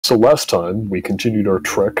So last time, we continued our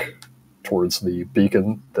trek towards the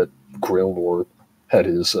beacon that Grailnor had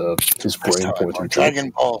his brain pointing to. Dragon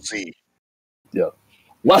Ball Z. Yeah.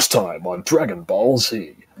 Last time on Dragon Ball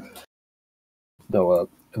Z. No,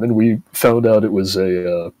 and then we found out it was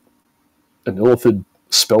an illithid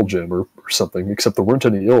spelljammer or something, except there weren't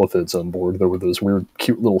any illithids on board. There were those weird,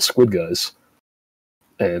 cute little squid guys.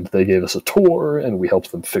 And they gave us a tour, and we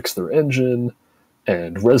helped them fix their engine.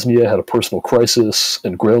 And Resmia had a personal crisis,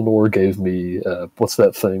 and Grailnor gave me, what's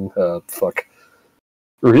that thing? Fuck.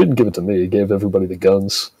 Or he didn't give it to me, he gave everybody the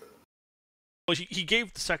guns. Well, he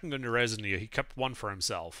gave the second gun to Resnia, he kept one for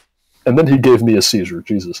himself. And then he gave me a seizure,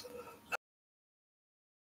 Jesus.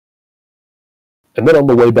 And then on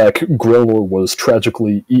the way back, Grailnor was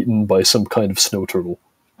tragically eaten by some kind of snow turtle.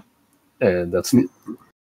 And that's it.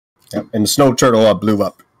 Yep. And the snow turtle blew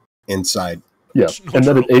up inside. Yeah, and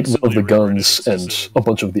then it ate one of the guns and a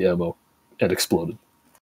bunch of the ammo, and exploded.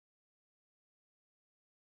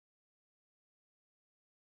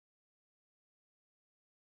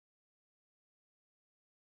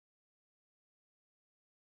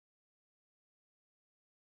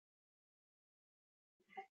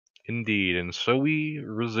 Indeed, and so we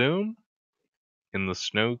resume in the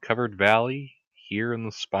snow-covered valley here in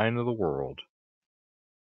the spine of the world.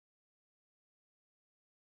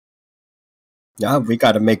 Yeah, we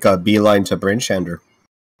got to make a beeline to Brinshander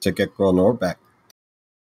to get Grailnor back.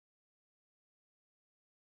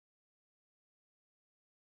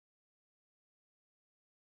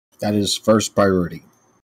 That is first priority.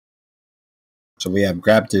 So we have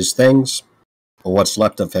grabbed his things, or what's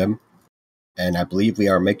left of him, and I believe we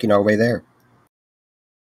are making our way there.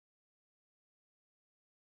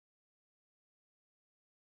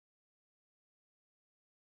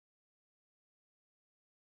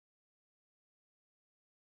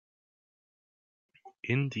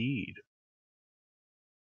 Indeed.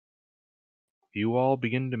 You all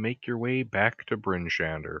begin to make your way back to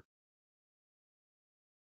Brinshander.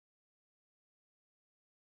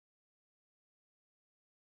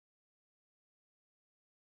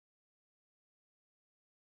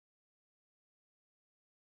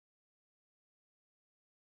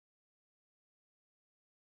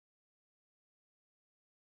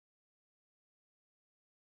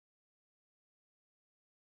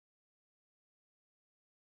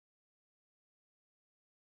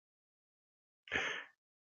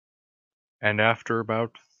 And after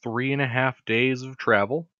about 3.5 days of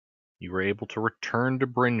travel, you were able to return to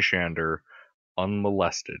Brinshander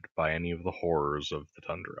unmolested by any of the horrors of the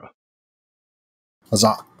tundra.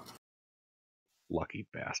 Huzzah! Lucky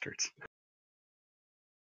bastards.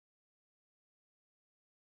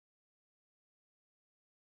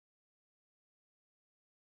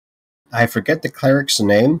 I forget the cleric's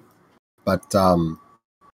name, but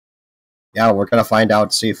yeah, we're gonna find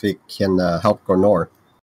out, see if we can help Grailnor.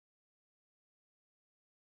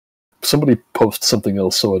 Somebody post something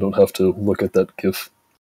else so I don't have to look at that GIF.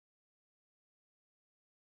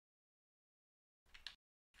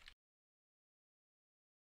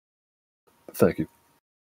 Thank you.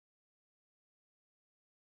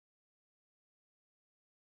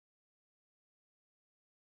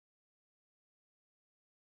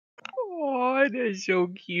 Oh, that's so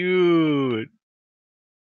cute.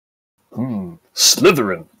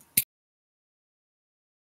 Slytherin.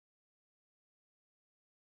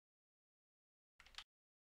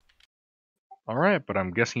 Alright, but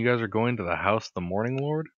I'm guessing you guys are going to the House of the Morning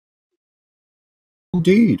Lord?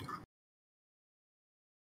 Indeed.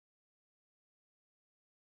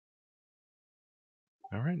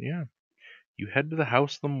 Alright, yeah. You head to the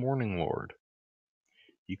House of the Morning Lord.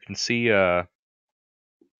 You can see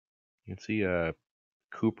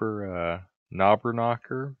Cooper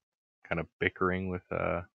Knobberknocker kind of bickering with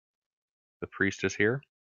the priestess here.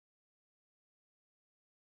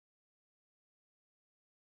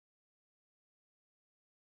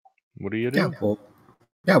 What do you do?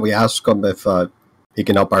 Yeah, we asked him if he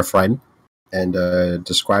can help our friend, and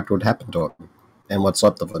described what happened to him and what's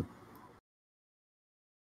left of him.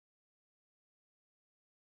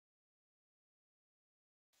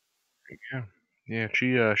 Yeah.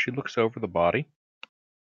 She looks over the body.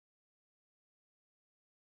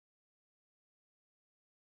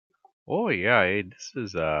 Oh yeah, this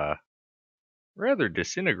is a rather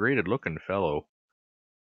disintegrated looking fellow.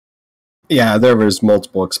 Yeah, there was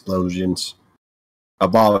multiple explosions.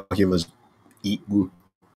 While he was eaten,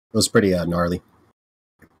 it was pretty gnarly,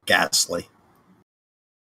 ghastly.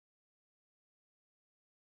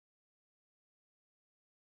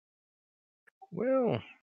 Well,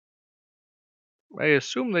 I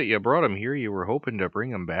assume that you brought him here. You were hoping to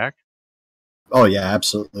bring him back. Oh yeah,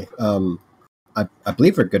 absolutely. I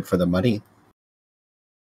believe we're good for the money.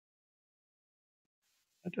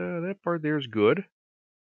 That part there's good.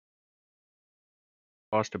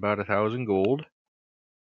 Cost about 1,000 gold.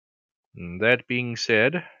 And that being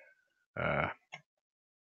said, I'm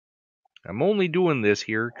only doing this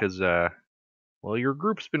here because, well, your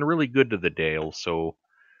group's been really good to the Dale, so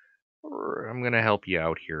I'm gonna help you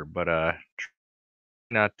out here. But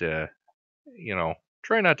not to,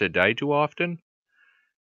 try not to die too often.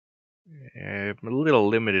 I'm a little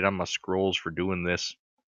limited on my scrolls for doing this.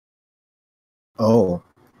 Oh,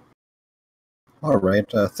 all right.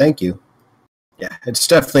 Thank you. Yeah, it's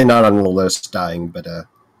definitely not on the list dying, but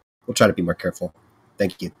we'll try to be more careful.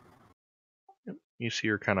 Thank you. You see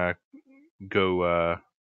her kind of go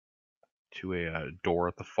to a door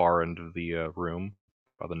at the far end of the room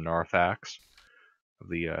by the narthex of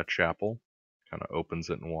the chapel. Kind of opens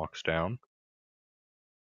it and walks down.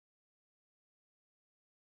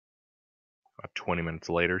 About 20 minutes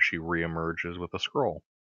later, she reemerges with a scroll.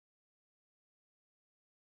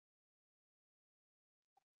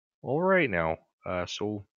 All right, now.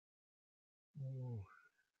 So,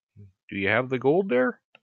 do you have the gold there?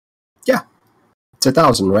 Yeah, it's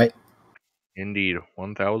 1,000, right? Indeed,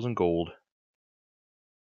 1,000 gold.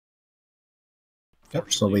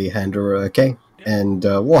 Yep. So we hand her a K, and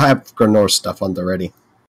we'll have Granor's stuff on the ready.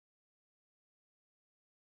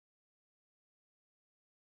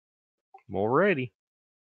 Alrighty.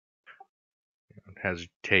 Has you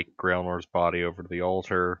take Grailnor's body over to the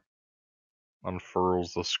altar,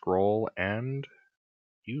 unfurls the scroll, and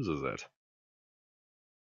uses it.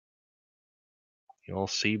 You'll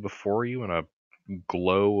see before you in a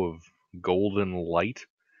glow of golden light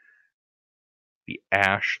the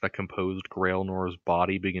ash that composed Grailnor's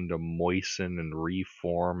body begin to moisten and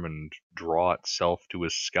reform and draw itself to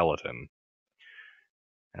his skeleton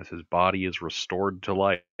as his body is restored to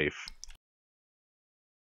life.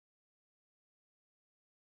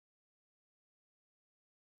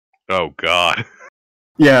 Oh god.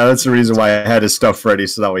 Yeah, that's the reason why I had his stuff ready,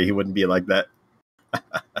 so that way he wouldn't be like that.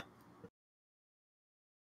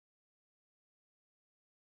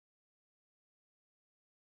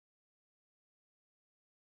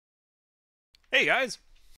 Hey guys.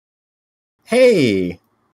 Hey,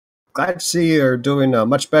 glad to see you're doing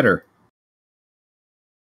much better.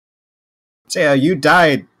 Say, you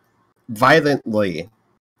died violently.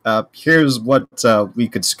 Here's what we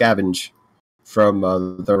could scavenge from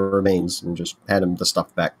the remains and just hand him the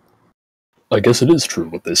stuff back. I guess it is true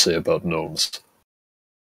what they say about gnomes.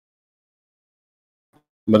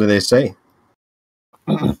 What do they say?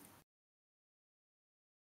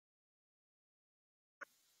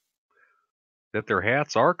 That their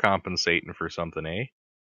hats are compensating for something, eh?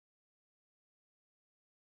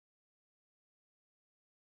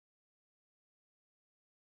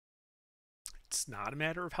 It's not a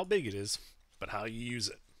matter of how big it is, but how you use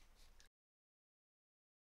it.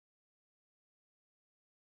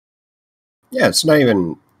 Yeah, it's not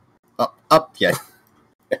even up yet.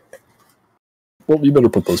 Well, you better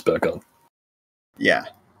put those back on. Yeah.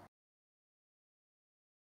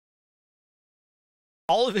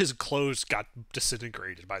 All of his clothes got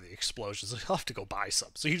disintegrated by the explosions. He'll have to go buy some.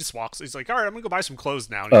 So he just walks. He's like, all right, I'm going to go buy some clothes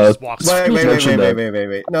now. And he just walks. Wait. Mention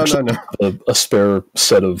Wait. No. A spare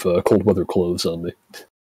set of cold weather clothes on me.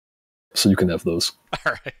 So you can have those.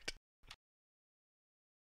 All right.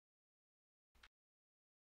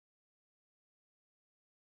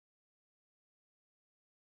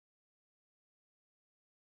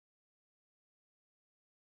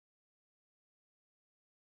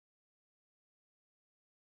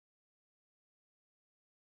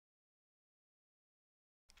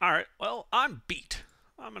 All right. Well, I'm beat.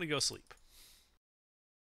 I'm going to go sleep.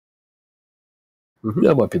 Mm-hmm. Yeah,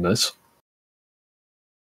 it might be nice.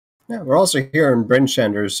 Yeah, we're also here in Bryn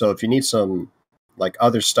Shander, so if you need some like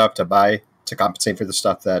other stuff to buy to compensate for the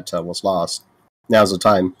stuff that was lost, now's the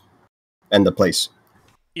time and the place.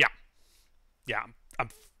 Yeah. I'm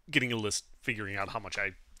getting a list, figuring out how much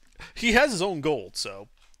I. He has his own gold, so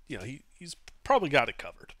he's probably got it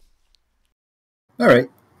covered. All right.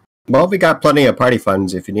 Well, we got plenty of party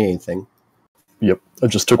funds if you need anything. Yep, I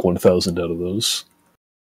just took 1,000 out of those.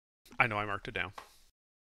 I know I marked it down.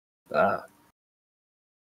 Ah.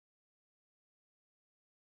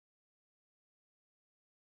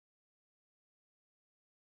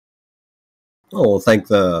 Oh, we'll thank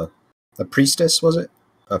the priestess, was it,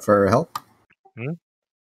 for her help? Hmm?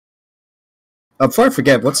 Before I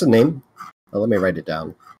forget, what's the name? Let me write it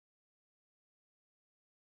down.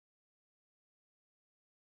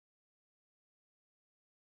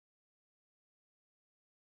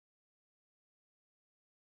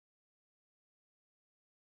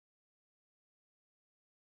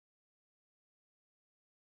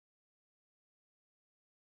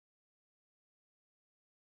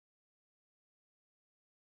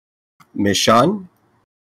 Michonne?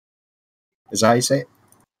 Is that how you say it?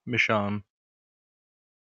 Michonne.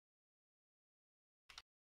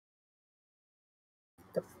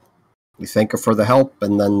 We thank her for the help,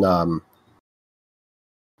 and then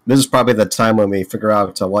this is probably the time when we figure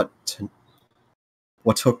out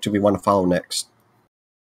what hook do we want to follow next.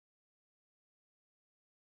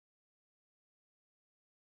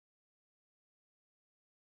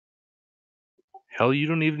 Hell, you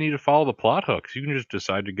don't even need to follow the plot hooks. You can just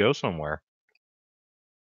decide to go somewhere.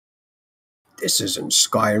 This isn't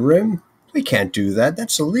Skyrim. We can't do that.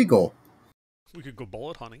 That's illegal. We could go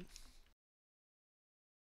bullet hunting.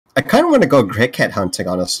 I kind of want to go cricket hunting,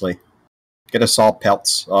 honestly. Get us all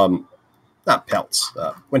pelts. Not pelts.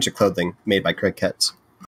 Winter clothing made by crickets.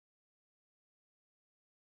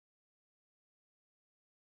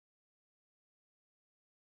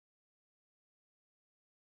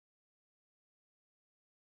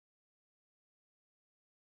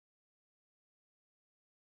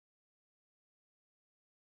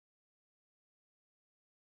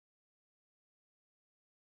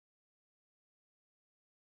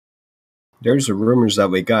 There's the rumors that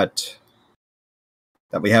we got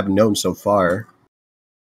that we haven't known so far.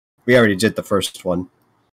 We already did the first one.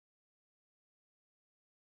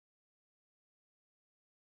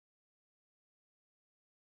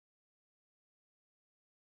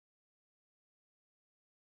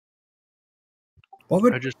 What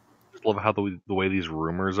would I just love how the way these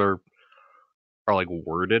rumors are like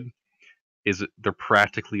worded. Is they're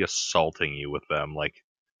practically assaulting you with them. Like,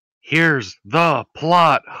 here's the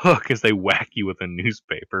plot hook as they whack you with a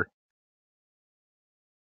newspaper.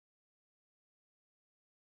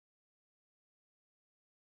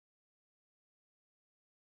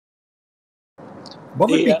 what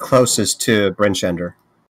would be closest to Brinchender?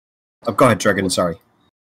 Oh, go ahead, Dragon. Sorry.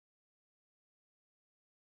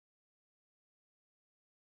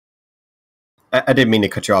 I didn't mean to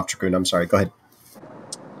cut you off, Dragoon. I'm sorry. Go ahead.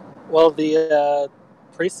 Well, the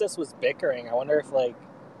priestess was bickering. I wonder if, like,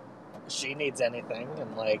 she needs anything.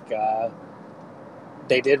 And, like,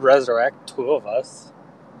 they did resurrect two of us.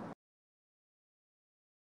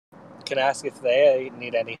 Can ask if they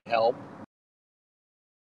need any help.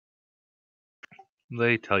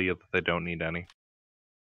 They tell you that they don't need any.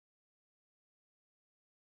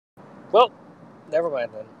 Well, never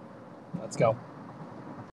mind then. Let's go.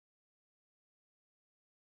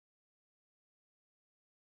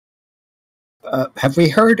 Have we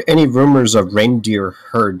heard any rumors of reindeer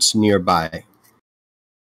herds nearby?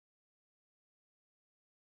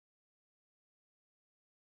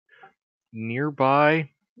 Nearby?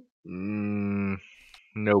 No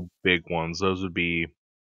big ones. Those would be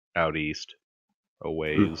out east, a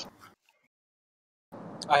ways.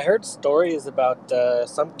 I heard stories about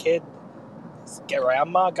some kid's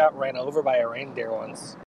grandma got ran over by a reindeer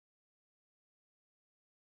once.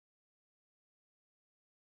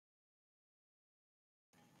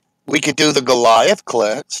 We could do the Goliath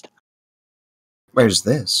quest. Where's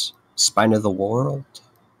this? Spine of the World?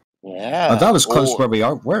 Yeah. Oh, that was close where we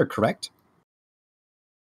were, correct?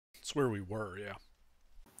 It's where we were, yeah.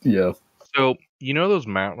 Yeah. So, you know those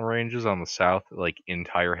mountain ranges on the south, like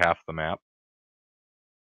entire half the map?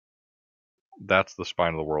 That's the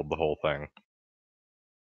spine of the world, the whole thing.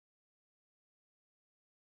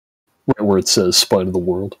 Right where it says spine of the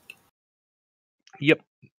world. Yep.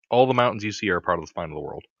 All the mountains you see are part of the spine of the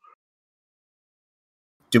world.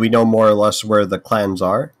 Do we know more or less where the clans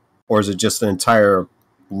are? Or is it just an entire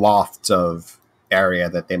loft of area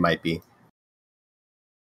that they might be?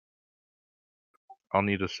 I'll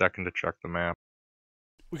need a second to check the map.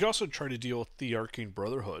 We could also try to deal with the Arcane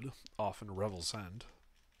Brotherhood off in Revel's End.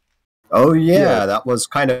 Oh yeah, that was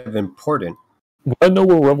kind of important. I know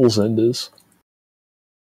where Revel's End is.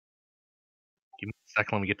 Give me a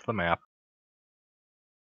second, let me get to the map.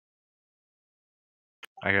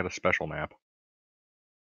 I got a special map.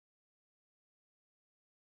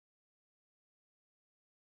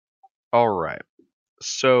 Alright.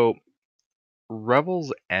 So,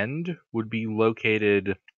 Revel's End would be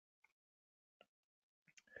located,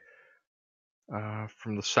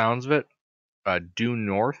 from the sounds of it, due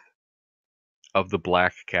north of the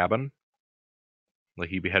Black Cabin.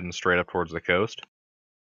 Like, you'd be heading straight up towards the coast.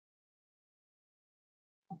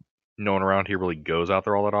 No one around here really goes out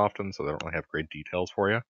there all that often, so they don't really have great details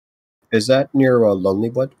for you. Is that near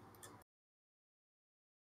Lonelywood?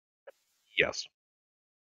 Yes.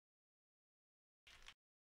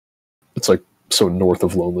 It's like so north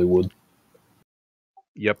of Lonelywood.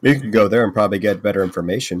 Yep. You could go there and probably get better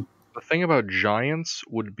information. The thing about giants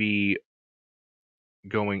would be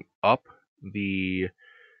going up the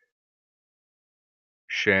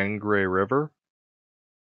Shangri River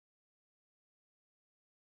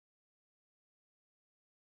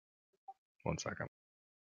 1 second.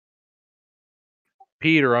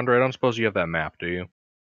 Peter, Andre, I don't suppose you have that map, do you?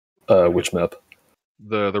 Which map?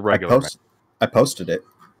 The regular map. I posted it.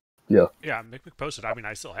 Yeah, Mick posted. I mean,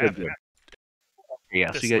 I still have it. Yeah,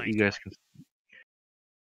 so This you link. guys can.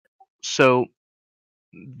 So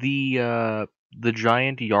the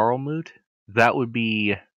giant Jarlmoot, that would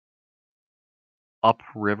be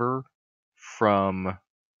upriver from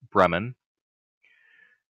Bremen.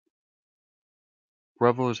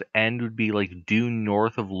 Reveller's End would be like due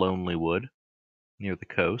north of Lonelywood, near the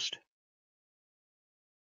coast.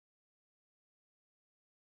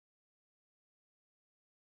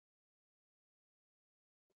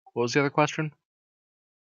 What was the other question?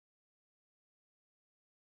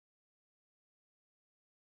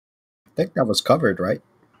 I think that was covered, right?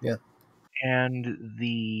 Yeah. And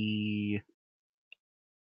the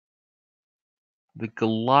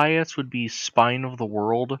Goliaths would be Spine of the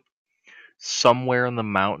World, somewhere in the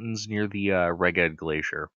mountains near the Reged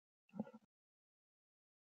Glacier.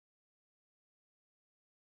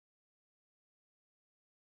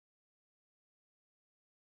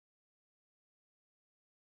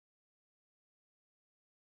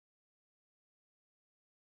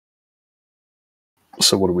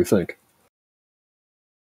 So what do we think?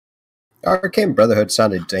 Arcane Brotherhood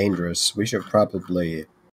sounded dangerous. We should probably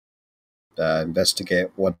investigate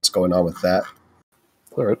what's going on with that.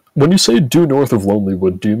 All right. When you say due north of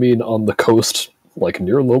Lonelywood, do you mean on the coast, like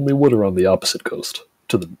near Lonelywood, or on the opposite coast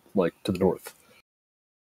to the north?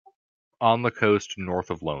 On the coast north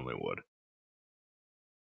of Lonelywood.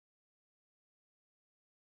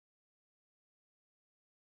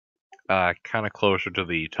 Kind of closer to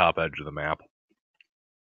the top edge of the map.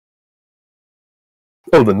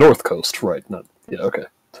 Oh, the north coast, right? Not yeah. Okay.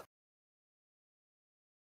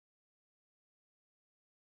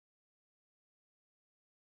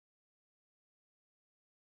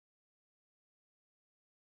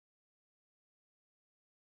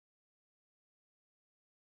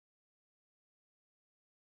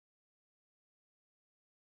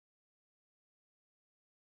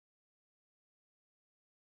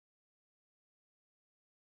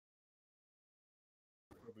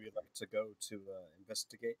 Would we like to go to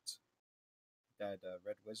investigate that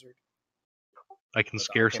Red Wizard? I can Or the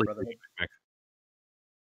scarcely. Arcane Brotherhood?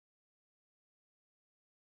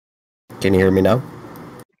 Can you hear me now?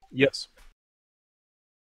 Yes.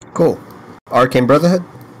 Cool. Arcane Brotherhood?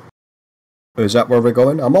 Is that where we're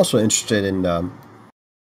going? I'm also interested in,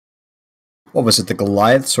 what was it, the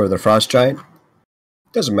Goliaths or the Frost Giant?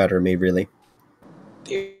 Doesn't matter to me, really.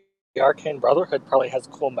 The Arcane Brotherhood probably has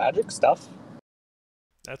cool magic stuff.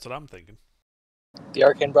 That's what I'm thinking. The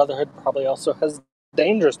Arcane Brotherhood probably also has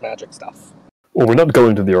dangerous magic stuff. Well, we're not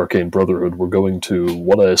going to the Arcane Brotherhood. We're going to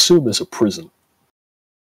what I assume is a prison.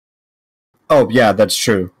 Oh, yeah, that's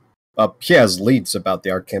true. He has leads about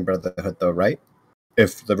the Arcane Brotherhood, though, right?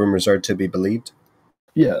 If the rumors are to be believed.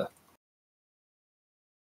 Yeah.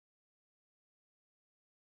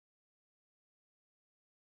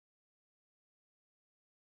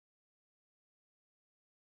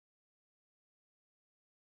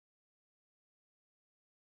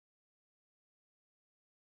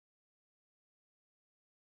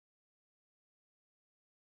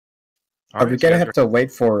 Are we going to have to wait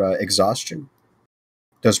for exhaustion?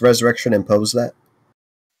 Does Resurrection impose that?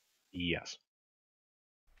 Yes.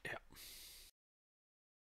 Yeah.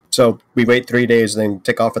 So we wait 3 days and then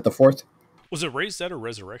take off at the 4th? Was it Raised Dead or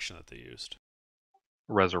Resurrection that they used?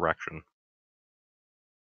 Resurrection.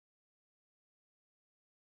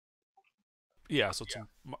 Yeah, so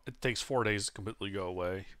it takes 4 days to completely go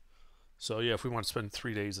away. So yeah, if we want to spend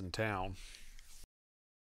 3 days in town.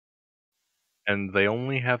 And they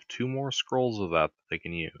only have 2 more scrolls of that they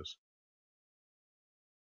can use.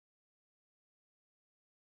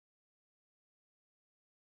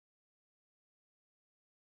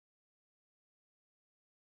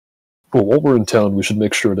 Well, while we're in town, we should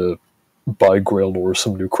make sure to buy Grailnor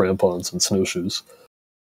some new crampons and snowshoes.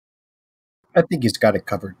 I think he's got it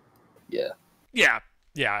covered. Yeah.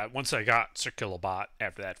 Yeah. Once I got Circular Bot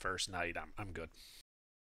after that first night, I'm good.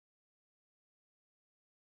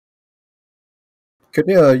 Could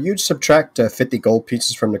you subtract 50 gold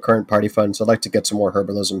pieces from the current party funds? I'd like to get some more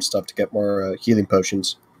herbalism stuff to get more healing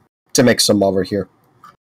potions. To make some while we're here.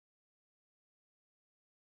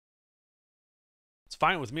 It's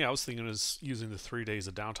fine with me. I was thinking of using the 3 days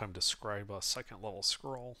of downtime to scribe a second level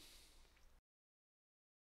scroll.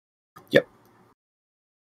 Yep.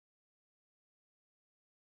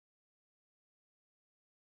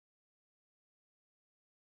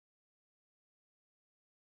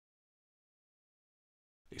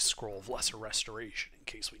 A scroll of lesser restoration in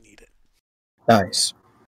case we need it. Nice.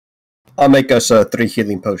 I'll make us 3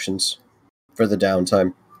 healing potions for the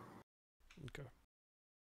downtime. Okay.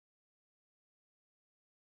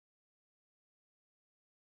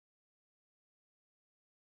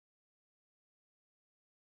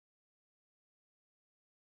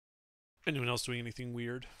 Anyone else doing anything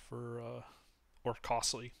weird or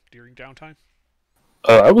costly during downtime?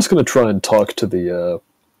 I was going to try and talk to the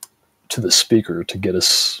speaker to get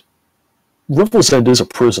us. Revel's End is a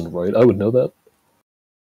prison, right? I would know that.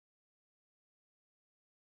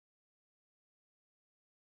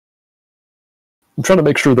 I'm trying to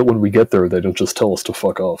make sure that when we get there, they don't just tell us to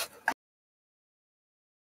fuck off.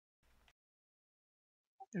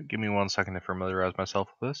 Give me 1 second to familiarize myself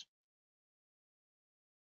with this.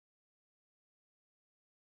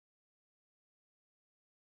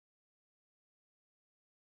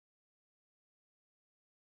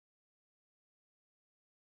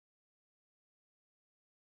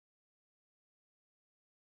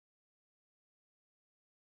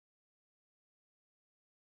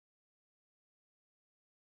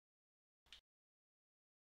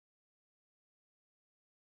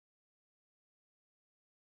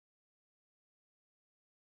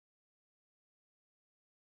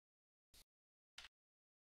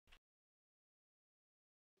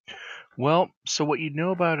 Well, so what you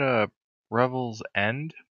know about Revel's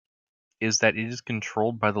End is that it is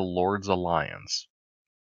controlled by the Lord's Alliance.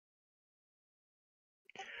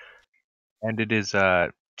 And it is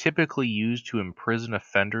typically used to imprison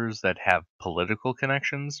offenders that have political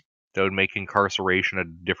connections that would make incarceration at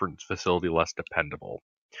a different facility less dependable.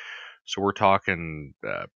 So we're talking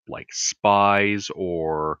like spies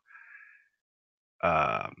or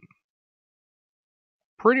um,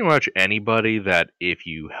 pretty much anybody that if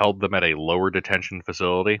you held them at a lower detention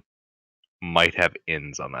facility might have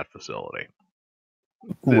ins on that facility.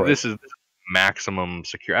 Right. This is maximum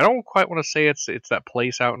secure. I don't quite want to say it's that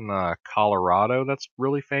place out in Colorado that's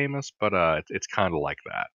really famous, but it's kind of like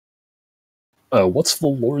that. What's the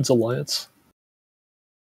Lord's Alliance?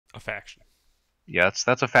 A faction. Yeah,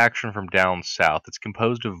 that's a faction from down south. It's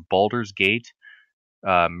composed of Baldur's Gate,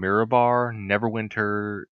 Mirabar,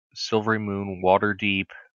 Neverwinter, Silvery Moon, Waterdeep,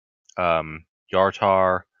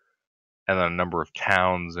 Yartar, and then a number of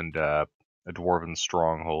towns and a dwarven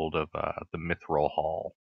stronghold of the Mithril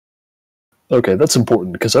Hall. Okay, that's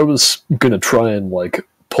important because I was gonna try and like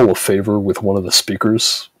pull a favor with one of the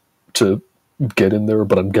speakers to get in there,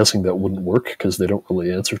 but I'm guessing that wouldn't work because they don't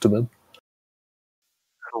really answer to them.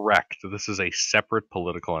 Correct. This is a separate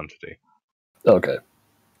political entity. Okay.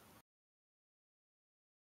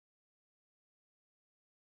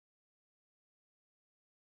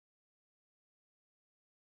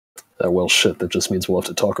 Well, shit, that just means we'll have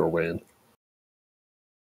to talk our way in.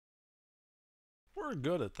 We're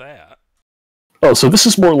good at that. Oh, so this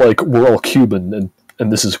is more like we're all Cuban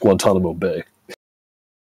and this is Guantanamo Bay.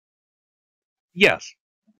 Yes.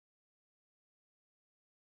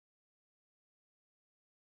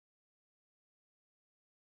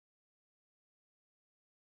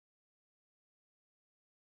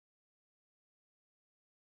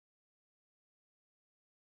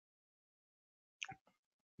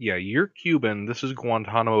 Yeah, you're Cuban. This is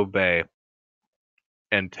Guantanamo Bay.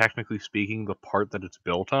 And technically speaking, the part that it's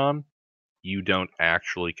built on, you don't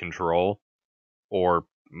actually control, or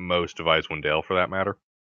most of Icewind Dale for that matter.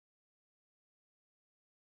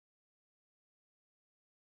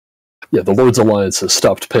 Yeah, the Lord's Alliance has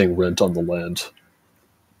stopped paying rent on the land,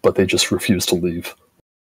 but they just refuse to leave.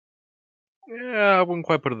 Yeah, I wouldn't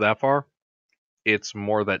quite put it that far. It's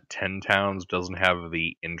more that 10 Towns doesn't have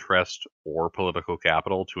the interest or political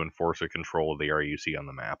capital to enforce a control of the area you see on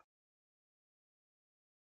the map.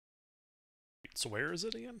 So where is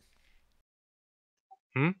it again?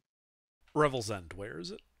 Hmm? Revel's End. Where is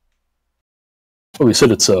it? Oh, he said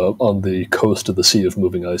it's on the coast of the Sea of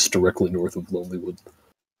Moving Ice, directly north of Lonelywood.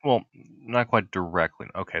 Well, not quite directly.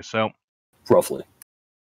 Okay, so Roughly.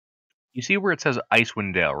 you see where it says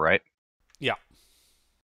Icewind Dale, right? Yeah.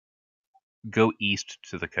 Go east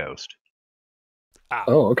to the coast. Ah.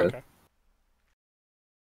 Oh, okay.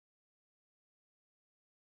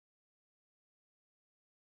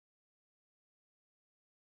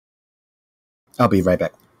 I'll be right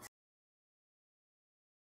back.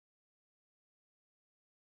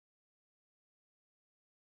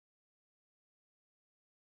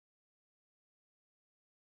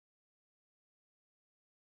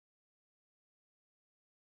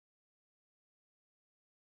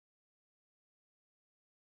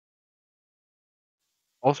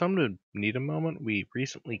 Also, I'm going to need a moment. We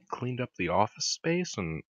recently cleaned up the office space,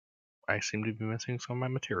 and I seem to be missing some of my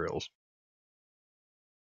materials.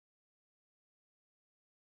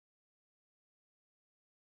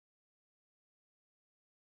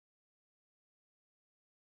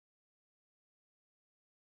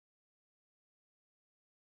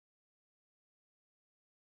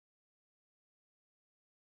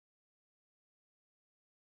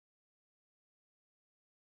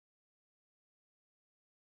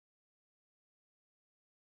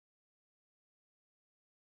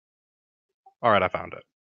 All right, I found it.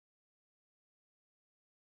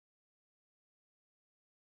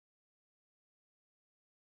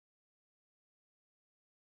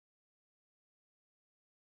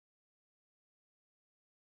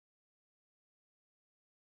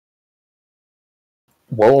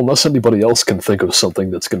 Well, unless anybody else can think of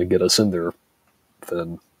something that's going to get us in there,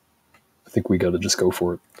 then I think we got to just go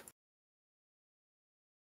for it.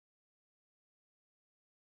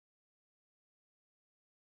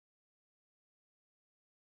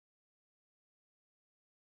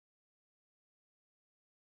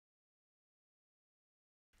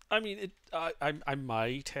 I mean, I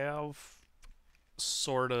might have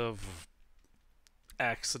sort of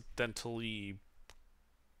accidentally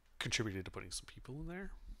contributed to putting some people in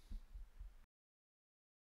there.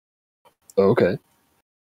 Okay.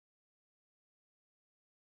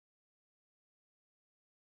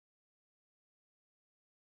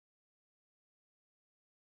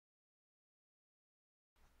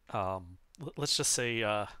 Let's just say,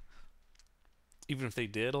 even if they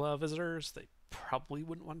did allow visitors, they probably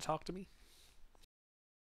wouldn't want to talk to me.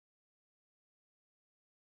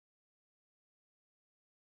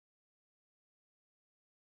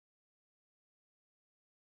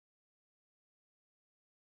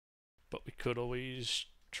 But we could always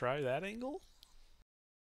try that angle.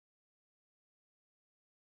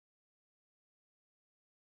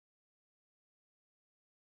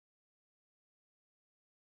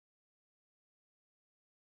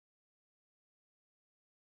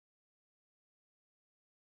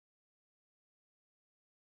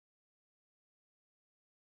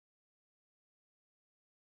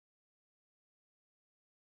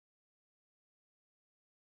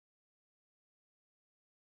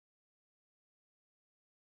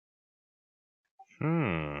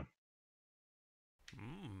 Hmm.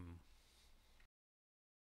 Mm.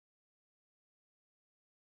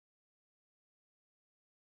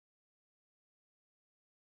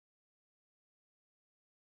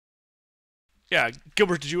 Yeah,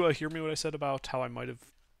 Gilbert, did you hear me what I said about how I might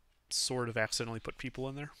have sort of accidentally put people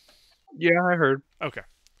in there? Yeah, I heard. Okay.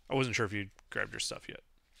 I wasn't sure if you'd grabbed your stuff yet.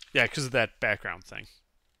 Yeah, because of that background thing.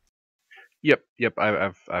 Yep.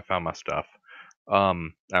 I found my stuff.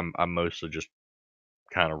 I'm mostly just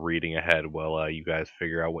kind of reading ahead while you guys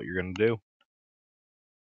figure out what you're gonna do,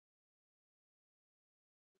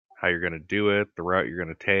 how you're gonna do it, the route you're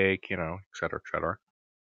gonna take, et cetera, et cetera.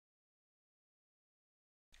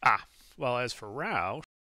 Ah, well, as for route,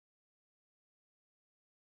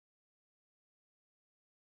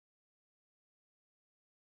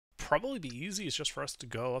 probably be easiest just for us to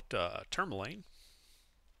go up to Tourmaline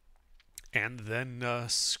and then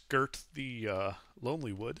skirt the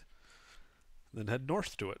Lonely Wood, then head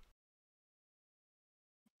north to it.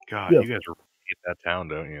 God, Yeah. you guys really hate that town,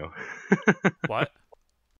 don't you? What?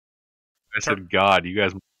 I said, God, you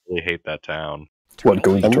guys really hate that town. What,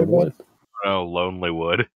 going to Tourmaline? Tourmaline? Oh,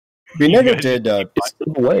 Lonelywood. We You never guys did It's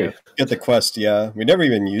in the way. get the quest, yeah. We never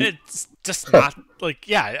even used It's just not, like,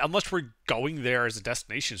 yeah, unless we're going there as a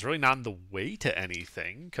destination, it's really not on the way to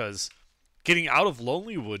anything, because getting out of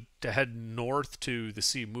Lonelywood to head north to the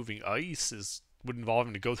Sea of Moving Ice would involve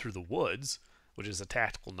him to go through the woods, which is a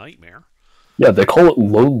tactical nightmare. Yeah, they call it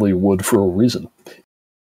Lonely Wood for a reason.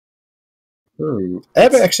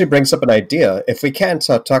 That actually brings up an idea. If we can't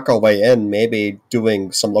tuck our way in, maybe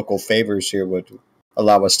doing some local favors here would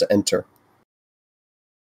allow us to enter.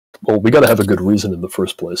 Well, we got to have a good reason in the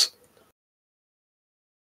first place.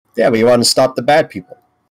 Yeah, we want to stop the bad people.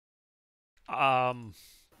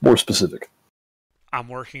 More specific. I'm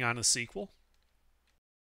working on a sequel.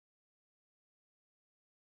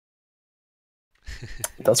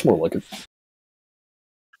 That's more like it.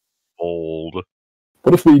 old.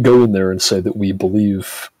 What if we go in there and say that we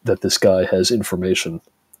believe that this guy has information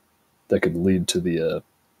that could lead to the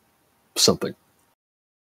something?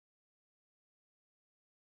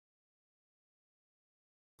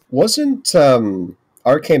 Wasn't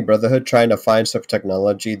Arcane Brotherhood trying to find some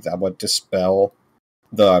technology that would dispel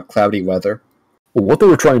the cloudy weather? Well, what they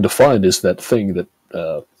were trying to find is that thing that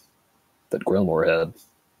that Grelmore had,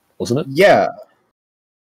 wasn't it? Yeah.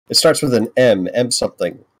 It starts with an M. M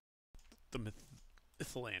something. The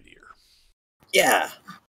Mythalandier. Yeah.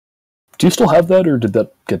 Do you still have that, or did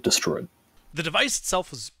that get destroyed? The device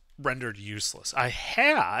itself was rendered useless. I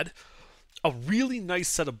had a really nice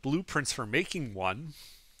set of blueprints for making one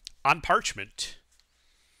on parchment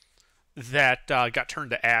that got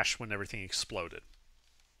turned to ash when everything exploded.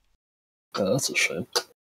 That's a shame.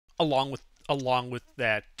 Along with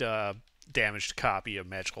that damaged copy of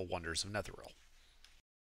Magical Wonders of Netheril.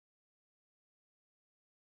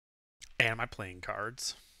 And my playing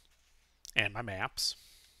cards. And my maps.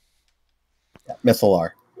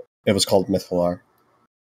 Mythalar. It was called Mythalar.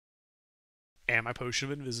 And my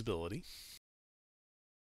potion of invisibility.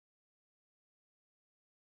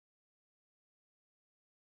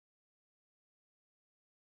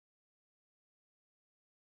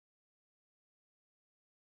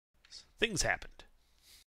 Things happened.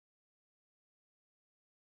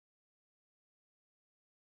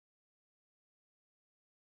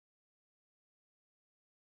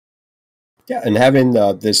 Yeah, and having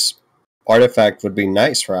this artifact would be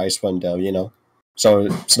nice for Icewind Dale, you know? So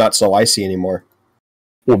it's not so icy anymore.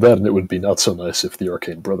 Well, that and it would be not so nice if the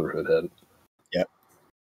Arcane Brotherhood had it. Yeah.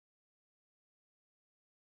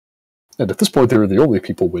 And at this point, they're the only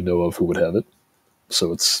people we know of who would have it.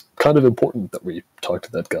 So it's kind of important that we talk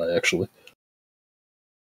to that guy, actually.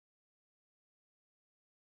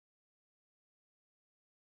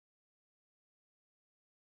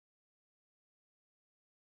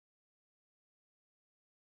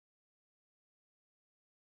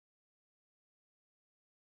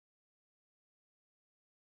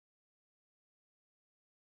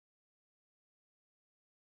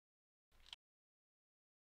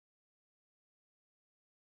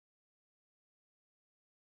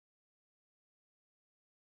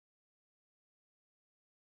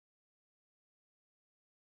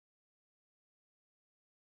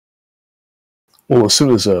 Well, as soon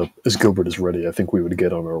as Gilbert is ready, I think we would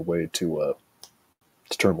get on our way to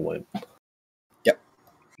Tourmaline. Yep.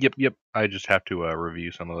 I just have to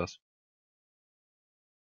review some of this.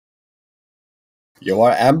 You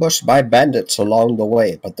are ambushed by bandits along the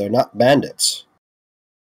way, but they're not bandits.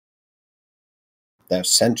 They're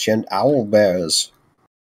sentient owl bears.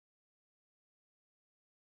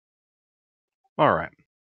 All right.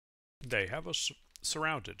 They have us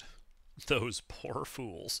surrounded. Those poor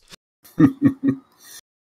fools.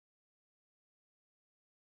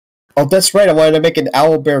 Oh, that's right. I wanted to make an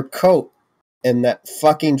owl bear coat. And that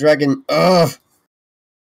fucking dragon. Ugh.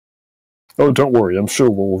 Oh, don't worry. I'm sure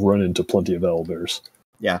we'll run into plenty of owlbears.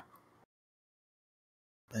 Yeah.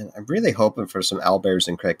 And I'm really hoping for some owlbears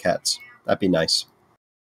and crickets. That'd be nice.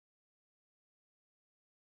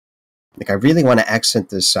 Like, I really want to accent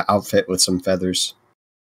this outfit with some feathers.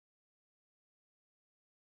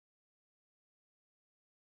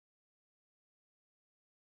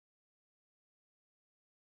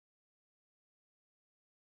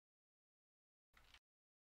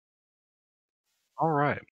 All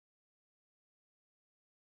right.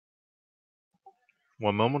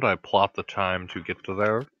 One moment, I plot the time to get to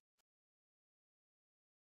there.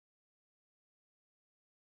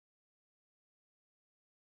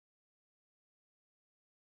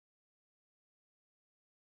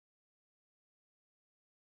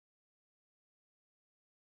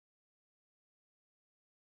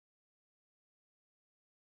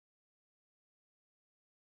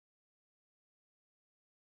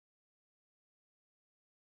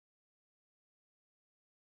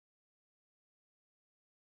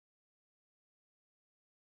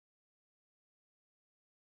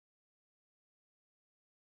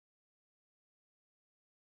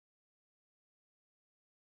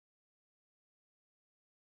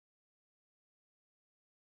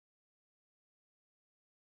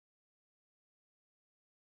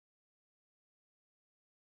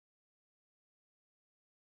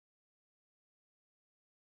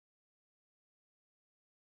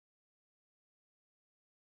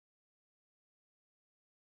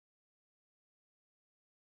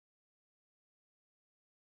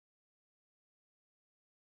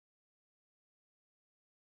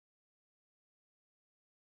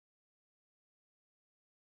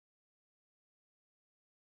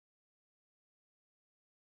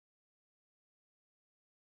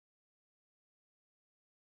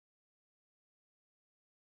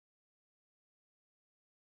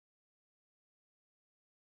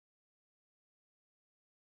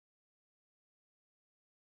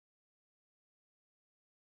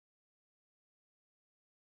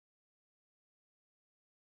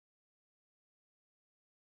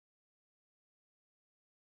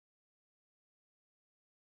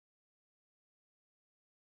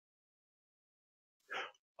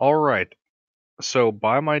 All right. So,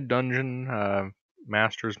 by my dungeon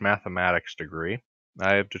master's mathematics degree,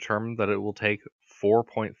 I have determined that it will take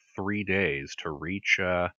 4.3 days to reach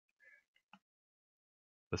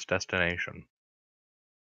this destination.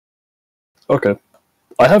 Okay.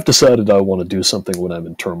 I have decided I want to do something when I'm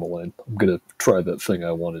in Tourmaline. I'm going to try that thing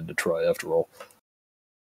I wanted to try after all.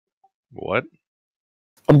 What?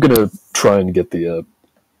 I'm going to try and get the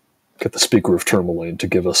speaker of Tourmaline to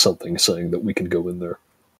give us something saying that we can go in there.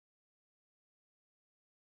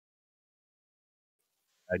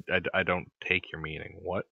 I don't take your meaning.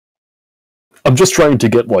 What? I'm just trying to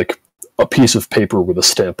get, like, a piece of paper with a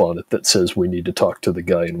stamp on it that says we need to talk to the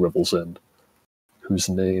guy in Revel's End, whose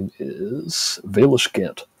name is Valish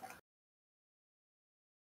Gant.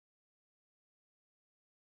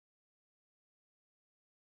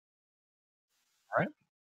 All right.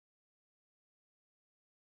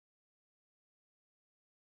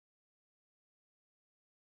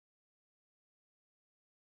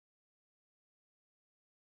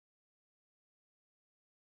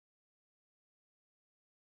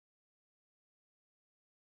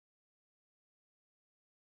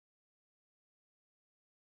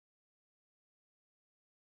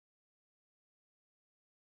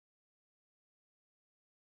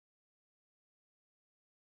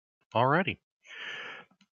 Alrighty.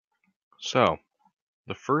 So,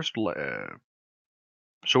 the first.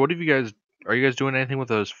 So, what have you guys. Are you guys doing anything with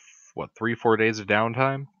those, 3-4 days of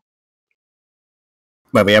downtime?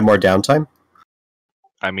 But we have more downtime?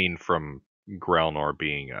 I mean, from Grelnor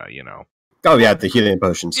being, Oh, yeah, the healing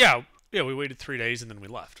potions. Yeah, we waited 3 days and then we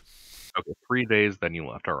left. Okay, 3 days, then you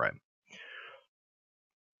left. Alright.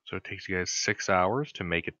 So, it takes you guys 6 hours to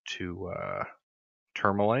make it to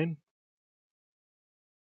Tourmaline.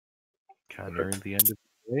 Kind of nearing the end of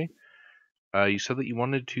the day. You said that you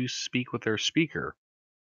wanted to speak with their speaker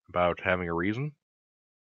about having a reason.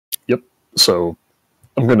 Yep. So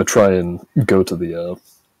I'm going to try and go to the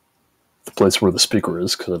place where the speaker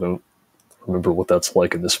is, because I don't remember what that's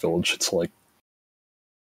like in this village. It's like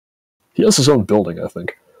he has his own building, I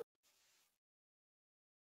think.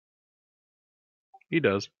 He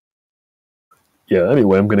does. Yeah,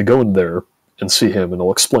 anyway, I'm going to go in there and see him, and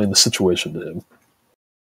I'll explain the situation to him.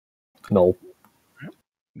 And I'll...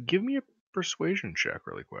 Give me a persuasion check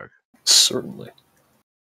really quick. Certainly.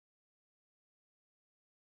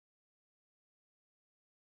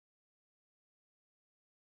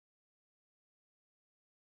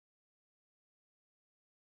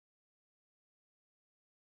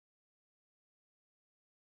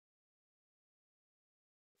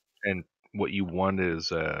 And what you want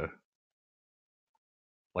is like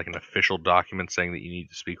an official document saying that you need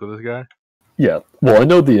to speak with this guy? Yeah, well, I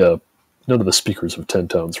know none of the speakers of 10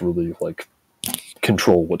 Towns really, like,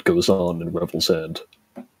 control what goes on in Revel's End,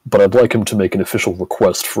 but I'd like him to make an official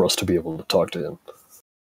request for us to be able to talk to him.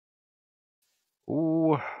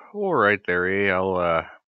 Ooh, all right there, eh? I'll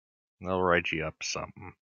write you up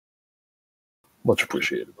something. Much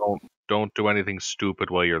appreciated. Don't do anything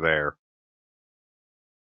stupid while you're there.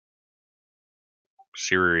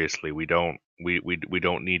 Seriously, we don't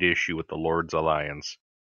need issue with the Lord's Alliance.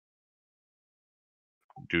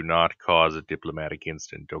 Do not cause a diplomatic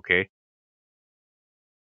incident, okay?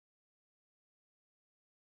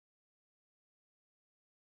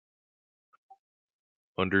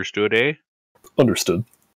 Understood, eh? Understood.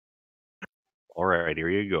 Alright, here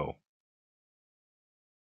you go.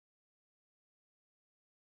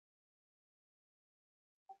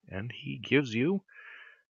 And he gives you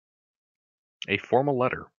a formal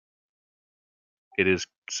letter. It is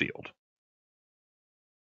sealed.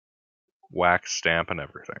 Wax stamp and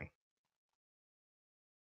everything.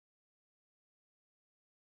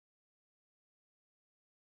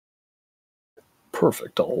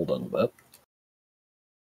 Perfect, I'll hold on to that.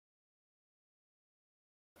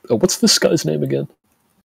 What's this guy's name again?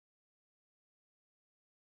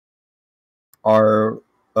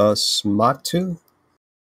 Smatu?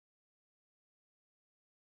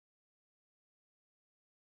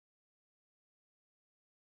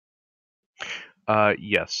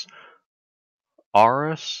 Yes.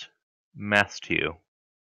 Aris Mastiu.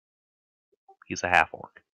 He's a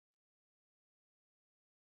half-orc.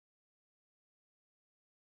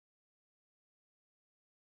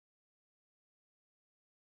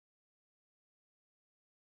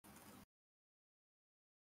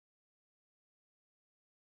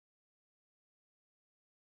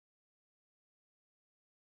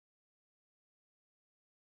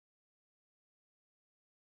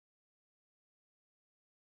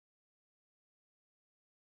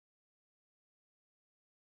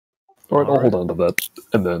 Alright, I'll hold on to that,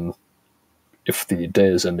 and then if the day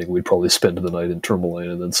is ending, we'd probably spend the night in Tourmaline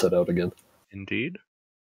and then set out again. Indeed.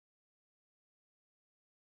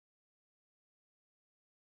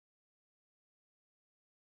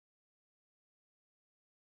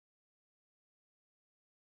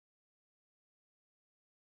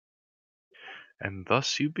 And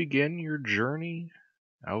thus you begin your journey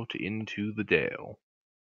out into the Dale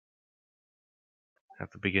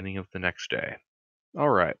at the beginning of the next day.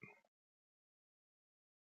 Alright.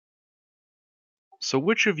 So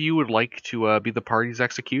which of you would like to be the party's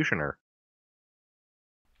executioner?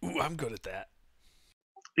 Ooh, I'm good at that.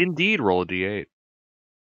 Indeed, roll a d8.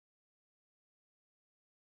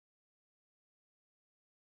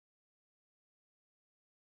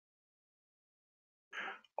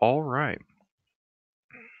 All right.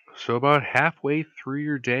 So about halfway through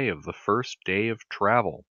your day of the first day of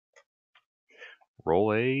travel,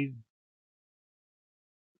 roll a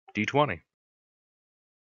d20.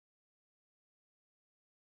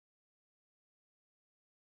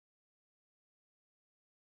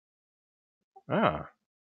 Ah,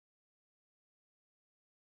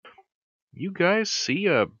 you guys see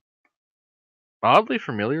a oddly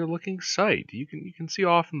familiar looking sight. You can see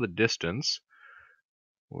off in the distance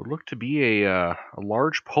what would look to be a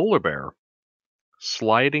large polar bear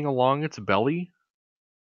sliding along its belly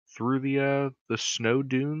through the snow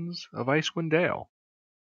dunes of Icewind Dale.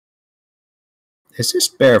 Is this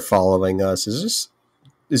bear following us? Is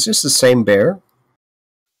this the same bear?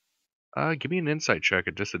 Give me an insight check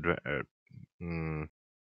at disadvantage.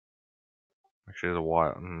 Actually, there's a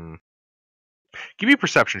while. Give me a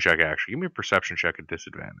perception check. Actually, give me a perception check at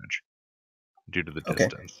disadvantage due to the Okay.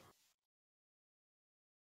 distance.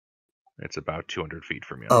 It's about 200 feet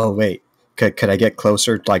from you. Oh wait, could I get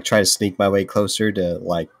closer? Like try to sneak my way closer to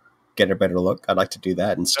like get a better look. I'd like to do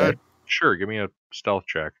that instead. Sure. Give me a stealth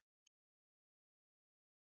check.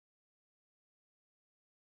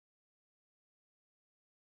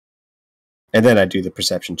 And then I do the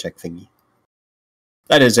perception check thingy.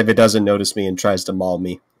 That is, if it doesn't notice me and tries to maul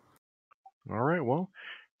me. All right. Well,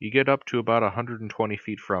 you get up to about 120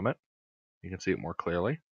 feet from it. You can see it more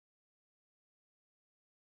clearly.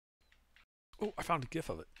 Oh, I found a gif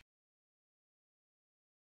of it.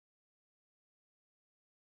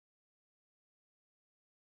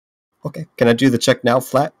 Okay, can I do the check now,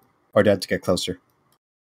 flat, or do I have to get closer?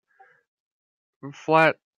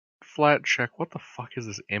 Flat check. What the fuck is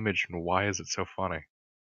this image and why is it so funny?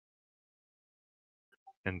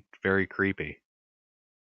 And very creepy.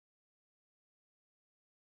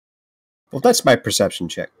 Well, that's my perception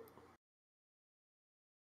check.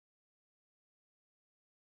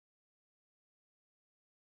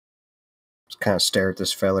 Just kind of stare at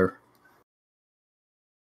this feller.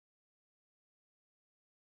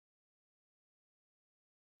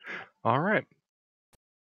 All right.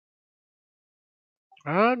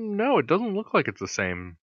 No, it doesn't look like it's the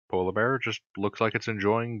same polar bear. It just looks like it's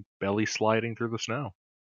enjoying belly sliding through the snow.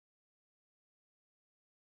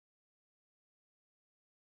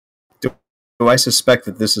 Do I suspect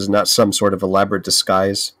that this is not some sort of elaborate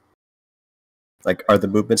disguise? Like, are the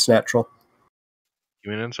movements natural?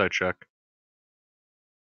 Give me an insight check.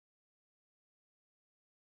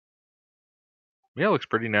 Yeah, it looks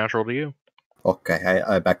pretty natural to you. Okay,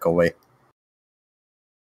 I back away.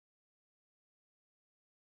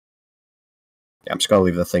 Yeah, I'm just gonna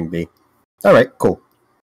leave the thing be. Alright, cool.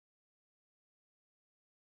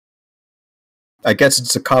 I guess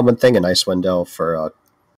it's a common thing in Icewind Dale for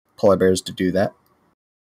polar bears to do that.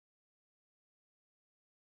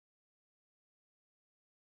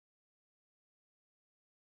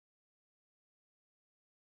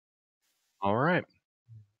 All right.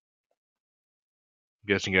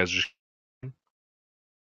 Guessing you guys just.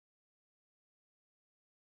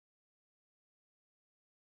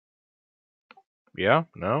 Yeah?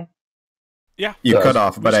 No? Yeah. You Yeah. cut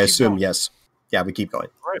off, We but just I keep assume going. yes. Yeah, we keep going.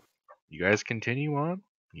 All right. You guys continue on.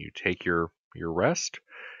 You take your rest,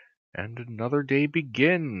 and another day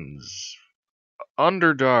begins.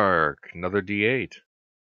 Underdark. Another D8.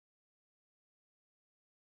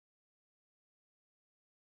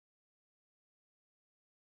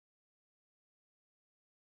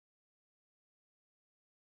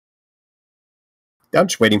 I'm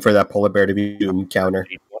just waiting for that polar bear to be doom counter.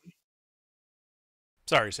 D20.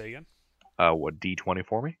 Sorry, say again. What D20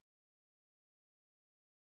 for me?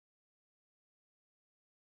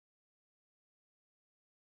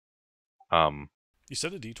 You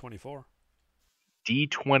said a D24.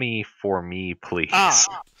 D20 for me, please.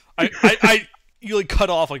 I you like cut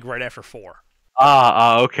off like right after 4.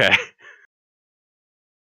 Okay.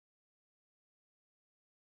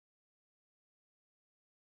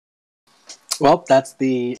 Well, that's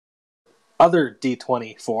the other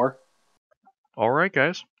D24. All right,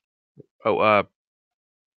 guys. Oh,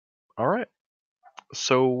 all right.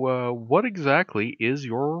 So, what exactly is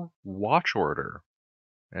your watch order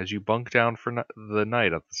as you bunk down for the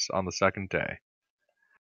night on the second day?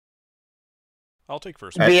 I'll take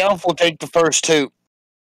first. Hey. The elf will take the first two.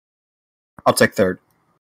 I'll take third.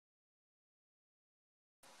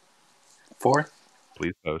 4.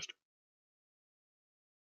 Please post.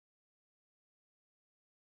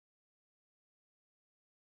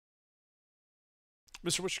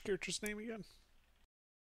 Mr. What's your character's name again?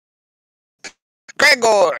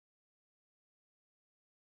 Gregor!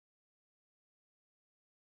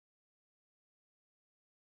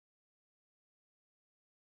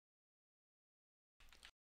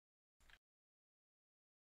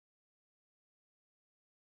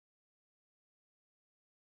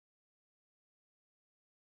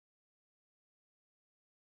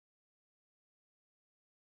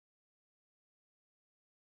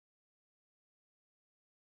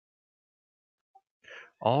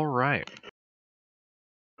 All right.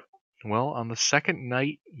 Well, on the second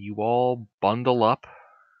night, you all bundle up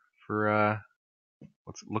for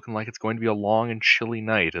what's looking like it's going to be a long and chilly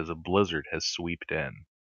night as a blizzard has swept in.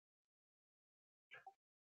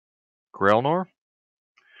 Grailnor,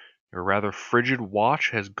 your rather frigid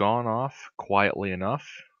watch has gone off quietly enough,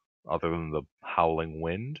 other than the howling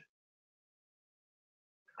wind.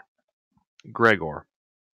 Gregor,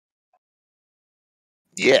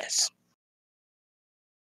 Yes.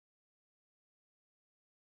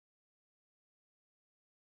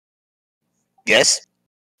 Yes.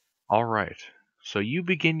 all right. So you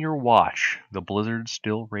begin your watch, the blizzard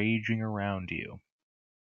still raging around you.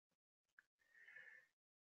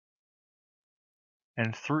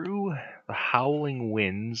 And through the howling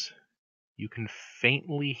winds, you can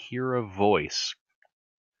faintly hear a voice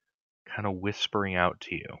kind of whispering out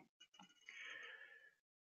to you.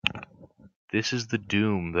 This is the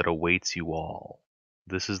doom that awaits you all.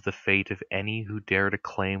 This is the fate of any who dare to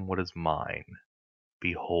claim what is mine.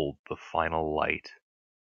 Behold the final light.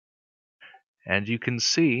 And you can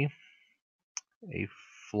see a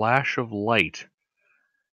flash of light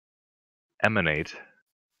emanate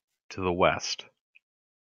to the west.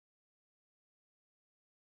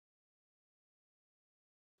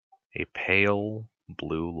 A pale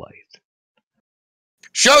blue light.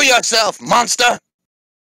 Show yourself, monster!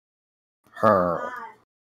 Her.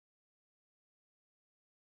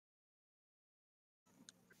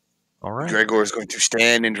 All right. Gregor is going to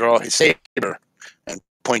stand and draw his saber and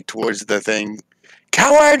point towards the thing.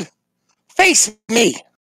 Coward! Face me!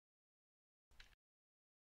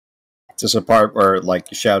 This is a part where,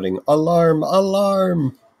 like, shouting, "Alarm!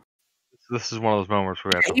 Alarm!" This is one of those moments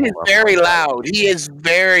where we have to He is hold very up. loud. He is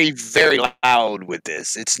very, very loud with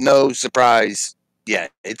this. It's no surprise. Yeah,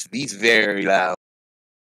 he's very loud.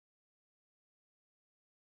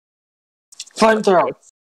 Flamethrower.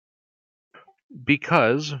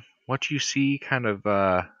 Because what you see kind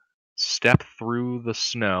of step through the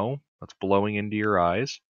snow that's blowing into your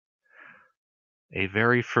eyes, a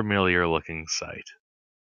very familiar looking sight.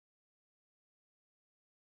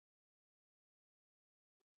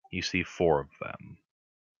 You see 4 of them,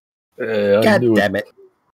 I God knew it. damn it.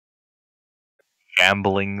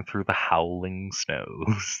 shambling through the howling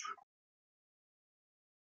snows.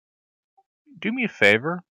 Do me a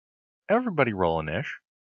favor, everybody roll an ish.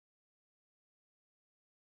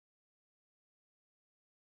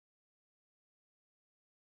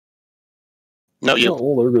 No, you. Oh,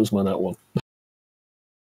 well, there goes my nat 1.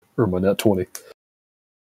 Or my nat 20.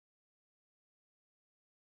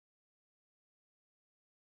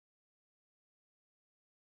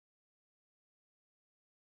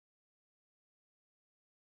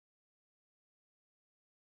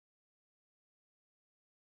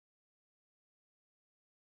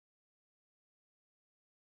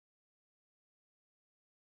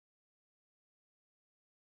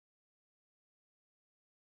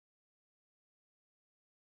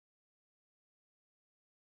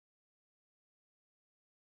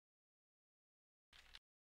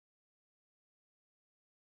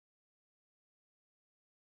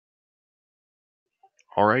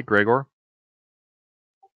 Alright, Gregor.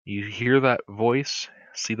 You hear that voice,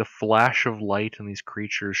 see the flash of light, and these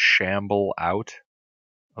creatures shamble out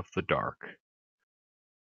of the dark.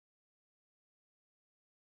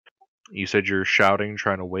 You said you're shouting,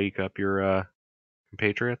 trying to wake up your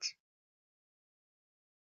compatriots?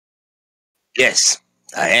 Yes,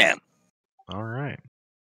 I am. Alright.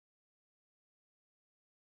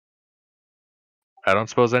 I don't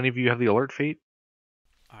suppose any of you have the alert feat?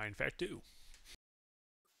 I, in fact, do.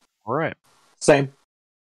 Alright. Same.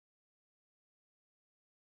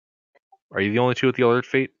 Are you the only 2 with the alert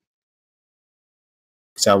feat?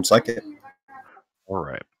 Sounds like it.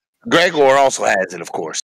 Alright. Gregor also has it, of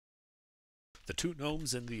course. The 2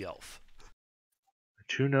 gnomes and the elf.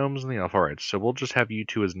 2 gnomes and the elf. Alright, so we'll just have you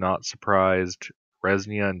 2 as not surprised.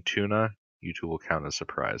 Resnia and Tuna, you 2 will count as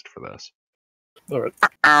surprised for this. Alright.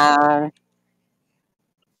 All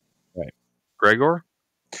Gregor?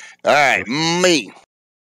 right, me.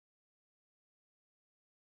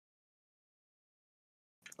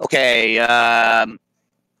 Okay,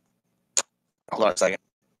 hold on a second.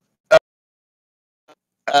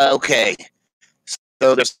 Okay,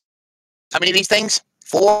 so there's how many of these things?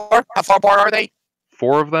 4? How far apart are they?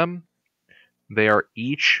 4 of them. They are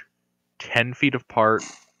each 10 feet apart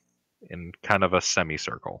in kind of a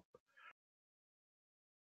semicircle.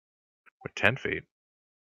 With 10 feet?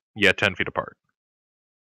 Yeah, 10 feet apart.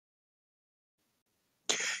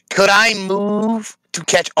 Could I move to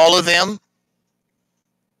catch all of them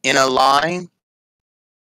in a line?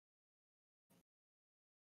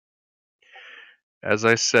 As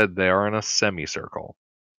I said, they are in a semicircle.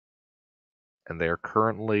 And they are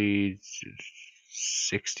currently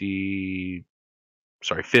 50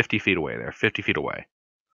 feet away. They're 50 feet away.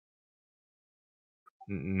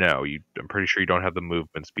 No, I'm pretty sure you don't have the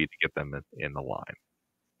movement speed to get them in the line.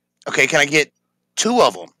 Okay, can I get 2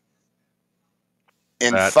 of them?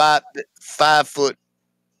 And That- 5 foot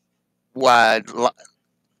wide.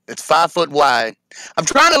 It's 5 foot wide. I'm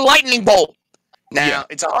trying to lightning bolt. Now, Yeah.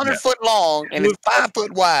 it's 100 foot long and it's 5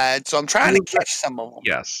 foot wide, so I'm trying to catch some of them.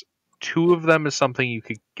 Yes. 2 of them is something you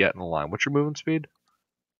could get in the line. What's your movement speed?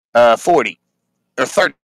 40. Or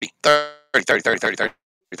 30. 30, 30, 30, 30, 30,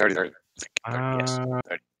 30, 30. Yes.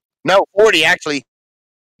 30. No, 40 actually.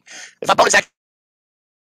 If I bonus action,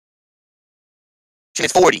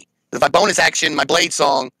 it's 40. If I bonus action my blade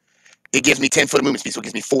song, it gives me 10 foot of movement speed, so it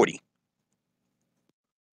gives me 40.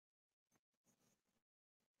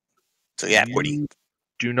 So yeah, 40. You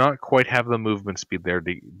do not quite have the movement speed there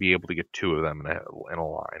to be able to get 2 of them in a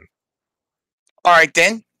line. All right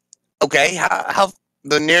then. Okay, how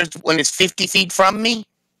the nearest one is 50 feet from me?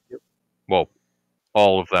 Well,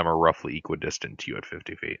 all of them are roughly equidistant to you at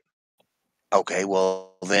 50 feet. Okay,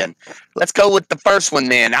 well then, let's go with the first one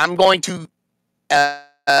then. I'm going to,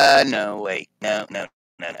 no, wait, no.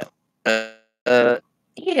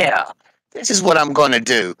 Yeah, this is what I'm going to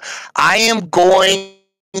do. I am going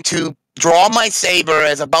to draw my saber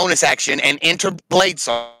as a bonus action and enter Blade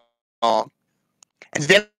Song, and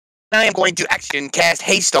then I am going to action cast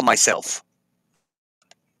haste on myself.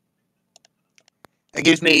 It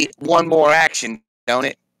gives me 1 more action, don't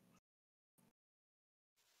it?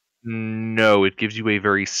 No, it gives you a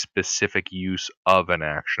very specific use of an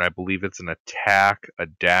action. I believe it's an attack, a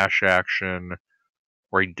dash action,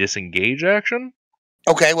 or a disengage action.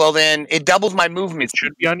 Okay, well then it doubles my movement. It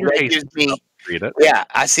should be on your That haste. gives me, Read it. yeah,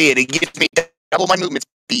 I see it. It gives me double my movement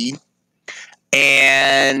speed,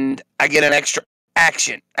 and I get an extra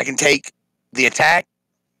action. I can take the attack,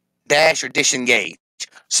 dash, or disengage.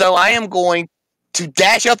 So I am going to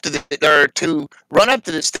dash up to or to run up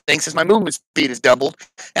to this thing since my movement speed is doubled,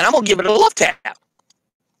 and I'm gonna give it a love tap.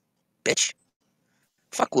 Bitch,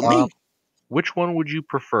 fuck with me. Which one would you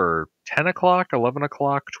prefer? 10 o'clock, 11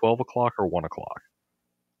 o'clock, 12 o'clock, or 1 o'clock?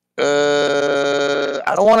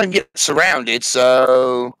 I don't want to get surrounded,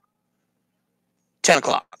 so 10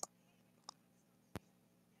 o'clock.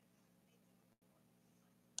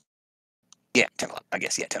 Yeah, 10 o'clock. I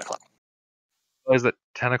guess, yeah, 10 o'clock. Is that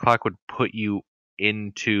 10 o'clock would put you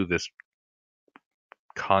into this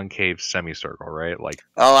concave semicircle, right? Like,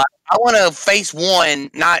 Oh, I want to face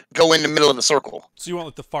one, not go in the middle of the circle. So you want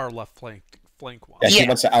like the far left flank one. Yeah, he Yeah.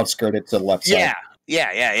 wants to outskirt it to the left side. Yeah,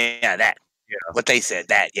 that. Yeah. What they said,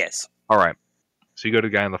 that, yes. all right. So you go to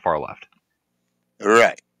the guy on the far left.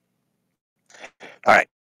 Right. All right.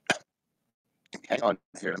 Hang on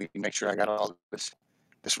here. Let me make sure I got all this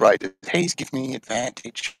right. Does haze give me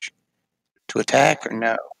advantage to attack or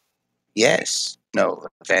no? Yes. No.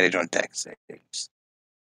 Advantage on attack saves.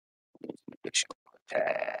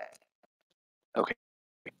 Attack. Okay.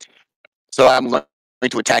 So I'm going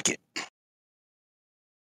to attack it.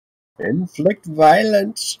 Inflict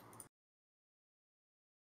violence.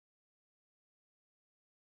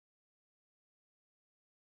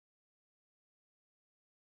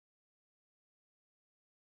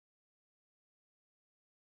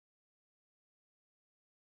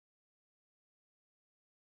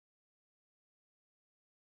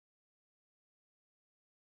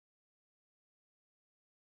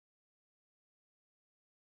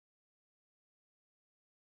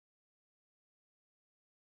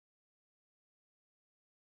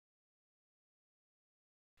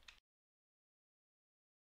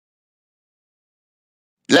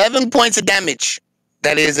 $11 points of damage.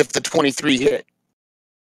 That is if the 23 hit.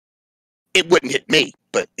 It wouldn't hit me,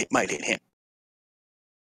 but it might hit him.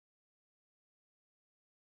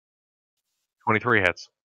 23 hits.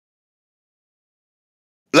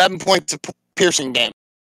 11 points of piercing damage.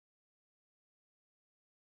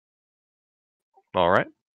 All right.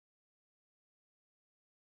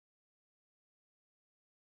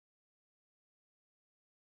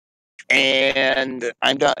 And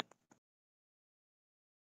I'm done.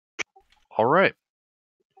 All right.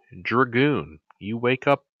 Dragoon, you wake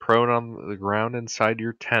up prone on the ground inside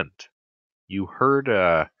your tent. You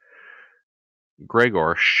heard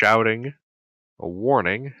Gregor shouting a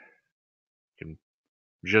warning. You can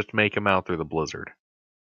just make him out through the blizzard.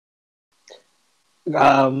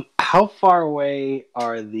 How far away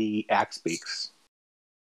are the axe beaks?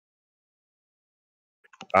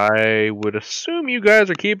 I would assume you guys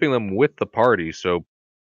are keeping them with the party, so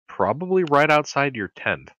probably right outside your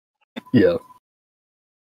tent. Yeah.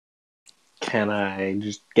 Can I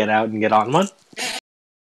just get out and get on one?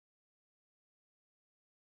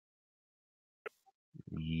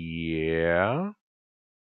 Yeah.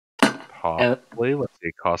 Possibly. Let's say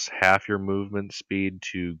it costs half your movement speed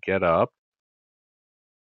to get up.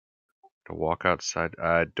 To walk outside.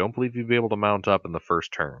 I don't believe you'd be able to mount up in the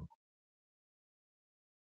first turn.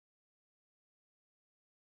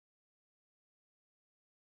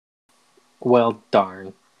 Well,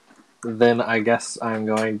 darn. Then I guess I'm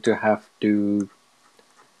going to have to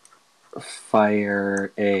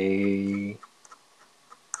fire a...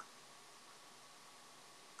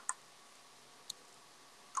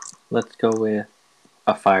 Let's go with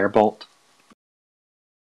a firebolt.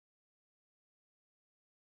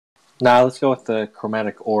 Now let's go with the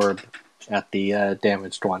chromatic orb at the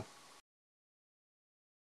damaged one.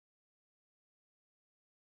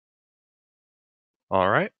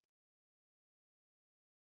 Alright.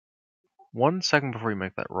 1 second before you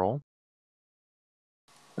make that roll.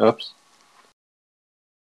 Oops.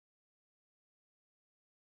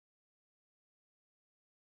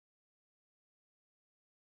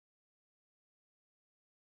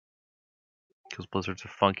 Because blizzards are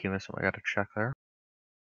funky and there's something I gotta check there.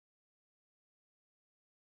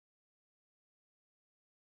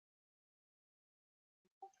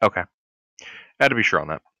 Okay. Had to be sure on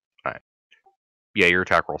that. Alright. Yeah, your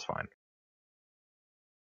attack roll's fine.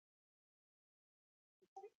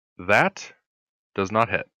 That does not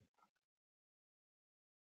hit.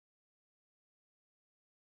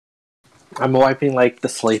 I'm wiping like the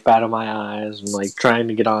sleep out of my eyes. I'm like trying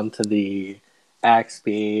to get onto the axe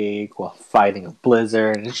peak while fighting a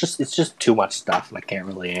blizzard. And it's just too much stuff, and I can't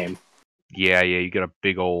really aim. Yeah, you get a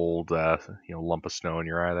big old lump of snow in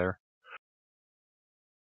your eye there.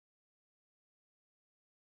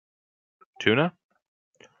 Tuna,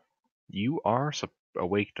 you are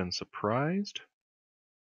awaked and surprised.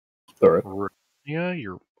 All right. Yeah,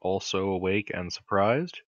 you're also awake and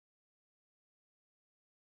surprised.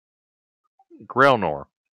 Grailnor,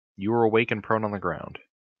 you are awake and prone on the ground.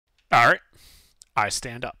 Alright. I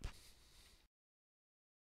stand up.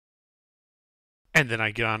 And then I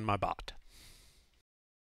get on my bot.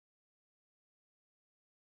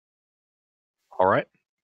 Alright.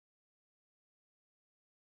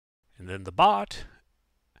 And then the bot...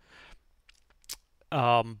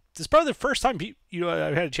 this is probably the first time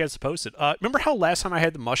I've had a chance to post it. Remember how last time I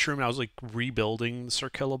had the mushroom and I was like rebuilding the Sir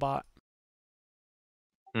Kilobot?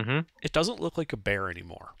 Mm-hmm. It doesn't look like a bear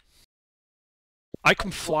anymore. I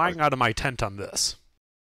come flying out of my tent on this.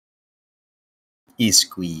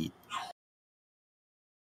 Squeed.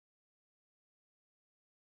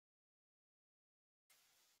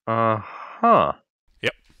 Uh-huh.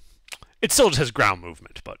 Yep. It still just has ground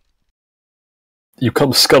movement, but... You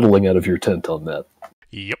come scuttling out of your tent on that.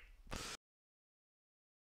 Yep.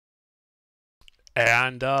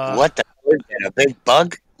 And, What the hell is that? A big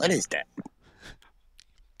bug? What is that?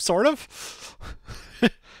 Sort of.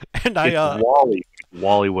 And It's Wally.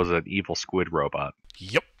 Wally was an evil squid robot.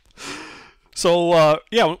 Yep. So,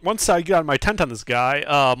 yeah, once I get out of my tent on this guy,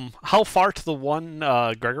 how far to the one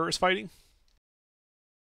Gregor is fighting?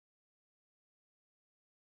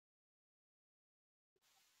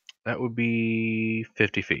 That would be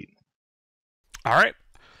 50 feet. Alright.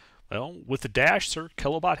 Well, with the dash, Sir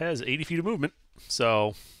Kilobot has 80 feet of movement,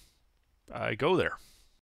 so I go there.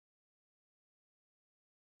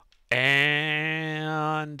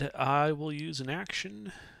 And I will use an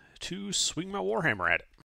action to swing my Warhammer at it.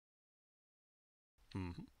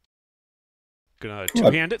 Gonna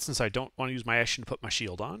two-hand it since I don't want to use my action to put my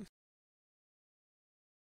shield on.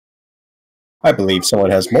 I believe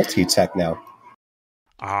someone has multi-tech now.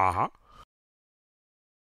 Uh-huh.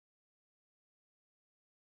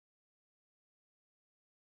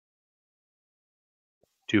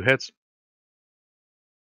 Two hits.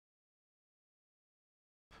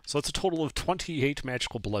 So that's a total of 28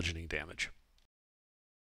 magical bludgeoning damage.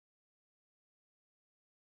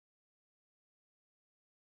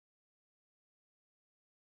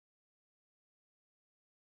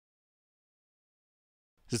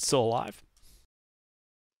 Is it still alive?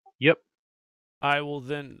 Yep. I will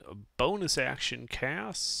then bonus action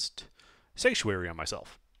cast Sanctuary on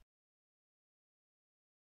myself.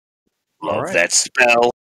 Love that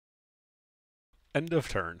spell. End of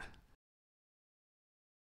turn.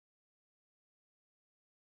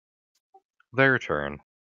 Their turn.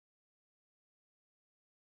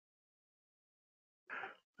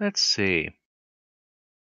 Let's see.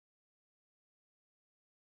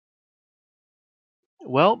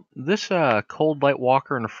 Well, this cold light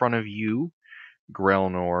walker in front of you,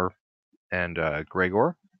 Grelnor and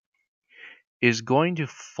Gregor, is going to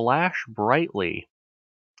flash brightly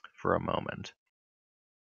for a moment.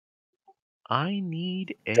 I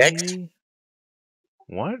need a... Dex?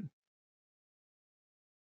 What?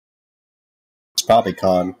 It's probably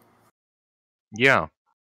con. Yeah.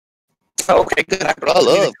 Okay, good. I I need a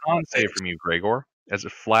love con save from you, Gregor, as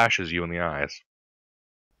it flashes you in the eyes.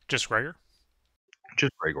 Just Gregor?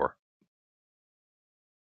 Just Gregor.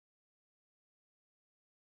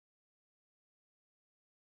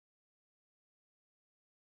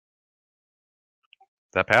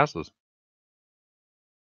 That passes.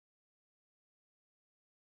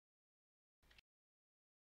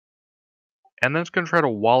 And then it's going to try to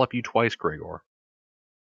wallop you twice, Gregor.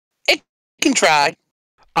 it. Can try.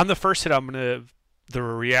 On the first hit, I'm going to the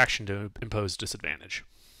reaction to impose disadvantage.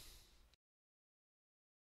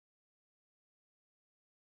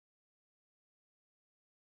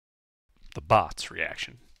 The bot's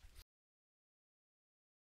reaction.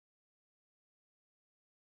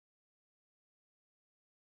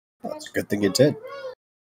 That's a good thing it did.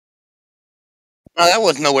 No, that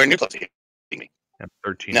was nowhere near close to hitting me. And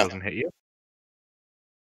 13 No. doesn't hit you.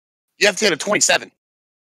 You have to hit a 27.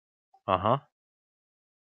 Uh-huh.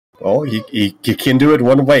 Oh, you can do it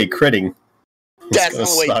one way, critting. It's That's gonna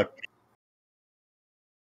the way. suck.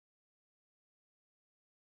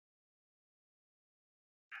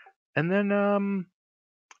 And then,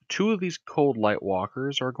 two of these cold light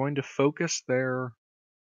walkers are going to focus their,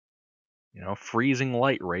 freezing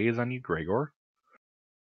light rays on you, Gregor.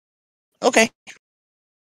 Okay.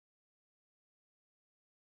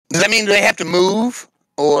 Does that mean they have to move?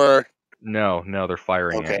 Or. No, they're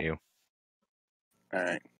firing at Okay. you.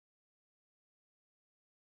 Alright.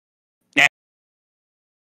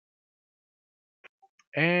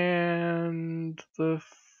 And the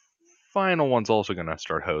final one's also going to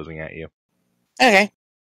start hosing at you. Okay.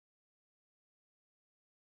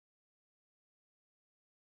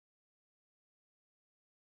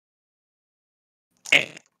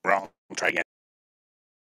 Wrong. Try again.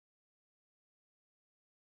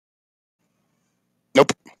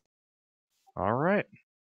 Nope. All right.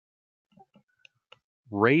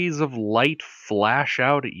 Rays of light flash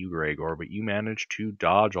out at you, Gregor, but you manage to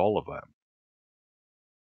dodge all of them.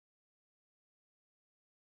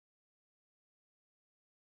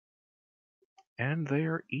 And they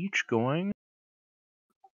are each going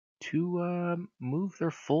to move their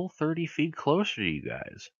full 30 feet closer to you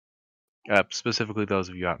guys. Specifically those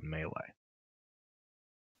of you out in melee.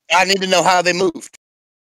 I need to know how they moved.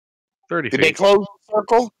 30 Did feet. they close the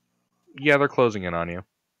circle? Yeah, they're closing in on you.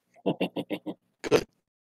 Good.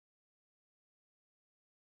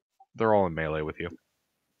 They're all in melee with you.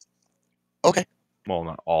 Okay. Well,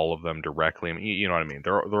 not all of them directly. I mean, you know what I mean.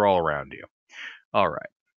 They're all around you. All right.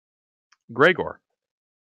 Gregor.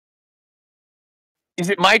 Is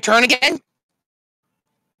it my turn again?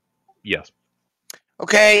 Yes.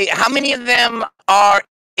 Okay, how many of them are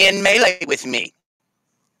in melee with me?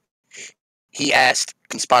 He asked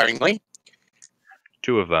conspiringly.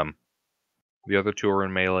 2 of them. The other 2 are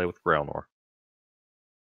in melee with Grailnor.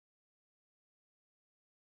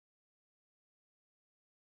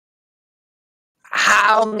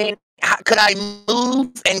 How many? Could I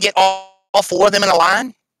move and get all 4 of them in a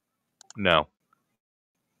line? No.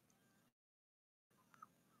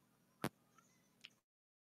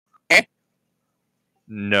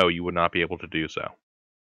 No, you would not be able to do so.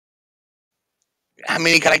 How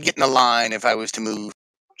many could I get in a line if I was to move?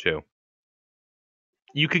 2.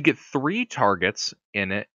 You could get 3 targets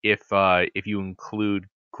in it if you include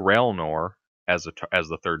Grailnor as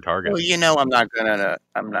the third target. Well, I'm not gonna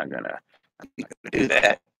do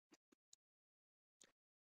that.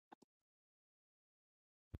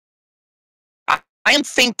 I am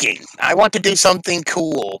thinking. I want to do something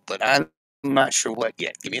cool, but I'm not sure what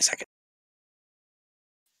yet. Give me a second.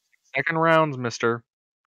 Second rounds, mister.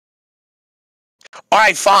 All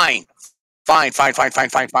right, fine. Fine.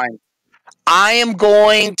 I am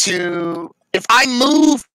going to, if I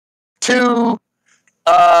move to,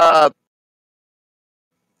 how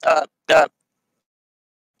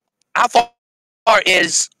far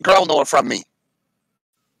is Grelnor from me?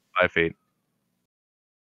 5 feet.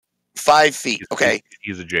 5 feet. Okay.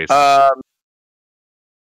 He's adjacent.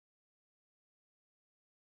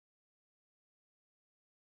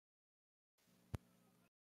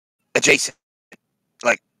 Adjacent.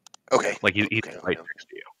 Like, okay. Like he's Okay. right next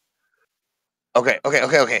to you. Okay.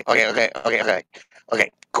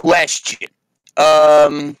 Question.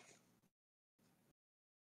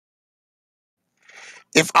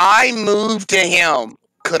 If I move to him,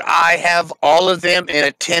 could I have all of them in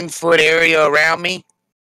a 10-foot area around me?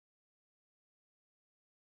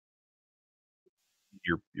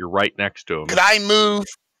 You're right next to him. Could I move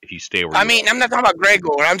If you stay where I you mean, are. I'm not talking about Gregor.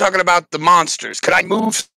 I'm talking about the monsters. Could I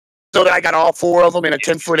move so that I got all 4 of them in a If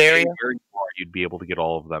you 10-foot stay area? where you are, you'd be able to get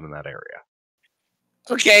all of them in that area.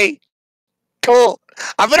 Okay, cool.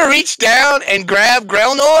 I'm gonna reach down and grab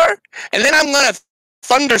Grelnor, and then I'm gonna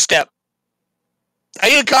thunderstep. I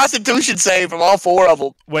need a Constitution save from all 4 of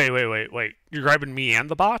them. Wait. You're grabbing me and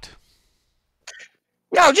the bot?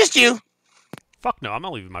 No, just you. Fuck no, I'm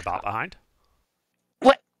not leaving my bot behind.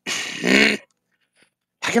 What? I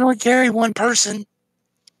can only carry one person.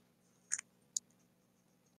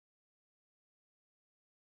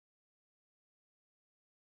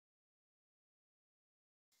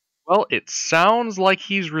 Well, it sounds like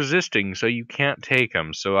he's resisting, so you can't take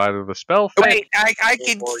him. So either the spell fails. Wait, I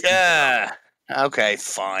could. Or you Okay,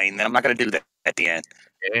 fine. Then I'm not gonna do that at the end.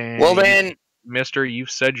 Eh, Well then, Mister,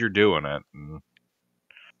 you've said you're doing it.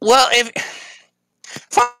 well if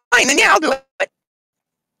fine, then yeah, I'll do it.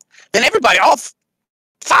 Then everybody, all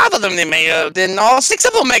 5 of them, then all 6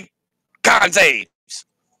 of them make con saves.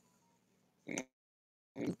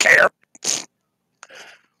 Care.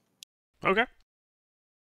 Okay.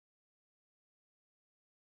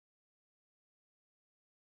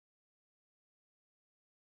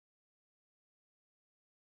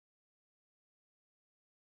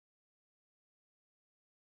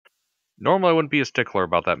 Normally, I wouldn't be a stickler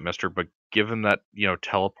about that, Mister, but given that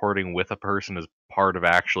teleporting with a person is part of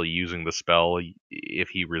actually using the spell, if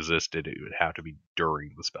he resisted, it would have to be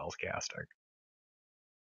during the spell's casting.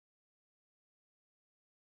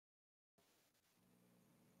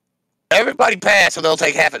 Everybody pass, so they'll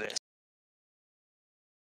take half of this.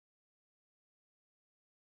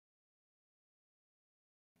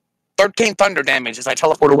 13 thunder damage as I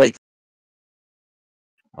teleport away.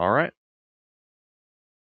 All right.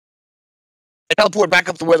 I teleport back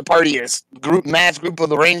up to where the party is. Mass group of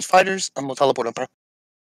the ranged fighters. I'm gonna teleport up there.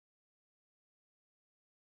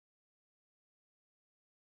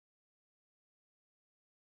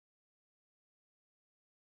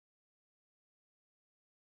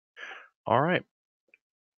 All right.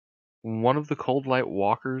 One of the cold light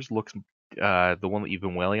walkers looks, the one that you've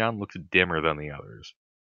been wailing on, looks dimmer than the others.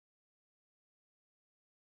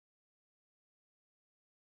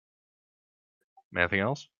 Anything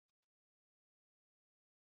else?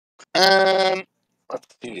 Let's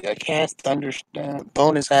see. I cast thunder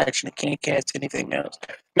bonus action. I can't cast anything else.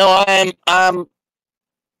 No, I'm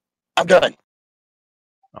done.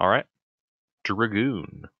 All right.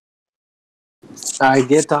 Dragoon. I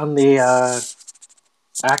get on the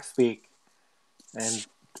axe beak and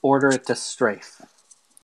order it to strafe.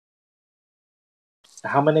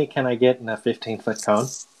 How many can I get in a 15-foot cone?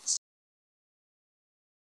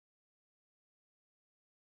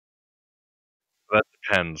 That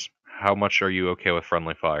depends. How much are you okay with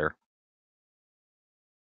friendly fire?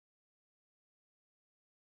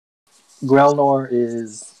 Grelnor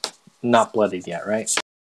is not bloodied yet, right?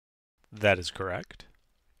 That is correct.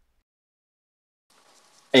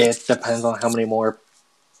 It depends on how many more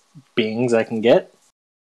beings I can get.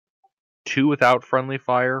 2 without friendly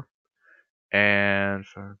fire, and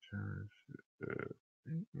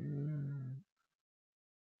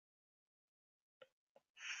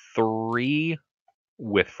 3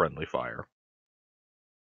 with friendly fire.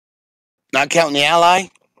 Not counting the ally.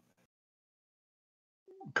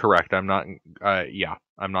 Correct. I'm not.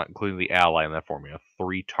 I'm not including the ally in that formula.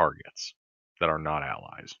 3 targets that are not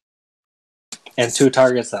allies. And 2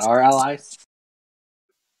 targets that are allies.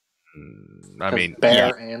 I mean,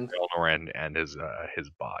 Bear and Elnor and his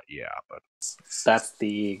bot. Yeah, but that's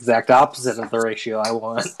the exact opposite of the ratio I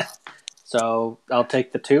want. So I'll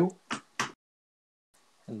take the 2.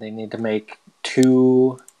 And they need to make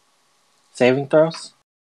 2 saving throws.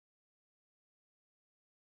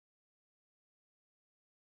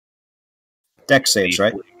 Dex saves,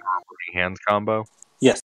 right? Hands combo.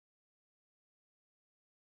 Yes.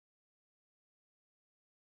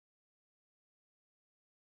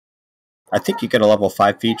 I think you get a level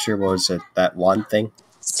 5 feature. What was it? That one thing?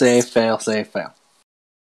 Save, fail, save, fail.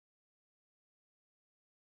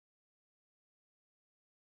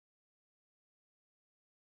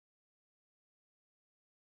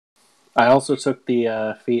 I also took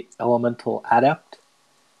the feat Elemental Adept.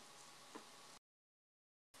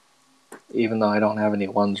 Even though I don't have any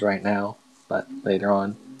 1s right now, but later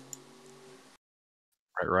on.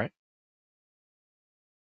 Right.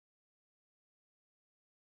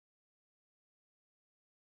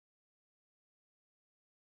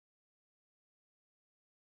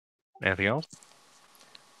 Anything else?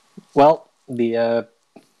 Well, the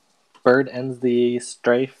bird ends the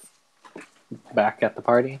strafe back at the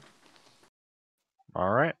party. All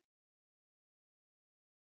right.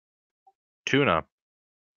 Tuna.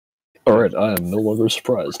 Alright, I am no longer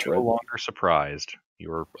surprised, No right? longer surprised.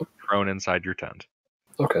 You are thrown inside your tent.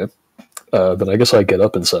 Okay. Then I guess I get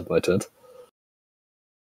up inside my tent.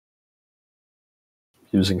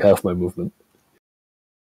 Using half my movement.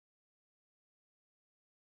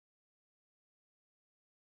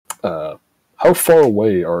 How far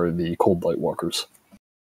away are the cold light walkers?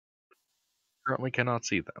 Currently cannot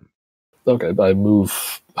see them. Okay, I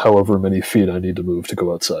move however many feet I need to move to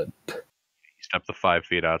go outside. You step the 5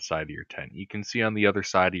 feet outside of your tent. You can see on the other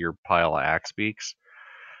side of your pile of axe beaks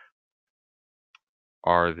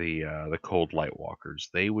are the cold light walkers.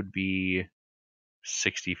 They would be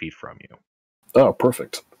 60 feet from you. Oh,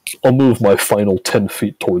 perfect. I'll move my final 10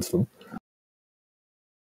 feet towards them.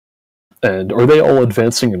 And are they all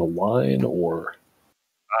advancing in a line or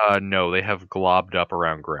No, they have globbed up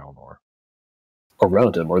around Grailnor.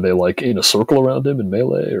 around him? Are they like in a circle around him in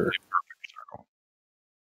melee or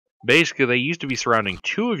Basically, they used to be surrounding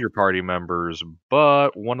 2 of your party members,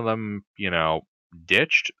 but one of them,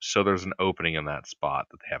 ditched, so there's an opening in that spot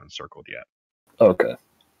that they haven't circled yet. okay.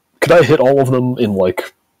 Could I hit all of them in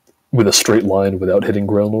like with a straight line without hitting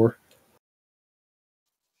Grailnor?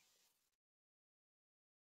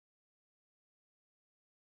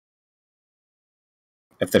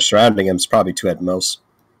 If they're surrounding him, it's probably 2 at most.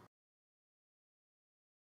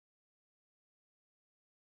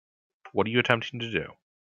 What are you attempting to do?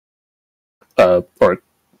 Alright.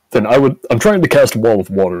 Then I'm trying to cast Wall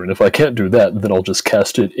of Water, and if I can't do that, then I'll just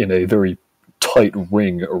cast it in a very tight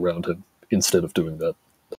ring around him instead of doing that.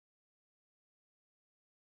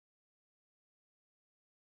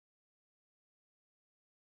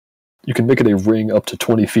 You can make it a ring up to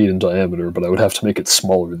 20 feet in diameter, but I would have to make it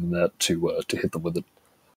smaller than that to hit them with it.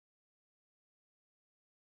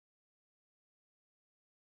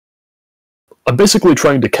 I'm basically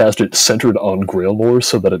trying to cast it centered on Grailnor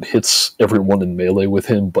so that it hits everyone in melee with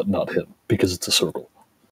him, but not him, because it's a circle.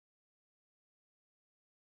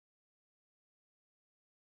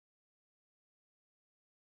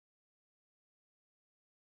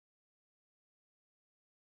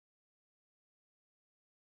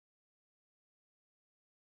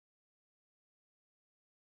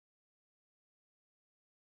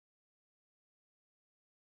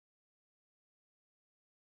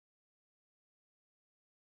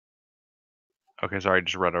 Okay, sorry, I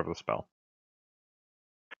just read over the spell.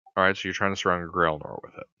 Alright, so you're trying to surround Grailnor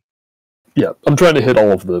with it. Yeah, I'm trying to hit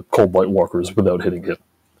all of the Cold Light Walkers without hitting him.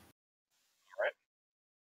 Alright.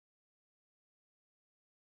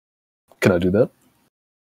 Can I do that?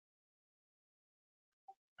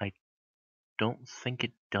 I don't think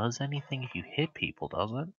it does anything if you hit people, does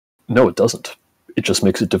it? No, it doesn't. It just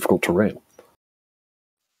makes it difficult terrain.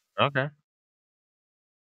 Okay.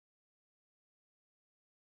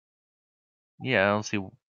 Yeah, I don't see.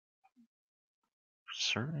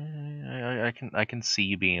 I can see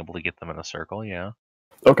you being able to get them in a circle. Yeah.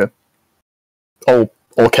 Okay. I'll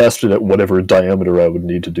cast it at whatever diameter I would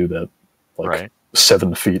need to do that. Like Right.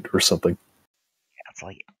 7 feet or something. Yeah, it's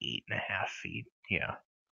like 8.5 feet. Yeah.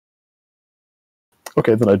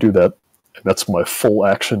 Okay, then I do that. And that's my full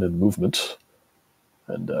action and movement.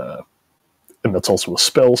 And that's also a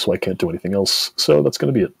spell, so I can't do anything else. So that's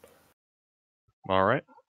going to be it. All right.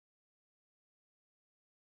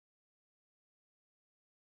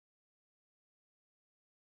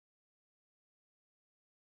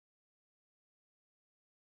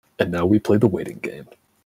 And now we play the waiting game.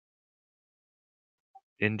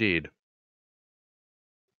 Indeed.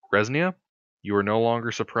 Resnia, you are no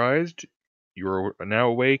longer surprised. You are now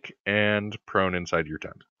awake and prone inside your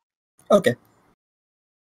tent. Okay.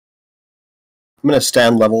 I'm going to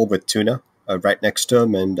stand level with Tuna right next to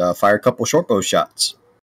him and fire a couple shortbow shots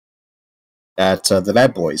at the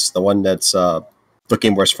bad boys, the one that's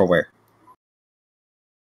looking worse for wear.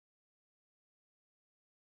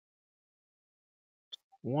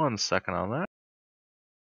 One second on that.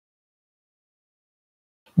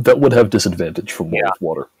 That would have disadvantage from Wall of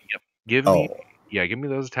Water. Yep. Give me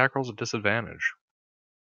those attack rolls at disadvantage.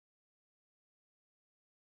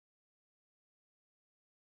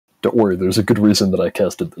 Don't worry, there's a good reason that I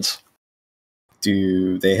casted this.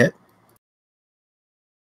 Do they hit?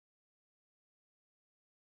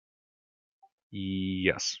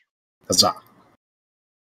 Yes. Huzzah.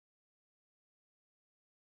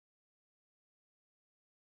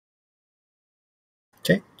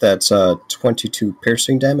 Okay, that's 22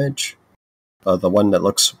 piercing damage. The one that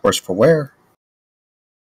looks worse for wear.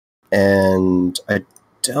 And I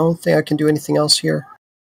don't think I can do anything else here.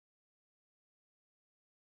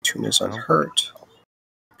 Tuna's unhurt.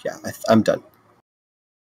 Yeah, I'm done.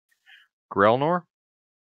 Grelnor,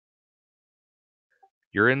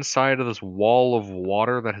 You're inside of this wall of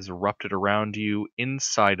water that has erupted around you,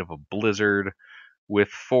 inside of a blizzard, with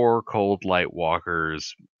 4 cold light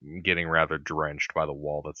walkers getting rather drenched by the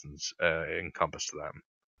wall that's encompassed them.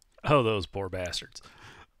 Oh, those poor bastards.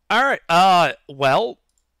 Alright, well,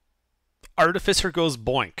 Artificer goes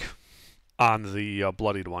boink on the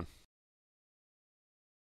bloodied one.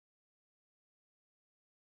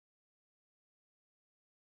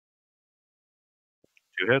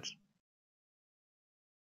 Two hits.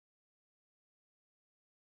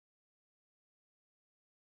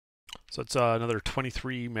 So it's another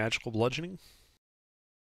 23 magical bludgeoning.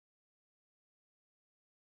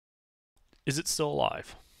 Is it still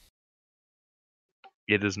alive?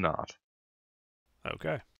 It is not.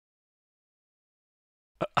 Okay.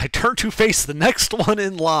 I turn to face the next one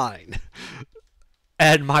in line.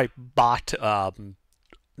 And my bot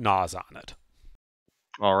gnaws on it.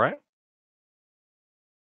 Alright.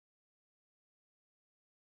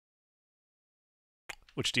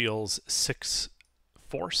 Which deals 6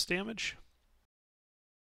 force damage.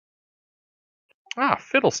 Ah,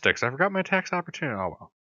 fiddlesticks. I forgot my attacks opportunity. Oh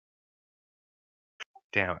well.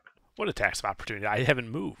 Damn it. What attacks of opportunity? I haven't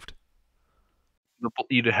moved.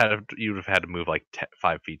 You'd have had to move like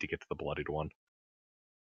 5 feet to get to the bloodied one.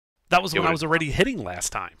 That was when I was already hitting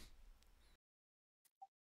last time.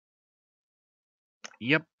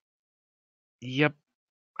 Yep.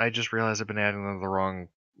 I just realized I've been adding the wrong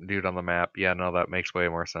dude on the map. Yeah, no, that makes way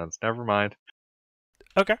more sense. Never mind.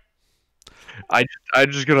 Okay. I'm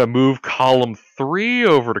just gonna move column 3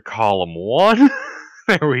 over to column 1.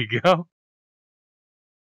 There we go.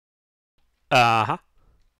 Uh-huh.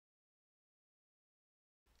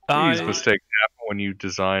 These mistakes happen when you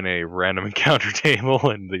design a random encounter table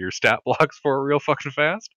and your stat blocks for it real fucking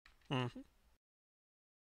fast. Mm-hmm.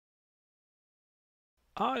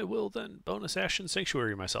 I will then bonus action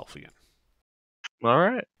sanctuary myself again.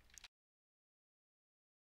 Alright.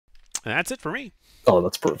 And that's it for me. Oh,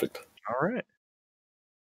 that's perfect. Alright.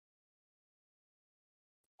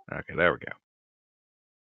 Okay, there we go.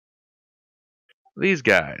 These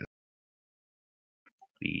guys.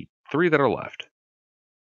 The 3 that are left.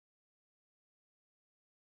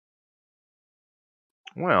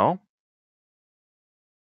 Well,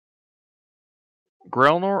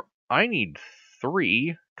 Grelnor, I need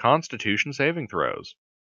 3 Constitution saving throws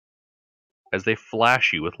as they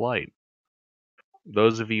flash you with light.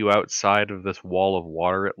 Those of you outside of this wall of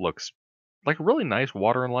water, it looks like a really nice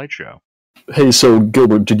water and light show. Hey, so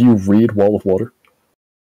Gilbert, did you read Wall of Water?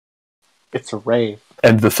 It's a rave.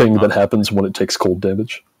 And the thing that happens when it takes cold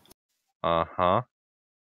damage? Uh-huh.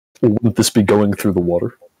 Wouldn't this be going through the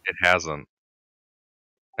water? It hasn't.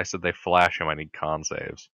 I said they flash him, I need con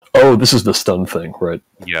saves. Oh, this is the stun thing, right?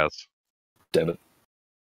 Yes. Damn it.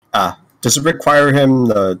 Does it require him,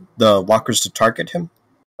 the walkers, to target him?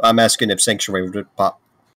 I'm asking if Sanctuary would pop.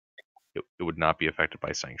 It would not be affected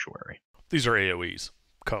by Sanctuary. These are AoEs.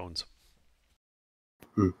 Cones.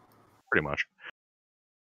 Pretty much.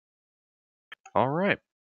 Alright.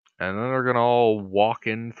 And then they're gonna all walk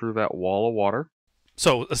in through that wall of water.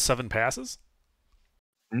 So, 7 passes?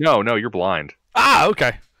 No, you're blind. Ah,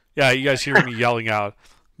 okay. Yeah, you guys hear me yelling out,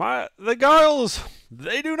 the Giles,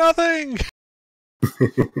 they do nothing!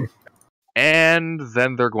 And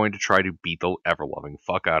then they're going to try to beat the ever-loving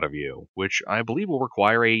fuck out of you, which I believe will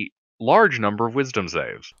require a large number of wisdom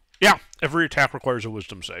saves. Yeah, every attack requires a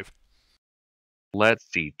wisdom save. Let's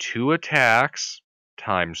see, 2 attacks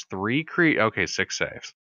times 3 okay, 6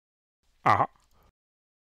 saves. Uh-huh.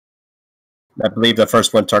 I believe the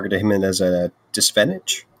first one targeted him in as a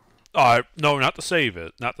disadvantage. No, not to save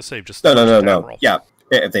it. Not to save, just No. roll. Yeah.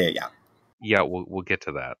 Yeah, we'll get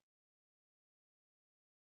to that.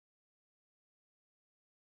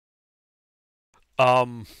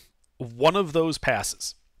 One of those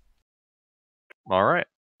passes. Alright.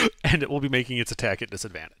 And it will be making its attack at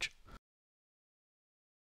disadvantage.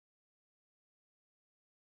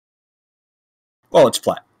 Well, it's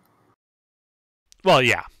flat. Well,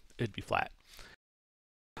 yeah, it'd be flat.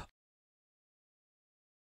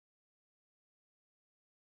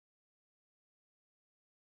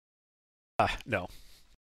 No.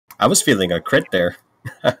 I was feeling a crit there.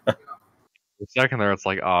 The second there, it's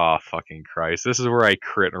like, fucking Christ. This is where I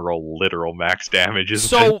crit and roll literal max damage.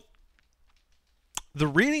 So, the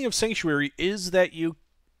reading of Sanctuary is that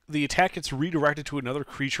the attack gets redirected to another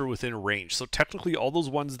creature within range. So technically, all those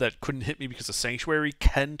ones that couldn't hit me because of Sanctuary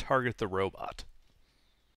can target the robot.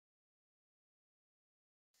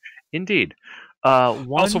 Indeed.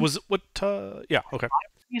 Also, was it what? Yeah. Okay.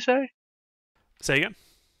 You say? Say again.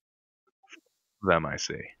 Them, I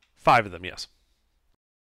see. 5 of them. Yes.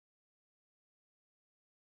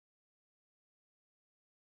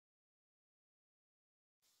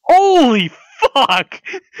 Holy fuck!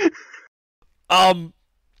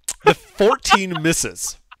 The 14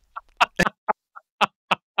 misses.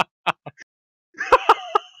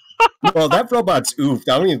 Well, that robot's oofed.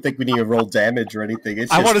 I don't even think we need to roll damage or anything.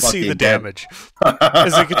 It's I just want to see the damage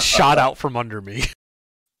as it gets shot out from under me.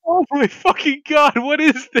 Oh my fucking god, what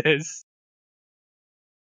is this?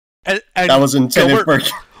 And That was intended Gilbert,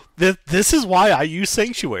 for. This is why I use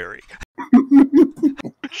Sanctuary.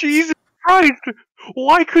 Jesus Christ!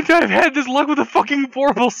 Why couldn't I have had this luck with a fucking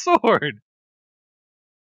Vorpal sword?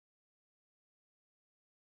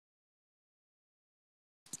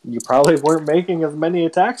 You probably weren't making as many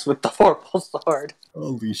attacks with the Vorpal sword.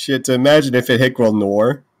 Holy shit! To imagine if it hit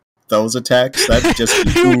Grelnor, those attacks, that'd just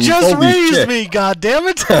be You oof. just Holy raised shit. me,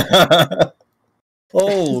 goddammit!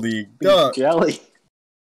 Holy duck. Jelly.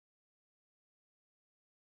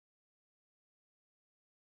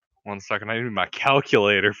 One second, I need my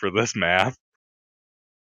calculator for this math.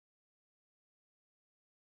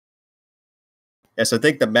 Yes, I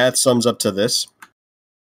think the math sums up to this.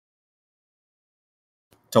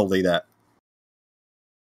 Totally that.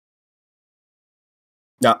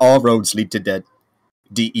 Now all roads lead to dead.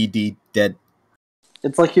 D-E-D, dead.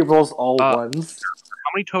 It's like he rolls all ones.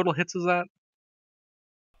 How many total hits is that?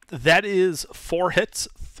 That is 4 hits,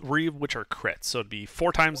 3 of which are crits. So it'd be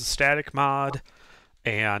 4 times the static mod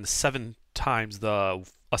and 7 times a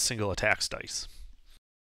single attacks dice.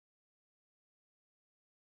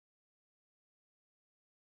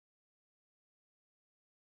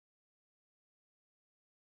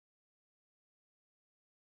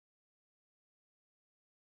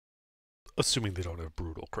 Assuming they don't have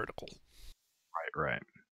brutal critical. Right.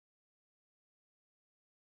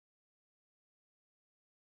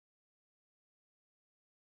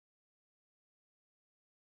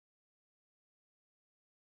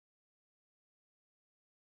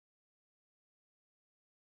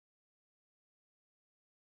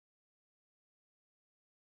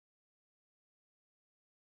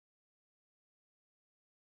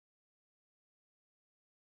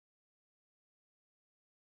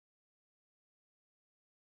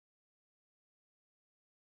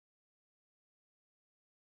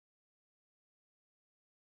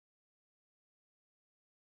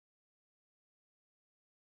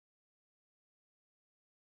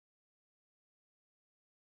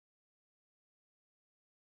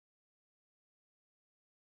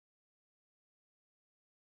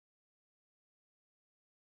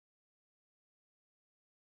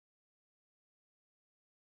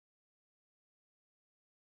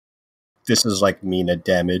 This is like Mina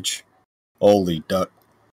damage. Holy duck.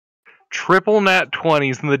 Triple nat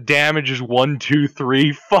 20s and the damage is 1, 2,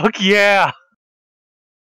 3. Fuck yeah!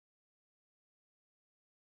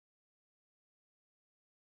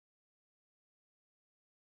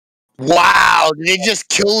 Wow, did it just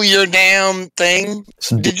kill your damn thing?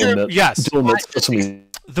 Did you? Yes. Sesame.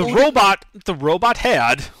 The robot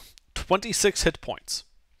had 26 hit points.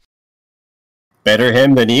 Better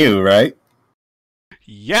him than you, right?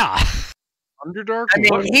 Yeah. Underdark? I mean,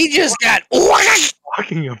 What are you he just got.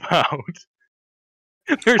 talking about?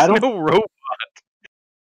 There's I don't- no robot.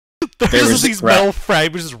 There's There just was these crap. metal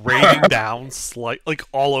fragments just raining down, like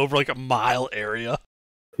all over like a mile area.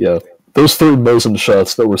 Yeah. Those 3 Mosin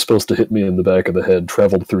shots that were supposed to hit me in the back of the head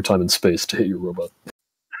traveled through time and space to hit your robot.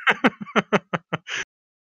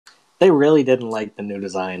 They really didn't like the new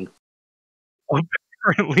design.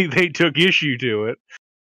 Apparently they took issue to it.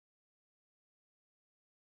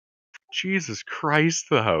 Jesus Christ,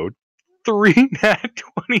 though. 3 nat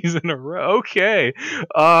 20s in a row. Okay.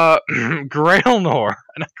 Grailnor.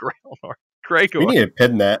 Not Grailnor. Gregor. We need to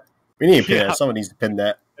pin that. We need to pin Yeah. that. Someone needs to pin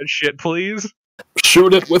that. That shit, please.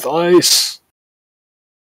 Shoot it with ice!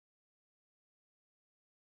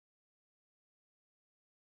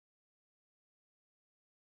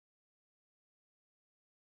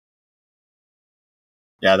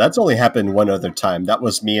 Yeah, that's only happened one other time. That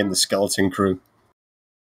was me and the skeleton crew.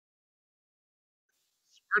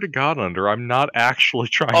 Swear to God, Under, I'm not actually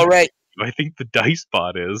trying All right, to. I think the dice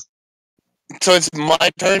bot is. so it's my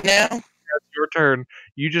turn now. It's your turn.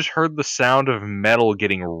 You just heard the sound of metal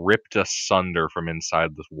getting ripped asunder from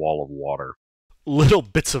inside this wall of water. Little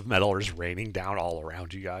bits of metal are just raining down all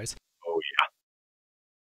around you guys.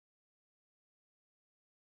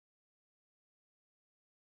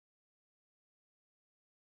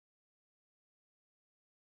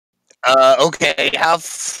 Oh, Okay, how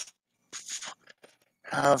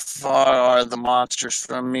far are the monsters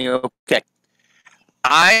from me? Okay,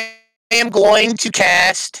 I am going to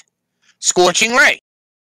cast Scorching Ray.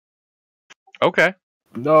 yeah. Okay.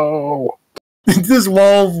 No! This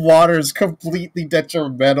wall of water is completely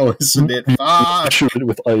detrimental, isn't it? Fuck! Shoot it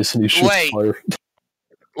with ice, and he shoots Wait. fire.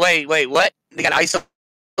 Wait, what? They got ice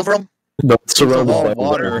over them? No, it's surrounded wall by of a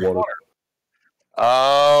wall water. of water.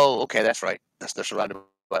 Oh, okay, that's right. They're surrounded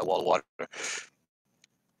by a wall of water.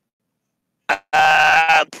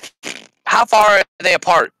 How far are they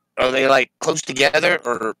apart? Are they like close together,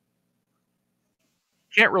 or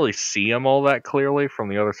Can't really see them all that clearly from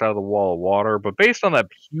the other side of the wall of water, but based on that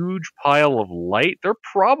huge pile of light, they're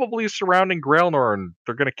probably surrounding Grailnor, and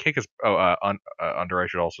they're going to kick us. Under, I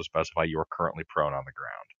should also specify you are currently prone on the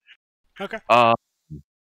ground. Okay.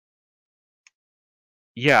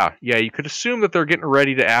 Yeah, you could assume that they're getting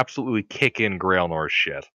ready to absolutely kick in Grailnor's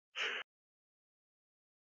shit.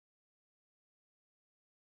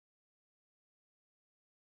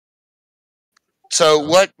 so?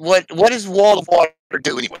 What does wall of water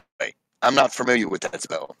do anyway? I'm not familiar with that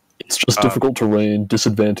spell. It's just difficult terrain,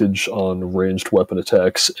 disadvantage on ranged weapon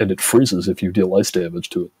attacks, and it freezes if you deal ice damage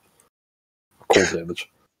to it. Cold damage.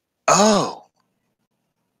 Oh,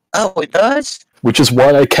 it does. Which is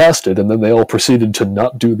why I cast it, and then they all proceeded to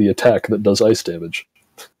not do the attack that does ice damage.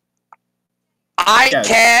 I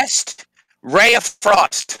cast Ray of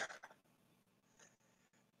Frost.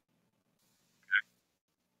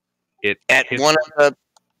 It At hits- one of the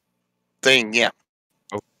thing, yeah.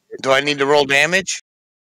 Okay. Do I need to roll damage?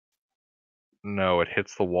 No, it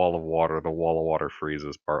hits the wall of water. The wall of water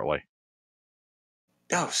freezes partly.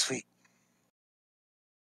 Oh, sweet.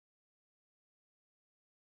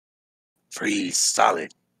 Freeze,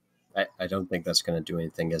 solid. I don't think that's going to do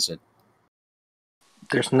anything, is it?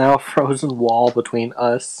 There's now a frozen wall between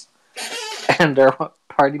us and our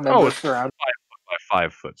party members it's around. 5 foot by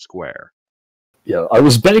 5 foot square. Yeah, I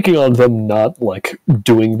was banking on them not,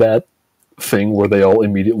 doing that thing where they all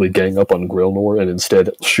immediately gang up on Grailnor and instead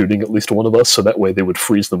shooting at least one of us, so that way they would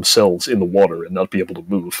freeze themselves in the water and not be able to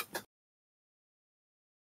move.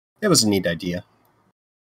 It was a neat idea.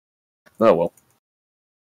 Oh well.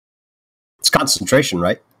 It's concentration,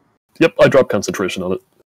 right? Yep, I dropped concentration on it.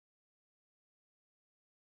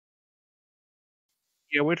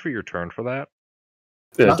 Yeah, wait for your turn for that.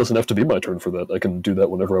 Yeah, it doesn't have to be my turn for that. I can do that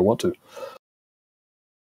whenever I want to.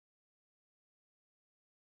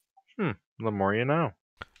 The more you know.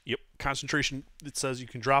 Yep. Concentration, it says you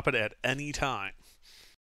can drop it at any time.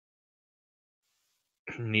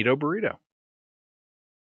 Neato burrito.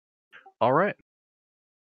 Alright.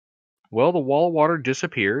 Well, the wall of water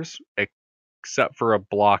disappears, except for a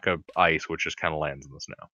block of ice, which just kind of lands in the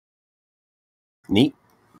snow. Neat.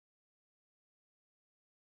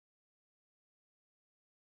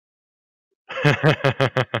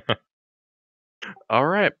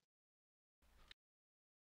 Alright.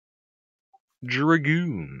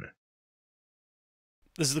 Dragoon.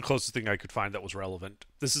 This is the closest thing I could find that was relevant.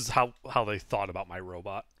 This is how they thought about my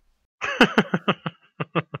robot.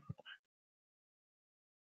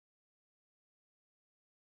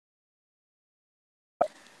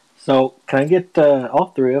 So, can I get all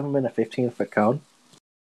three of them in a 15-foot cone?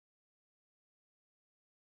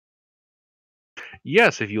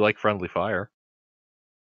 Yes, if you like friendly fire.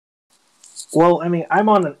 Well, I mean, I'm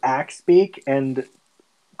on an axe beak, and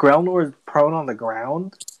Grelnor is prone on the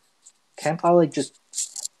ground. Can't I, just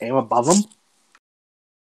aim above him?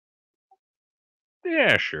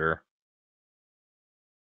 Yeah, sure.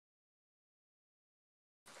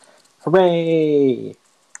 Hooray!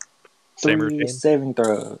 Same 3 routine. saving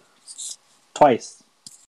throws. Twice.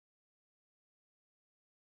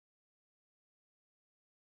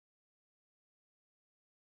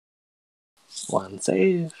 One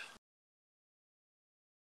save.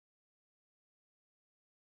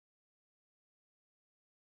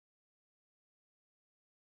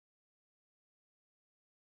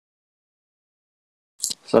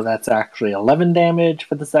 So that's actually 11 damage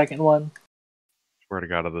for the second one. Swear to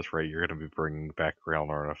God, at this rate, you're going to be bringing back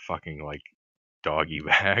Grailnor in a fucking, doggy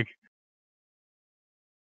bag.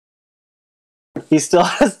 He still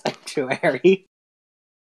has Sanctuary.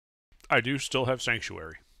 I do still have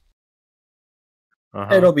Sanctuary.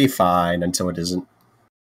 Uh-huh. It'll be fine until it isn't.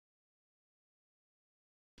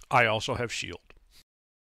 I also have Shield.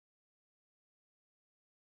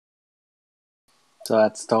 So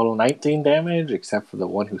that's total 19 damage, except for the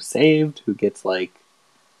one who saved, who gets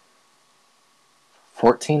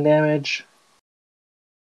 14 damage.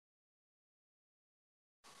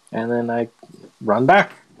 And then I run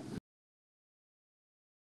back.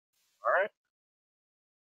 Alright.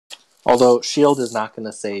 Although shield is not going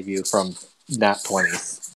to save you from nat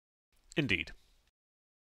 20s. Indeed.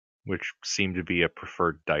 Which seemed to be a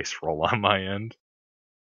preferred dice roll on my end.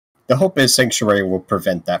 The hope is Sanctuary will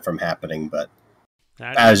prevent that from happening, but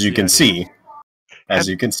That as is you the can idea. see, as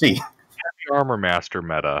you can see. The Armor Master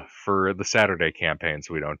meta for the Saturday campaign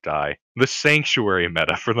so we don't die. The Sanctuary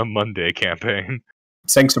meta for the Monday campaign.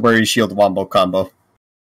 Sanctuary Shield Wombo combo.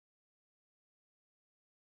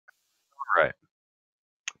 Alright.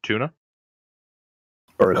 Tuna?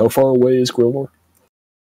 Alright, how far away is Grillmore?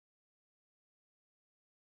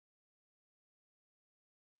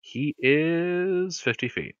 He is 50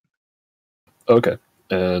 feet. Okay.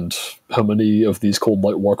 And how many of these Cold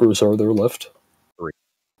Light Walkers are there left? 3.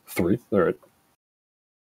 3? Alright.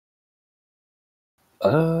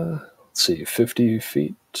 Let's see, 50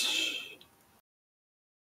 feet.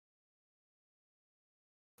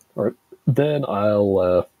 Alright. Then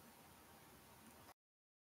I'll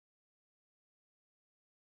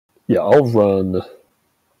I'll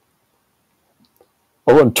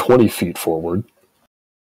run 20 feet forward.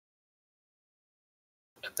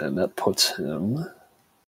 And that puts him...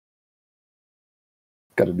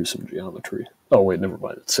 Gotta do some geometry. Oh, wait, never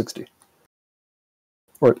mind. It's 60.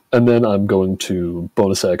 Alright, and then I'm going to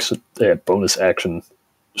bonus action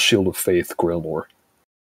Shield of Faith Grailmore.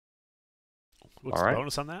 What's All right. the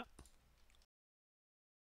bonus on that?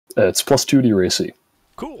 It's +2 to your AC.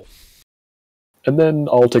 Cool. And then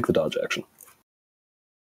I'll take the dodge action.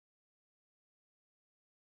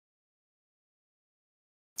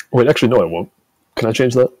 Wait, actually, no, I won't. Can I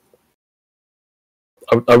change that?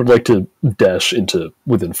 I would like to dash into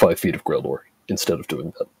within 5 feet of Grailmore instead of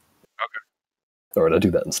doing that. Okay. Alright, I'll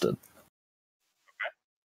do that instead.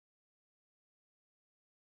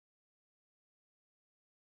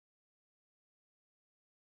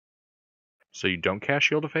 So you don't cast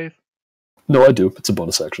Shield of Faith? No, I do. It's a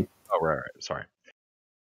bonus action. Oh, right. Sorry.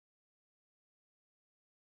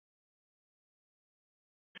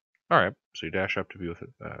 Alright, so you dash up to be with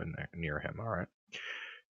near him. Alright.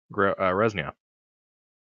 Resnia.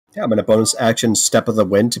 Yeah, I'm going to bonus action Step of the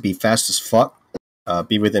Wind to be fast as fuck.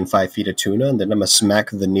 Be within 5 feet of Tuna, and then I'm going to smack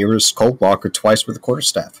the nearest Cold Walker twice with a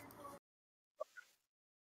quarterstaff.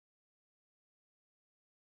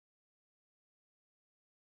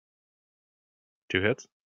 Two hits.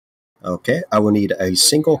 Okay, I will need a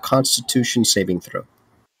single Constitution saving throw.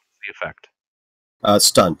 The effect.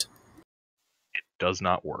 Stunned. It does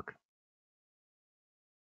not work.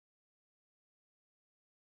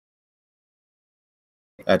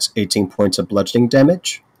 That's 18 points of bludgeoning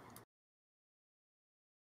damage.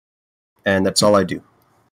 And that's all I do.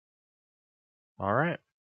 Alright.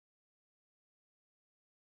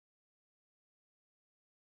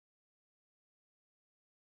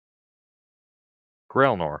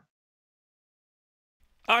 Grailnor.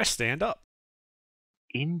 I stand up.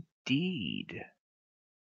 Indeed.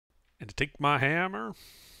 And to take my hammer.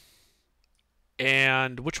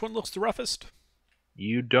 And which one looks the roughest?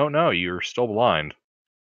 You don't know. You're still blind.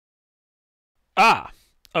 Ah,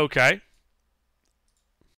 okay.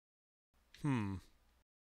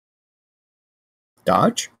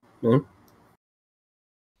 Dodge? No.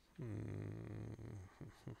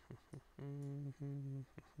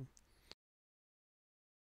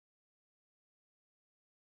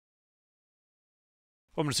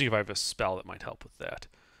 I'm going to see if I have a spell that might help with that.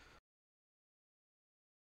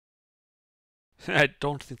 I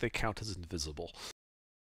don't think they count as invisible.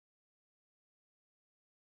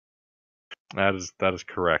 That is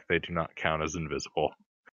correct. They do not count as invisible.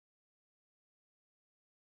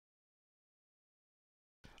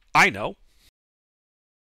 I know.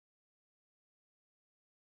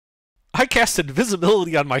 I cast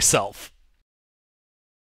invisibility on myself.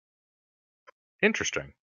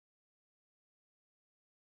 Interesting.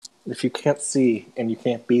 If you can't see and you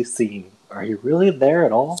can't be seen, are you really there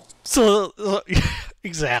at all? So,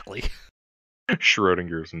 exactly.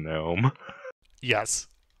 Schrodinger's gnome. Yes.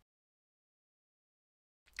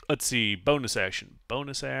 Let's see. Bonus action.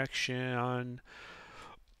 Bonus action.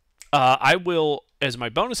 I will, as my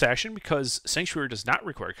bonus action, because Sanctuary does not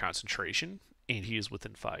require concentration, and he is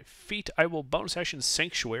within 5 feet, I will bonus action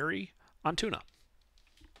Sanctuary on Tuna.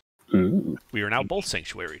 Ooh. We are now both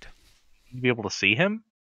sanctuaried. You be able to see him?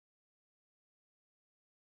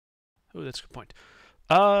 Oh, that's a good point.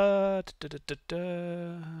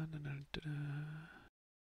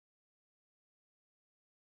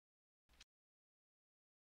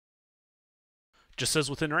 Just says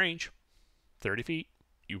within range. 30 feet.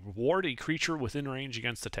 You ward a creature within range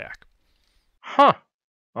against attack. Huh.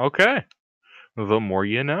 Okay. The more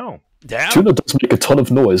you know. Yeah. Tuna does make a ton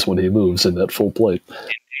of noise when he moves in that full plate.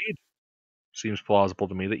 Indeed. Seems plausible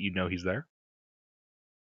to me that you know he's there.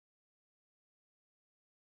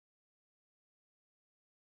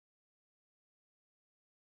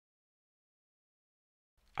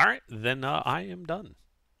 All right, then I am done.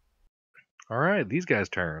 All right, these guys'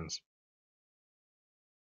 turns.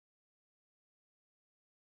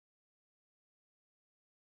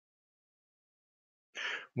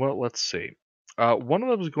 Well, let's see. One of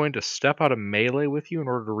them is going to step out of melee with you in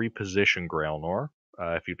order to reposition Grailnor.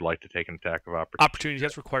 If you'd like to take an attack of opportunity. Opportunity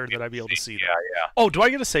that's required that I be able to see them. Yeah. Oh, do I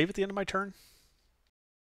get a save at the end of my turn?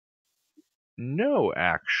 No,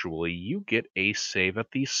 actually, you get a save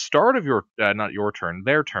at the start of your, not your turn,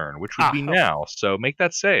 their turn, which would be now. So make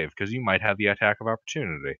that save, because you might have the attack of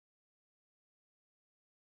opportunity.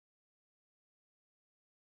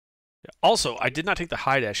 Yeah. Also, I did not take the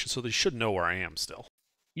hide action, so they should know where I am still.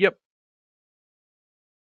 Yep.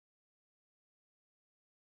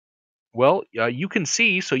 Well, you can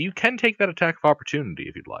see, so you can take that attack of opportunity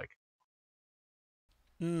if you'd like.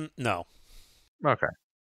 No. Okay.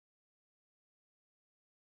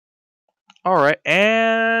 Alright,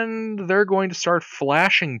 and they're going to start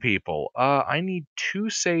flashing people. I need 2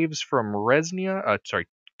 saves from Resnia. Sorry,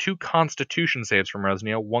 2 Constitution saves from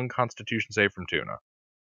Resnia, 1 Constitution save from Tuna.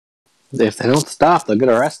 If they don't stop, they'll get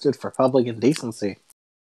arrested for public indecency.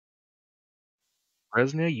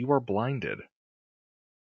 Resnia, you are blinded.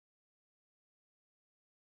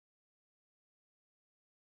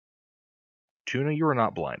 Tuna, you are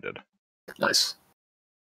not blinded. Nice.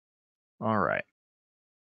 Alright.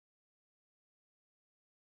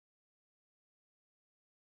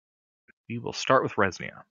 We will start with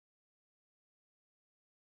Resnia.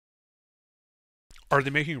 Are they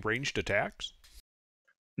making ranged attacks?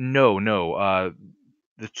 No.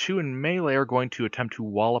 The 2 in melee are going to attempt to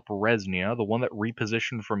wallop Resnia. The one that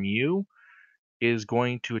repositioned from you is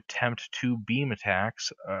going to attempt 2 beam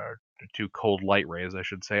attacks, 2 cold light rays, I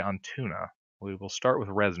should say, on Tuna. We will start with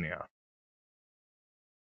Resnia.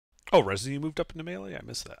 Oh, Resident moved up into melee? I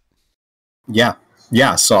missed that. Yeah,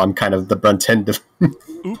 so I'm kind of the brunt end of...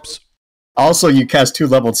 Oops. Also, you cast 2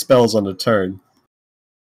 leveled spells on a turn.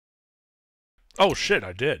 Oh, shit,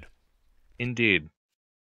 I did. Indeed.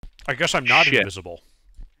 I guess I'm not invisible.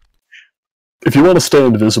 If you want to stay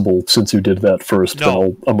invisible, since you did that first,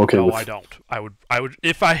 then I'm okay with... No, I don't. I would.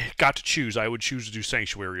 If I got to choose, I would choose to do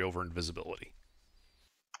Sanctuary over Invisibility.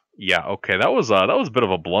 Yeah, okay, that was a bit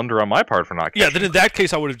of a blunder on my part for not catching. Yeah, then in that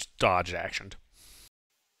case, I would have dodged actioned.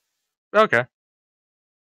 Okay.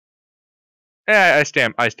 Yeah,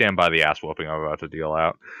 I stand by the ass whooping I'm about to deal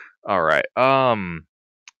out. Alright,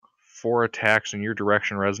 4 attacks in your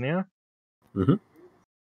direction, Resnia. Mm-hmm.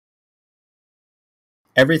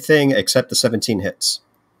 Everything except the 17 hits.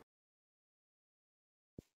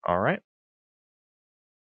 Alright.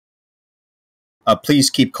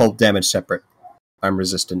 Please keep cold damage separate. I'm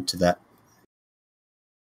resistant to that.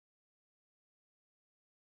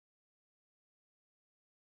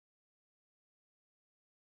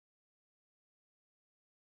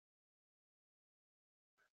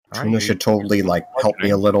 Tuna should totally, help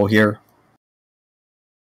me a little here.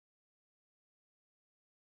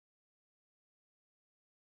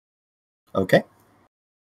 Okay.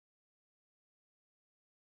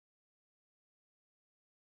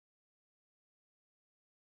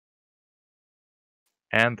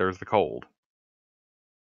 And there's the cold.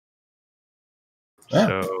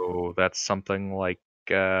 Yeah. So that's something like,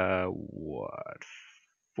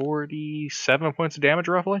 47 points of damage,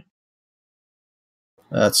 roughly?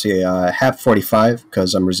 Let's see, half 45,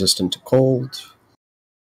 because I'm resistant to cold.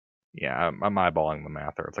 Yeah, I'm eyeballing the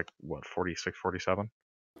math there. It's like, 46, 47?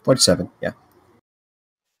 47, yeah.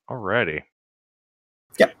 Alrighty.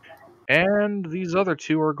 Yep. And these other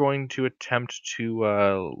 2 are going to attempt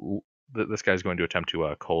to, this guy's going to attempt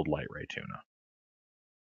to cold light ray Tuna.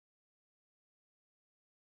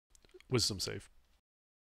 Wisdom save.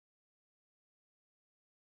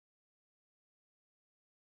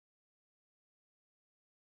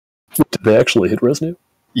 Did they actually hit Resnia?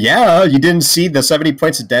 Yeah, you didn't see the 70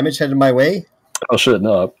 points of damage headed my way? Oh shit,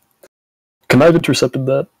 no. Can I have intercepted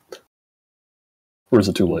that? Or is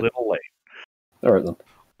it too late? A little late. Alright then.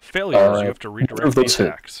 Failures, you have to redirect the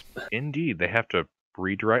attacks. Indeed, they have to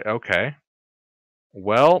redirect. Okay.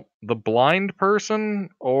 Well, the blind person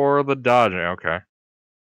or the dodging? Okay.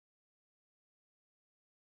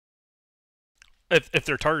 If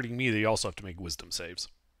they're targeting me, they also have to make wisdom saves.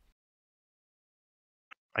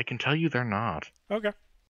 I can tell you they're not. Okay.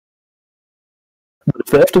 But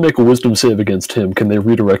if they have to make a wisdom save against him, can they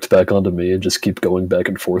redirect back onto me and just keep going back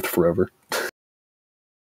and forth forever?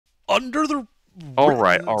 Under the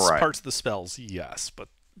alright. parts of the spells, yes, but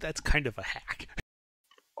that's kind of a hack.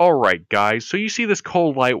 Alright, guys, so you see this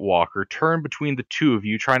cold light walker turn between the 2 of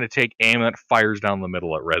you trying to take aim and it fires down the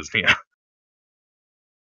middle at Resnia.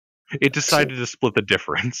 It decided to split the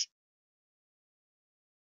difference.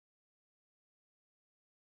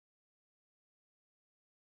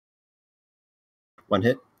 One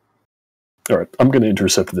hit. Alright, I'm going to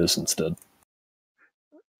intercept this instead.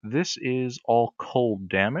 This is all cold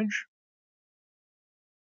damage.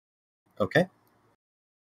 Okay.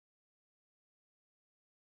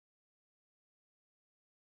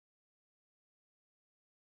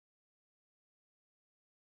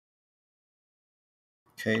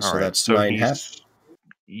 Okay, so Alright, that's so 9 he's... half.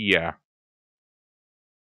 Yeah.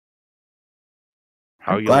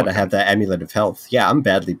 How I'm you glad I looking? have that amulet of health. Yeah, I'm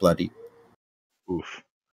badly bloody. Oof.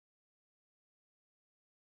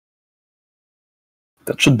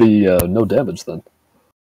 That should be no damage then.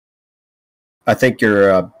 I think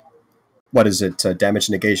your, what is it, damage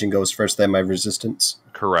negation goes first, then my resistance?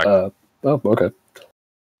 Correct. Oh, okay.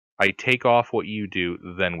 I take off what you do,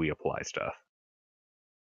 then we apply stuff.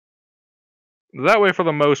 That way, for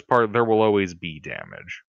the most part, there will always be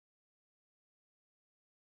damage.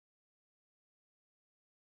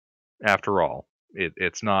 After all,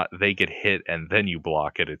 it's not they get hit and then you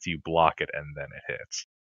block it, it's you block it and then it hits.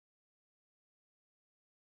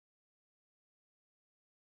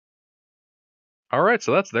 Alright,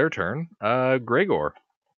 so that's their turn. Gregor.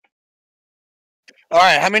 All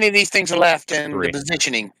right, how many of these things are left in 3. the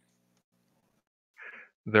positioning?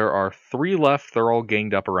 There are 3 left. They're all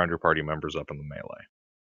ganged up around your party members up in the melee.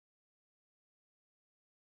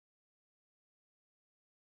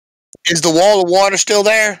 Is the wall of water still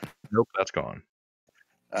there? Nope, that's gone.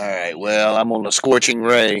 All right, well, I'm on the scorching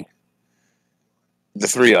ray. The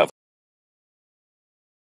 3 of them.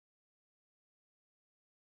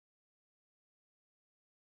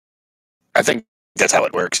 I think that's how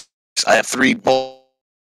it works. I have 3 bolts.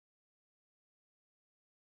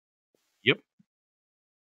 Yep.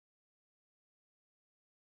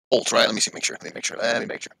 Right? Let me see. Make sure.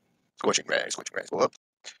 Scorching ray. Whoop.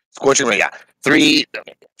 Scorching ray. Yeah, 3.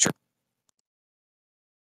 Okay, sure.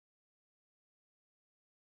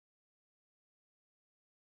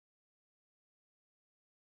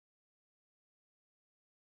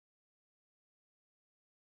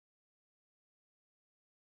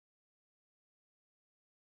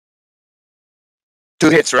 Two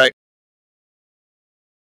hits, right?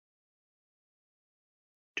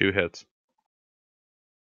 2 hits.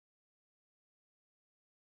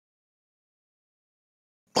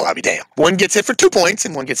 Well, I'll be damned. One gets hit for 2 points,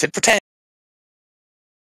 and one gets hit for 10.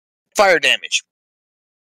 Fire damage.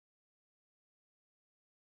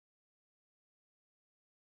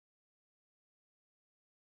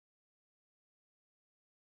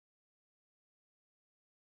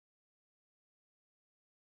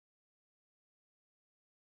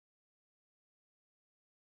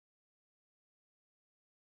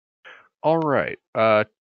 Alright.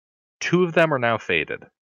 2 of them are now faded.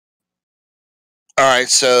 All right,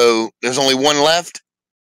 so there's only one left.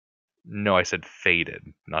 No, I said faded,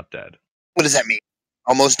 not dead. What does that mean?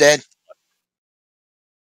 Almost dead?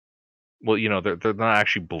 Well, they're not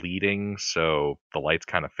actually bleeding, so the light's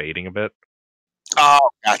kind of fading a bit. Oh,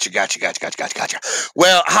 gotcha.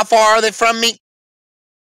 Well, how far are they from me?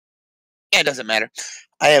 Yeah, it doesn't matter.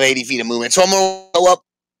 I have 80 feet of movement, so I'm going to go up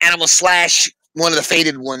and I'm going to slash one of the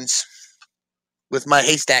faded ones with my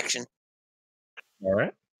haste action.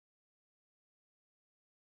 Alright.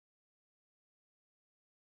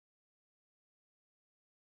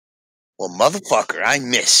 Well, motherfucker, I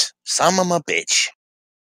miss. Son of a bitch.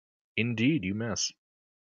 Indeed, you miss.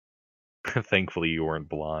 Thankfully, you weren't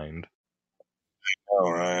blind.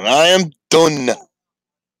 All right, I am done.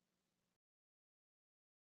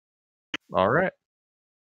 Alright.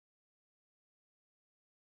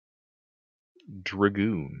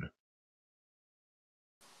 Dragoon.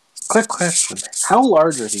 Quick question: how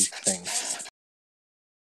large are these things?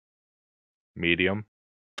 Medium.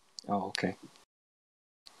 Oh, okay.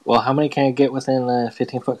 Well, how many can I get within a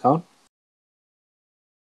 15-foot cone?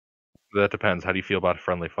 That depends. How do you feel about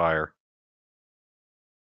friendly fire?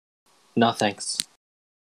 No, thanks.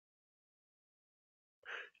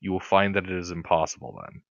 You will find that it is impossible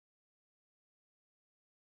then.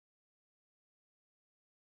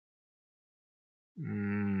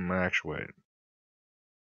 Actually, wait.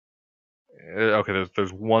 Okay,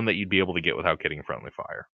 there's one that you'd be able to get without getting friendly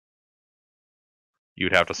fire.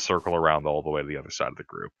 You'd have to circle around all the way to the other side of the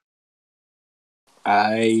group.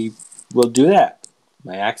 I will do that.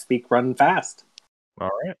 My axe beak running fast.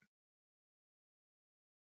 Alright.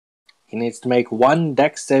 He needs to make 1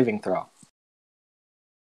 dex saving throw.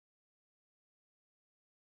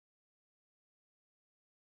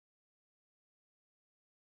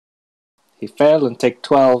 He failed and take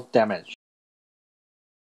 12 damage.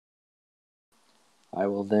 I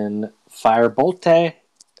will then fire Bolte,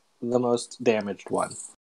 the most damaged one.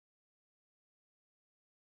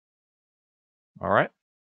 Alright.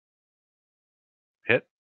 Hit.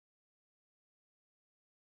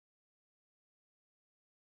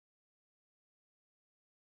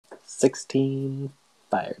 16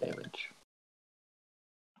 fire damage.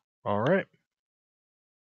 All right.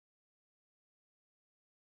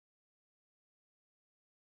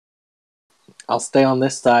 I'll stay on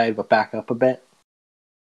this side, but back up a bit.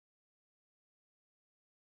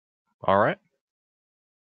 All right.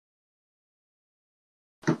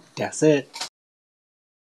 That's it.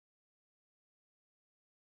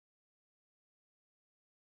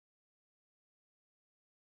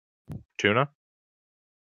 Tuna?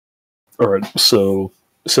 All right, so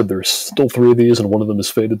you said there's still 3 of these, and one of them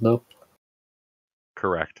is faded now.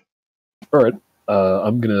 Correct. All right,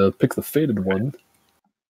 I'm gonna pick the faded one.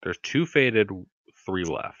 There's 2 faded, 3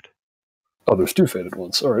 left. Oh, there's 2 faded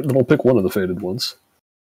ones. All right, then I'll pick one of the faded ones,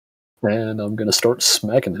 and I'm gonna start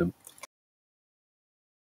smacking him.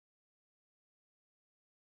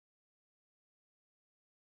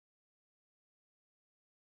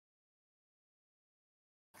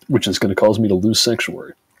 Which is going to cause me to lose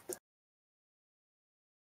Sanctuary.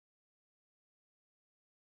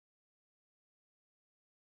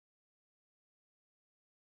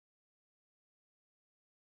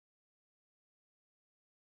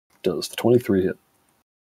 Does the 23 hit?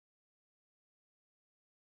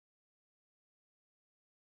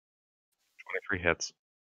 23 hits.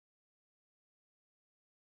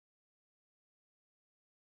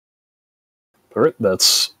 All right,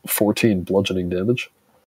 that's 14 bludgeoning damage.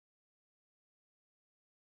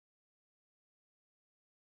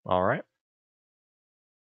 All right.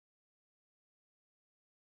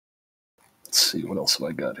 Let's see, what else have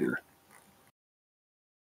I got here?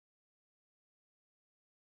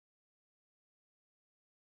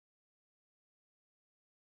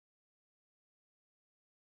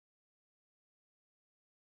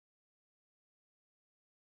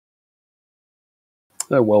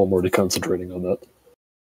 Well, I'm already concentrating on that.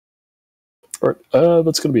 All right,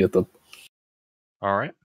 that's going to be it then. All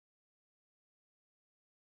right.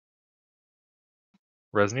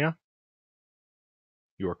 Resnia?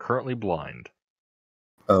 You are currently blind.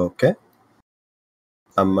 Okay.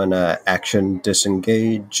 I'm gonna action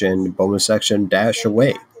disengage and bonus action dash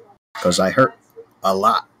away. Because I hurt a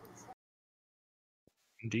lot.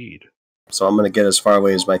 Indeed. So I'm gonna get as far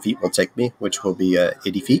away as my feet will take me, which will be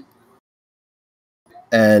 80 feet.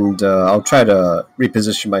 And I'll try to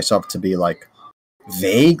reposition myself to be like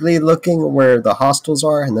vaguely looking where the hostiles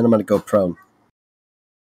are, and then I'm gonna go prone.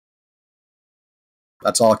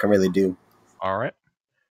 That's all I can really do. All right.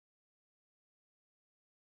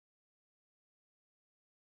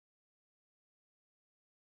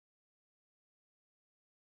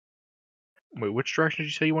 Wait, which direction did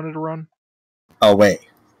you say you wanted to run?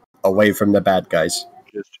 Away from the bad guys.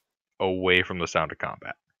 Just away from the sound of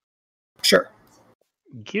combat. Sure.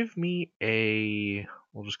 Give me a...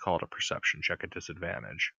 We'll just call it a perception check at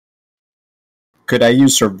disadvantage. Could I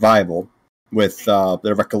use survival with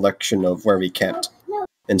the recollection of where we camped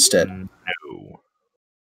instead? No.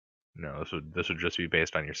 No, this would just be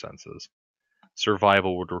based on your senses.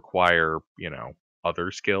 Survival would require,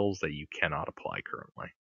 other skills that you cannot apply currently.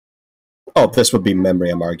 Oh, this would be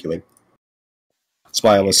memory I'm arguing. That's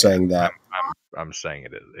why I was saying that. I'm saying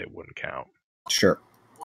it wouldn't count. Sure.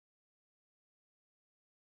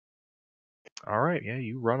 All right, yeah,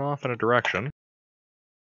 you run off in a direction.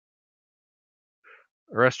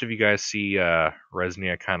 The rest of you guys see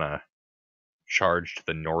Resnia kind of charge to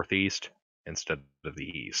the northeast instead of the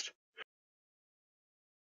east.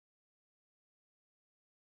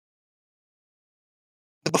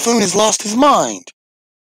 The buffoon has lost his mind.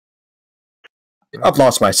 I've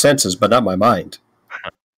lost my senses, but not my mind.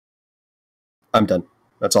 I'm done.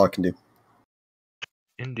 That's all I can do.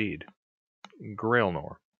 Indeed.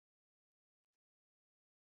 Grailnor.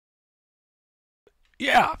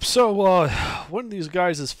 Yeah, so one of these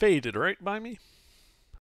guys is faded, right, by me?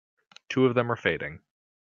 2 of them are fading.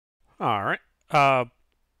 Alright. Am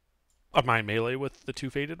I melee with the 2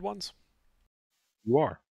 faded ones? You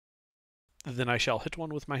are. Then I shall hit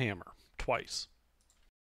one with my hammer. Twice.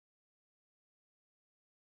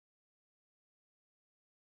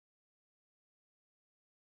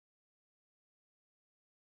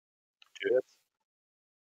 Two hits.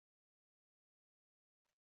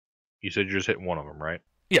 You said you just hit one of them, right?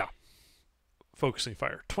 Yeah. Focusing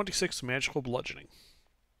fire. 26 magical bludgeoning.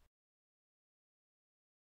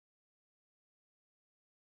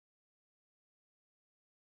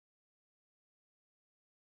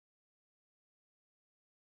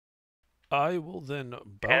 I will then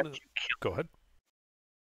bonus. Go ahead.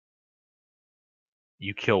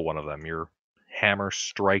 You kill one of them. Your hammer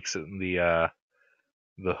strikes in the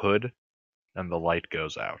hood, and the light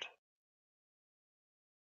goes out.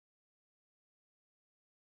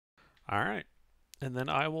 All right. And then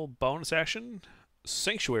I will bonus action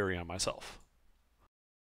Sanctuary on myself.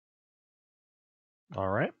 All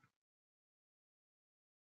right.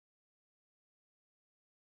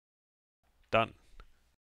 Done.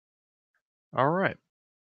 All right.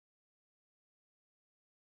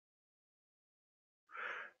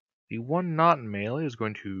 The one not in melee is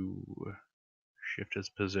going to shift his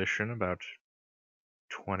position about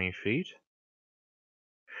 20 feet.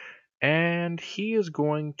 And he is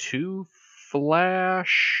going to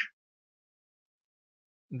flash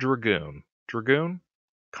Dragoon. Dragoon,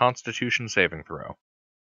 Constitution saving throw.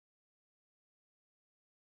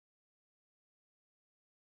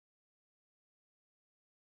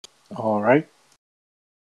 All right.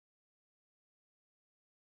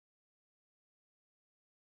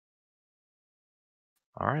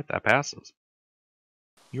 All right, that passes.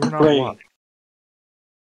 You are now Great. blind.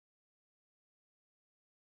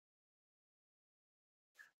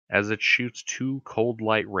 As it shoots 2 cold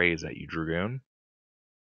light rays at you, Dragoon.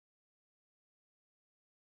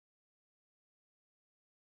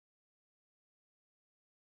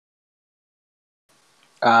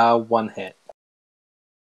 One hit.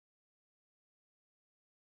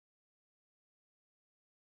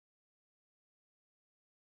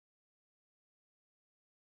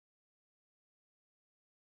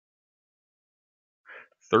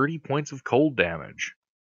 $30 points of cold damage.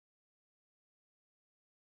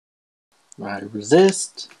 I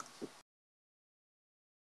resist.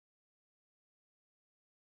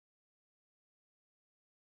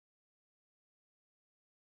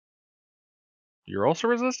 You're also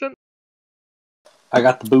resistant? I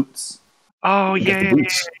got the boots. Oh, You got the yeah,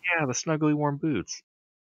 boots. the snuggly warm boots.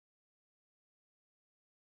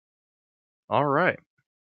 All right.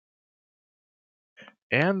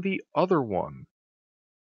 And the other one.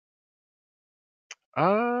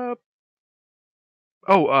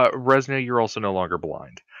 Resna, you're also no longer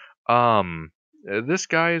blind. This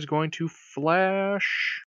guy is going to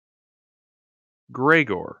flash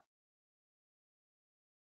Gregor.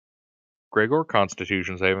 Gregor,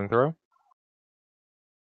 Constitution saving throw.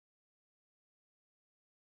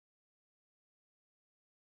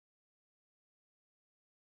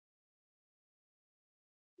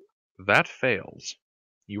 That fails.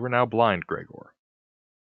 You are now blind, Gregor.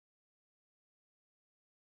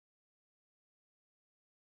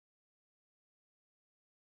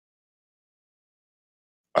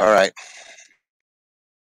 All right.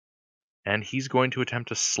 And he's going to attempt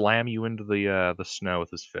to slam you into the snow with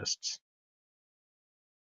his fists.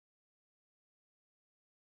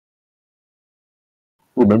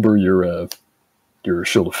 Remember your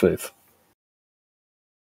shield of faith.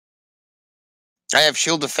 I have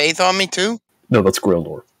Shield of Faith on me too. No, that's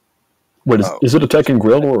Grailnor. Wait, Oh. is it attacking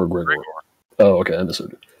Grailnor or Gregor? Oh, okay, I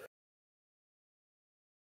misheard it.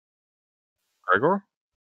 Gregor?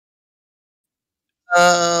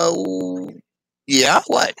 Yeah.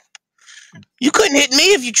 What? You couldn't hit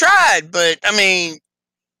me if you tried, but I mean,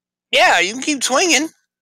 yeah, you can keep swinging.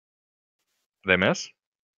 They miss?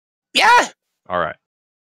 Yeah. All right.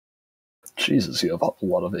 Jesus, you have a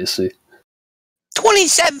lot of AC.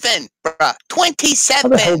 27, bruh. How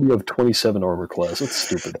 27. the hell do you have 27 armor class? That's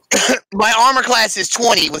stupid. My armor class is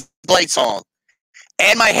 20 with Blade Song.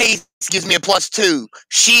 And my haste gives me a +2.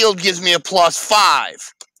 Shield gives me a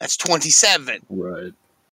 +5. That's 27. Right.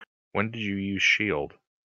 When did you use shield?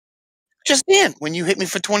 Just then, when you hit me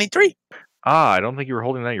for 23. I don't think you were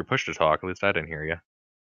holding that in your push to talk. At least I didn't hear you.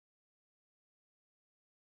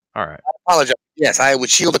 All right. Apologize. Yes, I would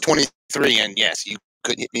shield a 23, and yes, you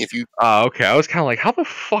couldn't hit me if you. Okay. I was kind of like, how the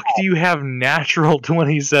fuck do you have natural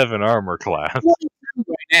 27 armor class?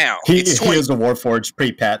 Right now, He it's 20. is a Warforged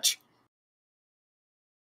pre-patch.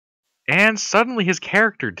 And suddenly his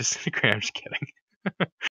character disintegrated. I'm just kidding.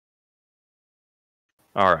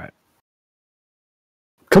 All right.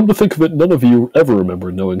 Come to think of it, none of you ever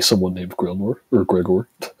remember knowing someone named Grailnor or Gregor.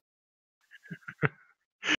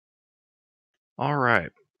 All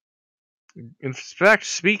right. In fact,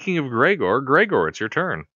 speaking of Gregor, it's your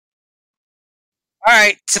turn. All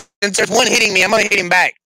right, since there's one hitting me, I'm going to hit him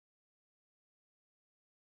back.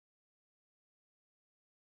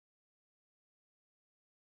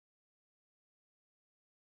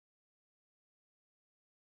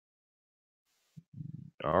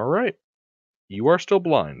 All right. You are still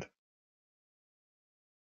blind.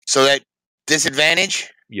 So that disadvantage?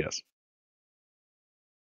 Yes.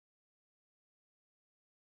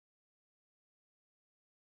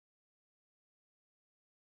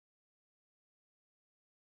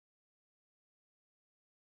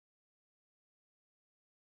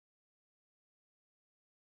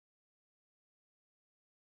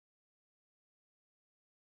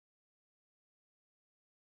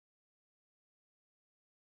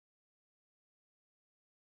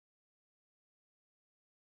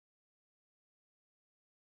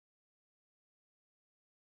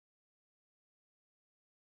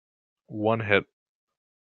 One hit.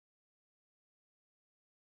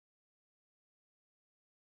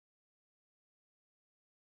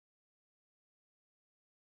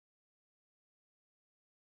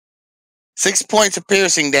 Six points of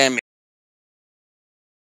piercing damage.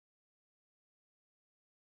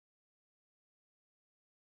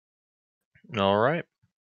 All right.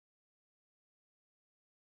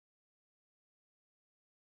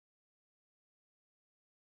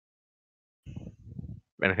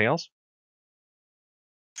 Anything else?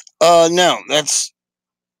 No,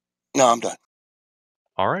 I'm done.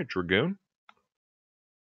 All right, Dragoon.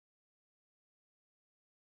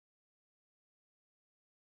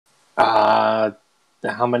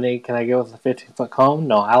 How many can I get with a 15-foot cone?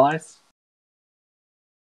 No allies?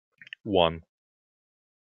 1.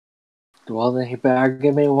 Well, then he better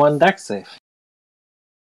give me one deck save.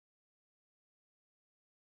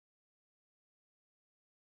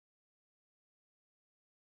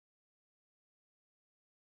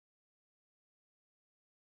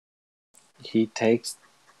 He takes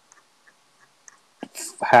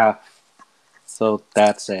half. So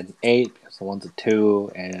that's an 8, because the one's a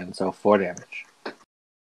 2, and so 4 damage.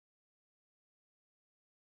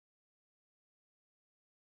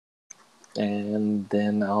 And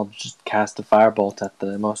then I'll just cast a firebolt at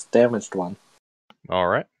the most damaged one. All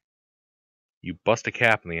right. You bust a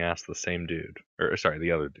cap in the ass of the same dude. Or, sorry,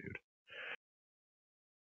 the other dude.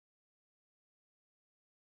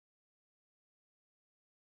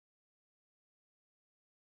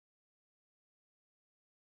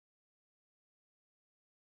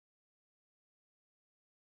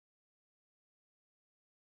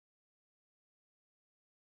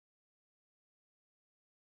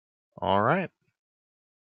 All right.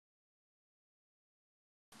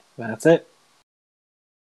 That's it.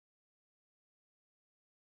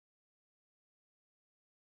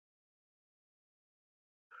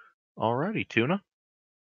 Alrighty, Tuna.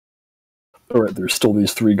 Alright, there's still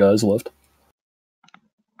these 3 guys left.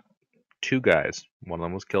 2 guys. One of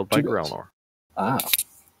them was killed by 2 guys. Grelnor. Ah.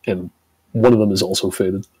 And one of them is also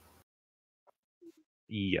faded.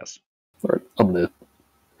 Yes. Alright, I'm gonna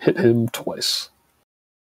hit him twice.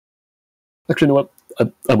 Actually, you know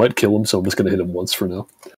what? I might kill him, so I'm just gonna hit him once for now.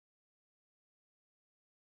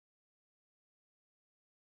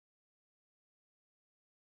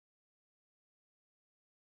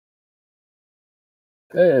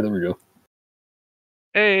 Hey, there we go.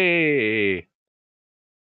 Hey!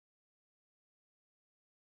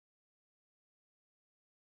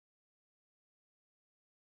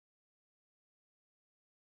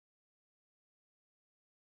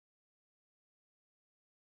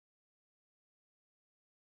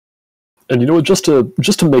 And you know what? Just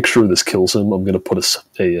to make sure this kills him, I'm gonna put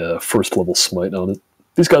a first level smite on it.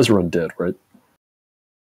 These guys are undead, right?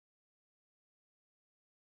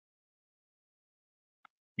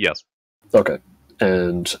 Yes. Okay.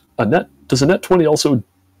 And does a net 20 also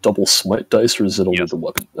double smite dice, or is it only Yes. the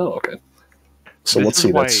weapon? Oh, okay. So This let's is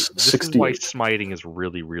see, why, that's this is why 68. smiting is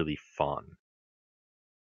really, really fun.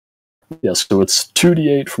 Yeah, so it's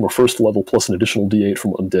 2d8 from a first level plus an additional d8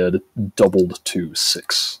 from undead, doubled to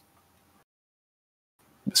 6.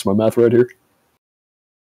 Is my math right here?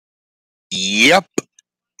 Yep.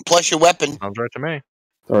 Plus your weapon. Sounds right to me.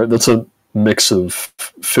 Alright, that's a mix of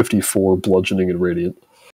 54 bludgeoning and radiant.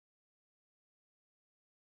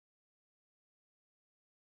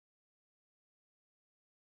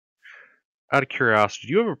 Out of curiosity,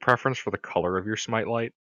 do you have a preference for the color of your smite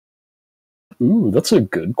light? Ooh, that's a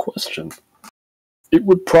good question. It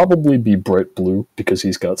would probably be bright blue, because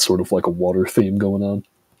he's got sort of like a water theme going on.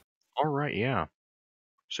 Alright, yeah.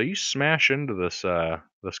 So you smash into this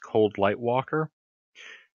this cold light walker,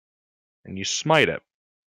 and you smite it.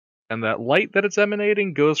 And that light that it's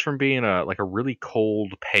emanating goes from being a really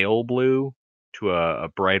cold pale blue to a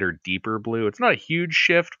brighter deeper blue. It's not a huge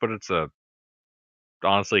shift, but it's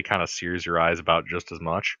honestly kind of sears your eyes about just as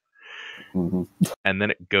much. Mm-hmm. And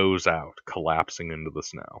then it goes out, collapsing into the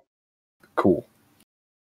snow. Cool.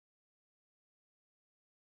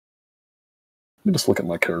 Let me just look at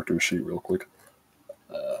my character sheet real quick.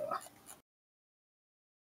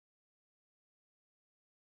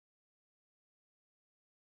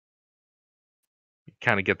 You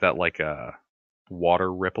kind of get that like a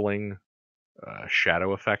water rippling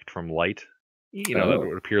shadow effect from light. You know,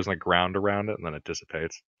 that appears on the ground around it, and then it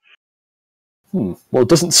dissipates. Well, it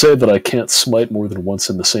doesn't say that I can't smite more than once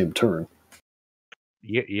in the same turn.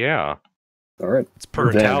 Yeah. Alright. It's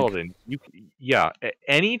per Paladin.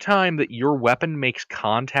 Any time that your weapon makes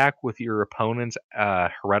contact with your opponent's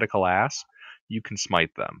heretical ass, you can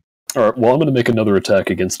smite them. Alright, well, I'm going to make another attack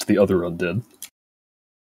against the other undead.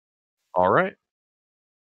 Alright.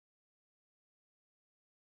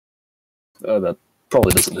 That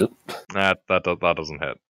probably doesn't hit. That doesn't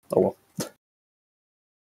hit. Oh well.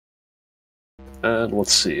 And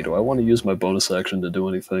let's see, do I want to use my bonus action to do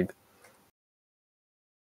anything?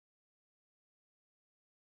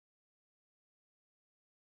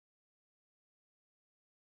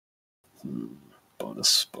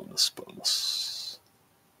 Bonus.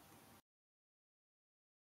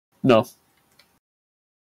 No.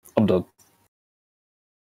 I'm done.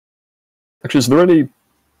 Actually, is there any...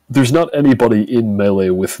 There's not anybody in melee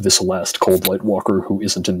with this last Cold Light Walker who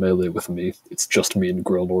isn't in melee with me. It's just me and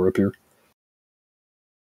Grailnor up here.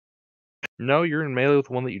 No, you're in melee with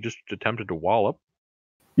one that you just attempted to wallop.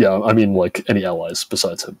 Yeah, I mean, like, any allies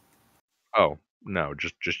besides him. Oh, no,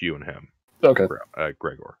 just you and him. Okay.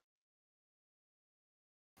 Gregor.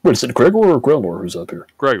 Wait, is it Gregor or Grailnor who's up here?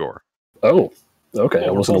 Gregor. Oh, okay, I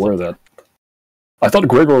wasn't aware of that. I thought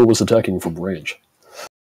Gregor was attacking from range.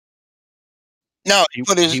 No, He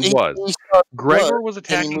was. Gregor was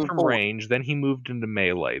attacking from range, then he moved into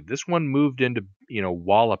melee. This one moved into,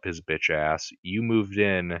 wallop his bitch ass. You moved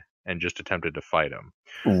in and just attempted to fight him.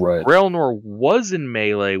 Right. Grailnor was in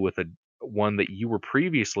melee with one that you were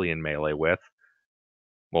previously in melee with.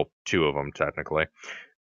 Well, two of them, technically.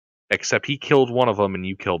 Except he killed one of them and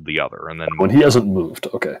you killed the other. And then when he hasn't moved,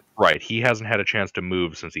 okay. Right, he hasn't had a chance to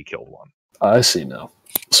move since he killed one. I see now.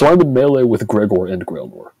 So I'm in melee with Gregor and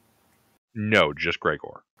Grailnor. No, just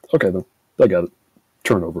Gregor. Okay, then. I got it.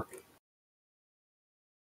 Turnover.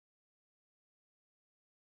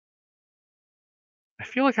 I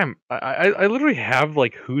feel like I literally have,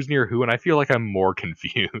 like, who's near who, and I feel like I'm more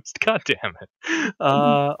confused. God damn it. It's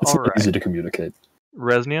all not right. easy to communicate.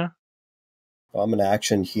 Resnia? I'm an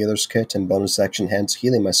action healer's kit and bonus action hence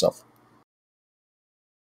healing myself.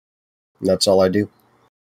 And that's all I do.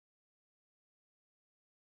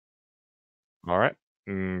 All right.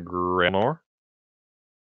 Grailnor?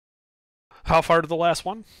 How far to the last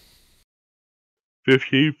one?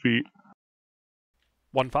 15 feet.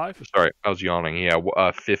 1-5? Sorry, I was yawning.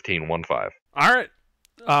 Yeah, 15, 1-5. All right.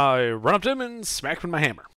 I run up to him and smack him with my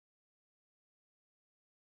hammer.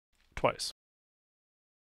 Twice.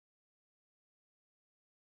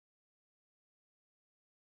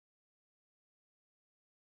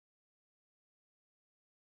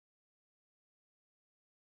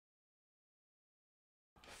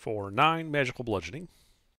 For 9 magical bludgeoning.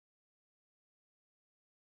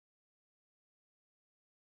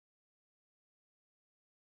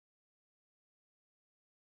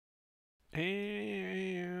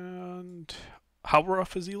 And how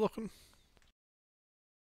rough is he looking?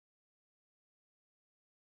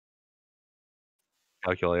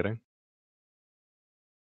 Calculating.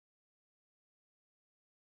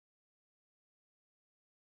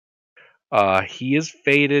 He is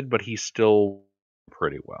faded, but he's still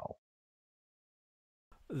pretty well.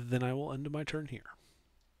 Then I will end my turn here.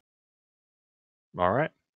 All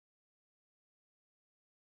right.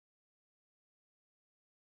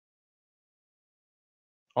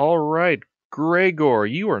 All right, Gregor,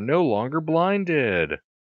 you are no longer blinded.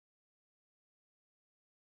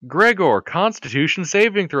 Gregor, Constitution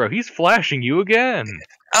saving throw. He's flashing you again.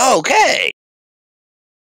 Okay.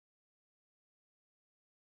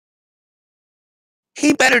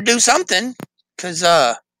 He better do something, because,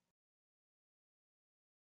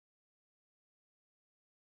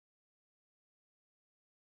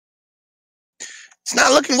 it's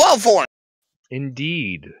not looking well for him.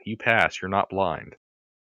 Indeed, you pass. You're not blind.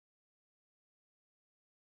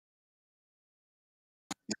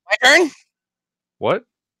 My turn? What?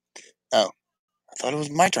 Oh, I thought it was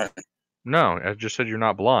my turn. No, I just said you're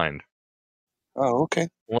not blind. Oh, okay.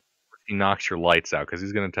 He knocks your lights out because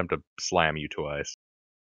he's going to attempt to slam you twice.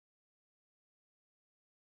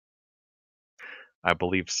 I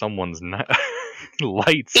believe someone's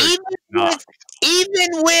lights are not. Even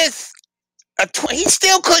with a 20, he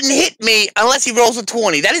still couldn't hit me unless he rolls a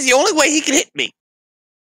 20. That is the only way he can hit me.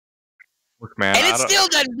 Look, man, and it still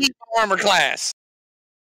doesn't beat the armor class.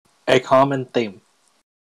 A common theme.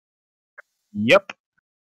 Yep.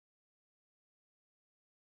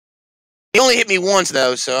 He only hit me once,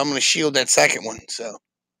 though, so I'm going to shield that second one. So,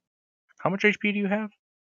 how much HP do you have?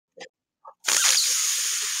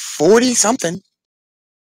 40 something.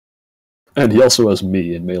 And he also has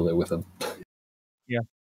me in melee with him. Yeah.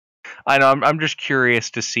 I know, I'm just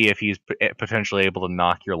curious to see if he's potentially able to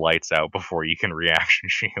knock your lights out before you can reaction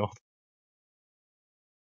shield.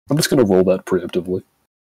 I'm just going to roll that preemptively.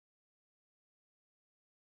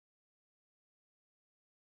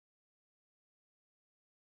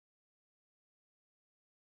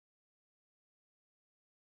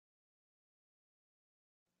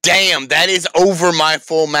 Damn, that is over my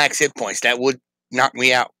full max hit points. That would knock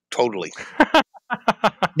me out. totally.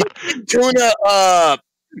 Didn't Tuna All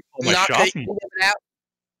my knock shots. it out?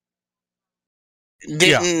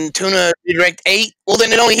 Didn't Tuna redirect 8? Well,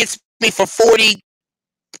 then it only hits me for 43?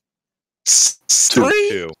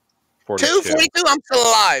 42. 42. 42? I'm still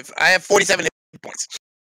alive. I have 47 hit points.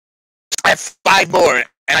 I have 5 more,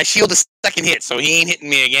 and I shield the second hit, so he ain't hitting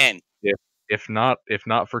me again. If not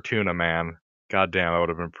for Tuna, man, goddamn, I would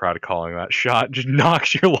have been proud of calling that shot. Just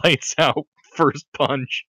knocks your lights out first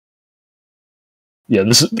punch. Yeah,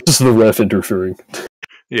 this is the ref interfering.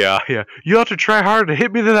 Yeah. You have to try harder to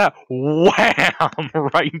hit me than that. Wham!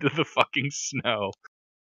 Right into the fucking snow.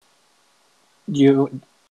 You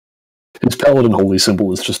His paladin holy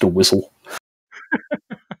symbol is just a whistle.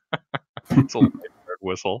 It's a light red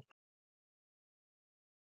whistle.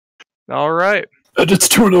 All right, And it's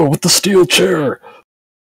Tuna with the steel chair.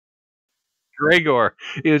 Gregor,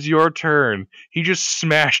 it is your turn. He just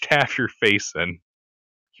smashed half your face in.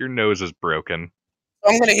 Your nose is broken.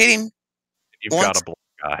 I'm gonna hit him. You've got a black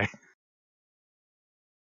eye.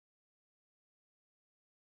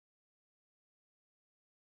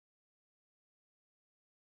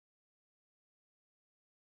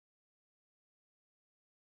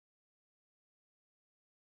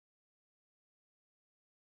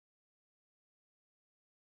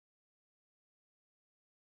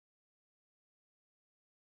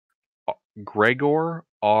 Gregor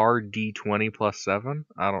RD20 plus 7.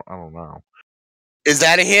 I don't know. Is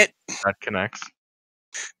that a hit? That connects.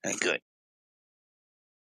 Good.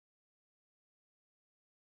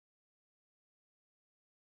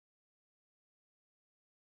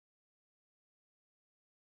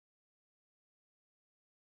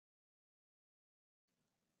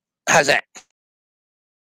 How's that?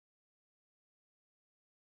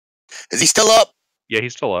 Is he still up? Yeah,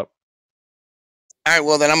 he's still up. All right,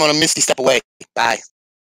 well, then I'm going to Misty Step away. Bye.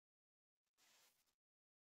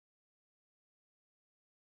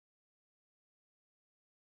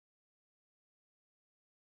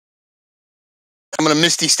 I'm going to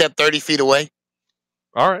Misty Step 30 feet away.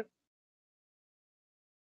 All right.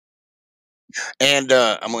 And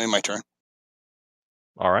I'm going to end my turn.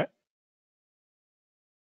 All right.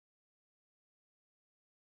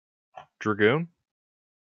 Dragoon.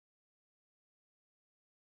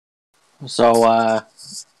 so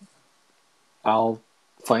I'll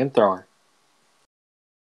flamethrower.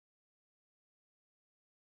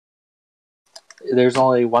 There's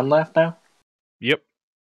only one left now. Yep.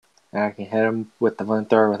 And I can hit him with the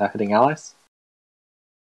flamethrower without hitting allies.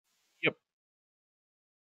 Yep.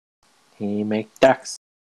 He make dex.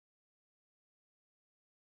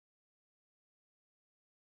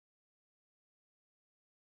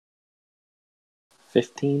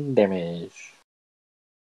 $15 damage.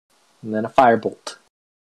 And then a firebolt.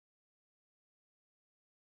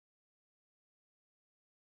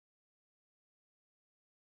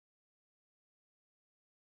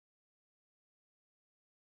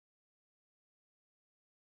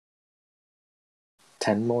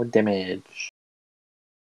 $10 more damage.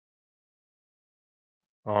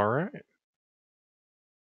 All right.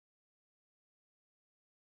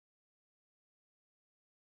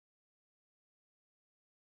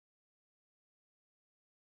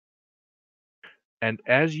 And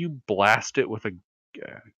as you blast it with a,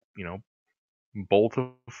 bolt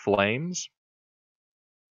of flames,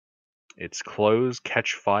 its clothes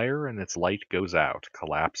catch fire and its light goes out,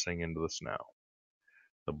 collapsing into the snow.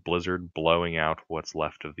 The blizzard blowing out what's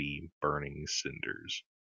left of the burning cinders.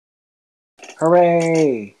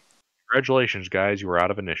 Hooray! Congratulations, guys, you were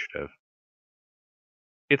out of initiative.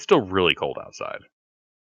 It's still really cold outside.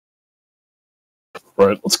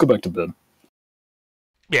 Alright, let's go back to bed.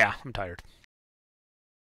 Yeah, I'm tired.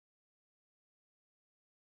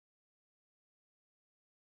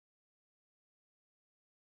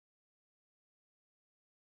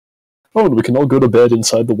 Oh, and we can all go to bed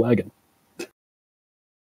inside the wagon.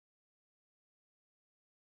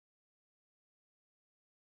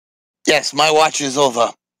 Yes, my watch is over.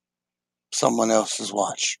 Someone else's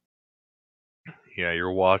watch. Yeah,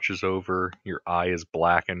 your watch is over, your eye is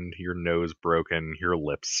blackened, your nose broken, your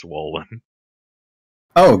lips swollen.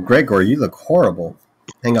 Oh, Gregor, you look horrible.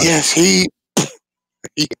 Hang on. Yes, he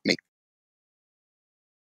hit me.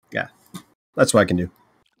 Yeah, that's what I can do.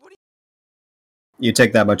 You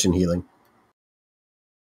take that much in healing.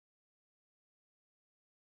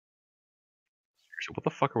 So what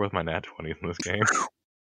the fuck are with my nat 20s in this game?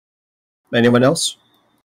 Anyone else?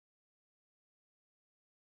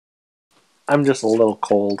 I'm just a little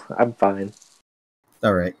cold. I'm fine.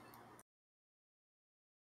 All right.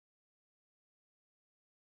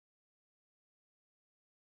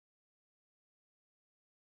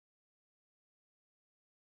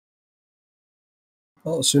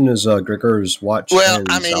 Well, as soon as Gregor's watch Well, ends,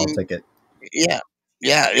 I I'll mean, take it. yeah,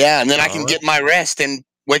 and then I can Alright. get my rest and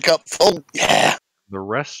wake up full. Yeah. The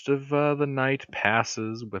rest of the night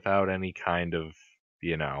passes without any kind of,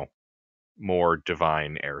 more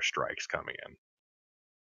divine airstrikes coming in.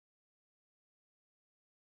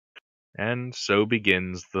 And so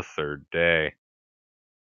begins the third day.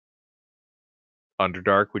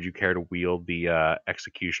 Underdark, would you care to wield the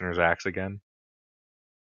Executioner's Axe again?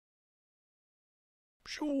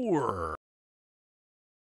 Sure.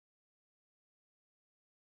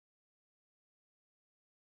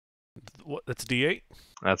 What? That's D8.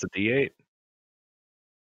 That's a D8.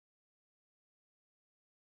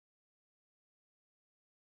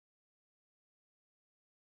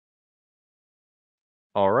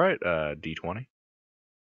 All right, D20.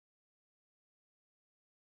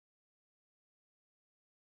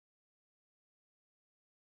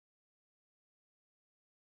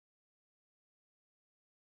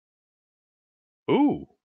 Ooh.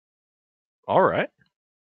 All right.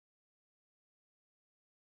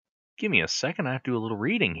 Give me a second. I have to do a little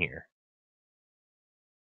reading here.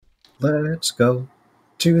 Let's go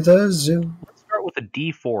to the zoo. Let's start with a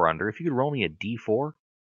D4 under. If you could roll me a D4.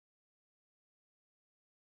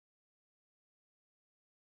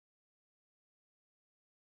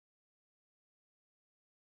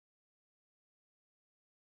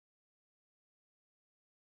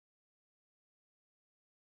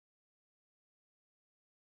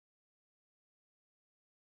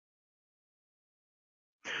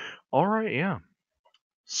 All right, yeah.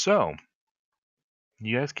 So,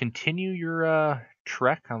 you guys continue your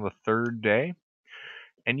trek on the third day,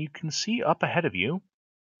 and you can see up ahead of you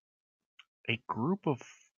a group of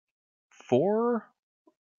 4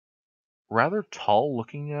 rather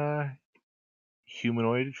tall-looking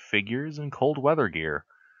humanoid figures in cold weather gear,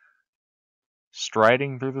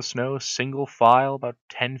 striding through the snow single file about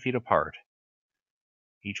 10 feet apart.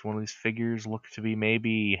 Each one of these figures look to be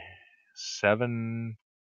maybe 7,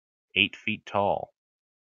 8 feet tall.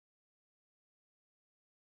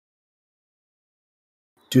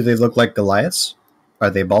 Do they look like Goliaths? Are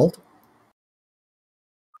they bald?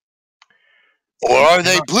 Or are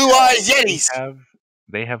they blue-eyed They yetis?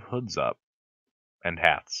 they have hoods up and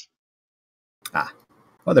hats. Ah,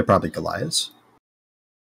 well, they're probably Goliaths.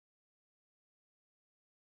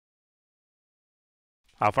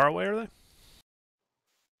 How far away are they?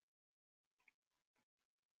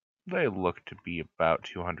 They look to be about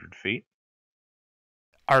 200 feet.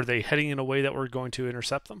 Are they heading in a way that we're going to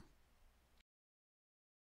intercept them?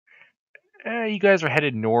 You guys are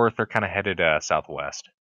headed north, or kind of headed southwest.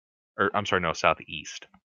 Or, I'm sorry, no, southeast.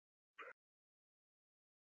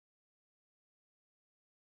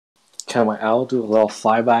 Can my owl do a little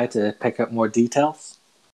flyby to pick up more details?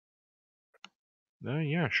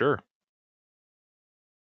 Yeah, sure.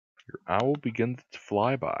 Your owl begins to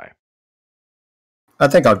fly by. I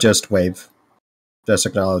think I'll just wave. Just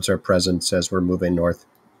acknowledge our presence as we're moving north.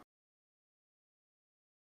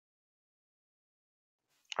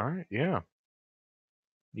 Alright, yeah.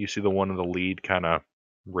 You see the one in the lead kind of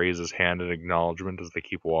raise his hand in acknowledgement as they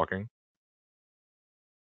keep walking.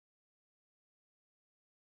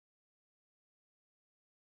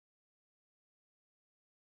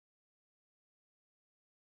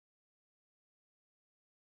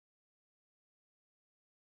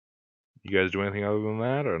 You guys do anything other than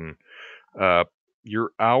that? And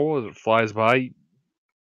your owl, as it flies by,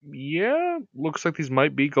 yeah, looks like these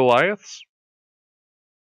might be Goliaths.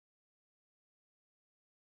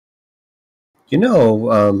 Can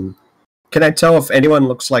I tell if anyone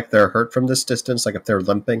looks like they're hurt from this distance, like if they're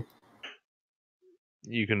limping?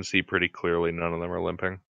 You can see pretty clearly none of them are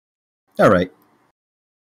limping. All right.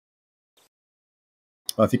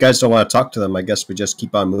 Well, if you guys don't want to talk to them, I guess we just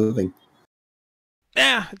keep on moving.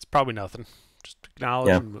 Yeah, it's probably nothing. Just acknowledge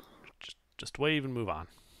Yeah. and just wave and move on.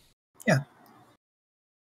 Yeah.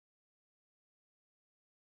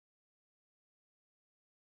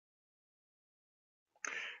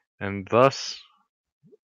 And thus,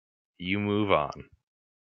 you move on.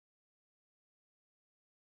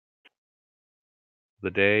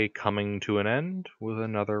 The day coming to an end with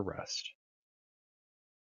another rest.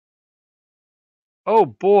 Oh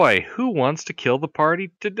boy, who wants to kill the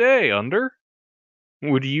party today, Under?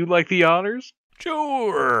 Would you like the honors?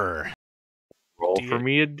 Sure. Roll D8. for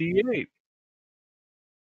me a D8.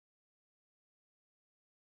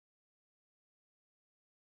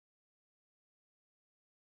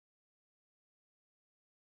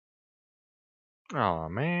 Aw,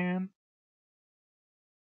 man.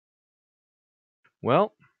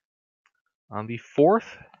 Well, on the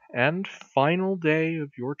 4th and final day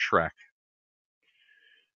of your trek,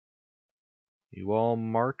 You all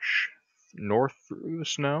march north through the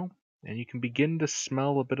snow, and you can begin to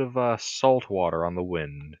smell a bit of salt water on the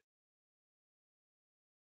wind.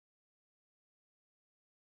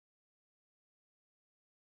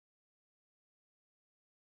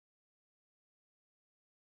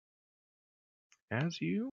 As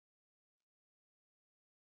you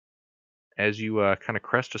kind of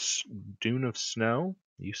crest a dune of snow,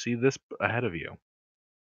 you see this ahead of you.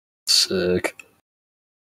 Sick.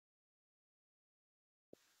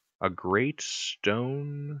 A great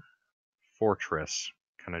stone fortress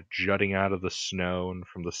kind of jutting out of the snow and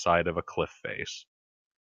from the side of a cliff face.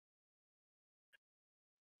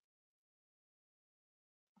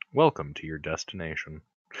 Welcome to your destination.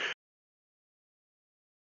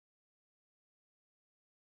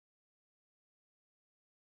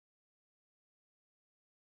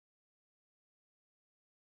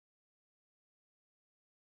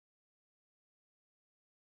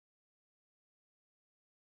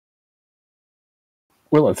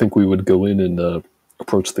 Well, I think we would go in and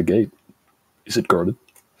approach the gate. Is it guarded?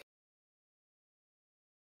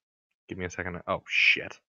 Give me a second. Oh,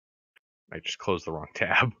 shit. I just closed the wrong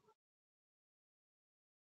tab.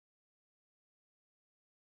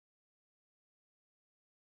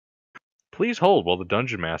 Please hold while the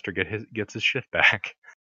dungeon master gets his shit back.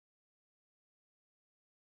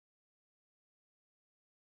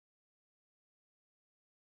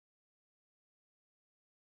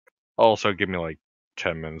 Also, give me like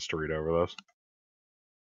 10 minutes to read over this.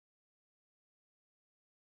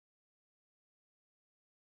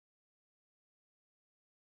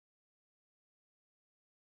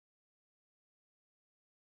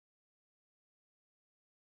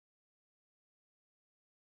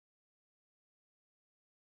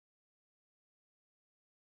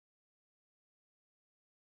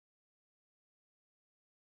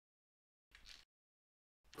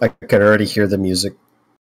 I can already hear the music.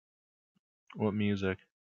 What music?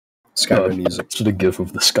 Skyrim music. It's just a gif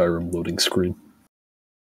of the Skyrim loading screen.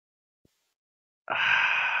 I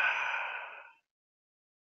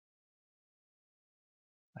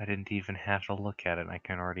didn't even have to look at it, and I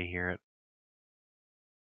can already hear it.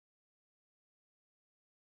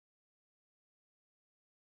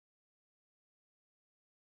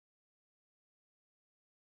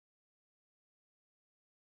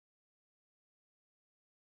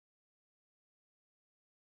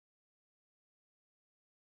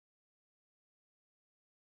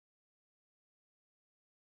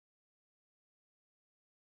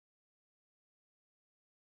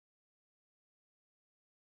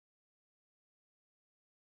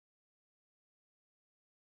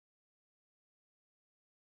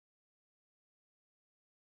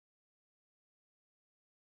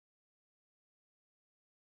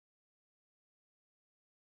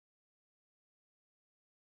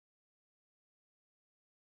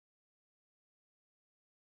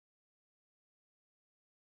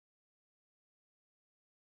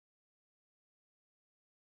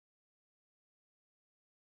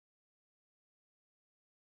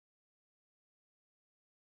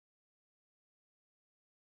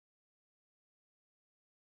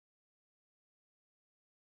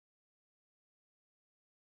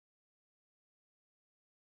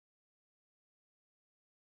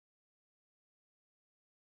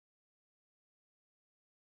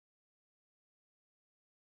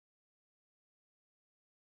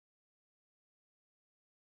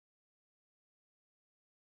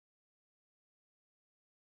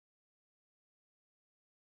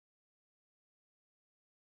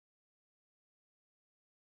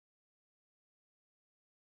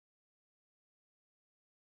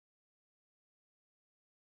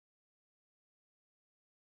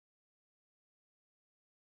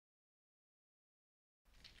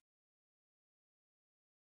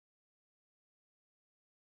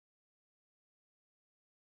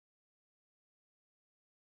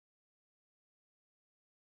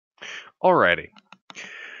 Alrighty.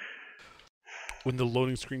 When the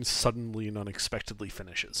loading screen suddenly and unexpectedly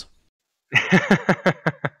finishes.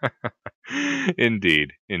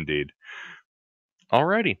 Indeed.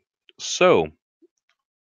 Alrighty. So,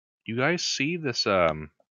 you guys see this, here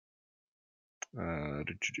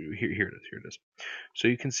it is. So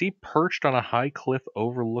you can see perched on a high cliff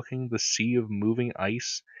overlooking the sea of moving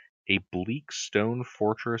ice, a bleak stone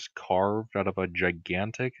fortress carved out of a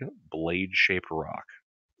gigantic blade-shaped rock.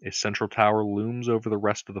 A central tower looms over the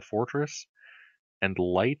rest of the fortress, and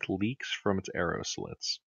light leaks from its arrow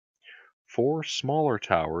slits. 4 smaller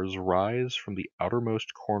towers rise from the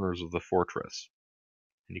outermost corners of the fortress,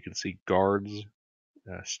 and you can see guards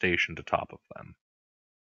stationed atop of them.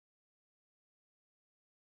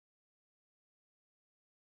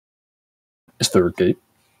 Is there a gate?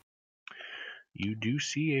 You do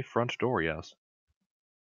see a front door, yes.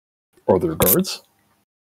 Are there guards?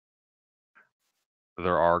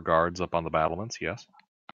 There are guards up on the battlements, yes.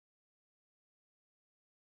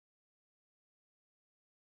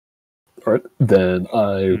 Alright, then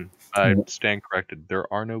I stand corrected.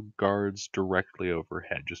 There are no guards directly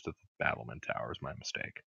overhead, just at the battlement tower is my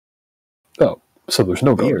mistake. Oh, so there's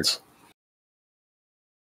no Weird. guards.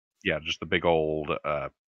 Yeah, just the big old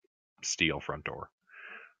steel front door.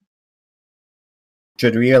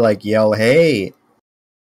 Should we yell, "Hey"?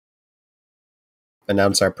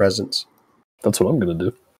 Announce our presence. That's what I'm gonna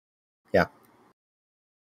do. Yeah.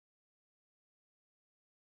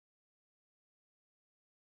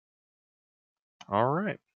 All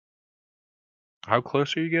right. How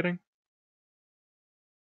close are you getting?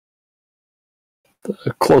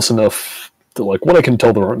 Close enough to, what I can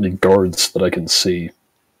tell, there aren't any guards that I can see.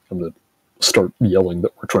 I'm gonna start yelling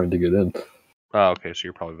that we're trying to get in. Oh, okay, so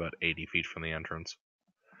you're probably about 80 feet from the entrance.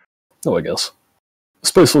 Oh, I guess. The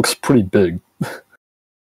space looks pretty big.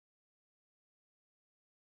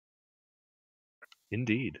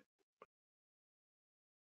 Indeed.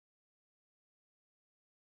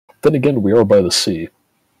 Then again, we are by the sea,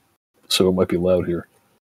 so it might be loud here.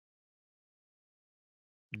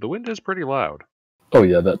 The wind is pretty loud. Oh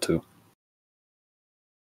yeah, that too.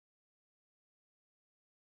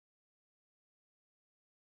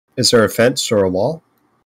 Is there a fence or a wall?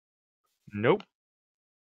 Nope.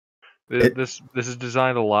 It- This is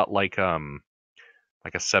designed a lot like a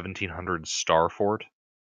 1700s star fort.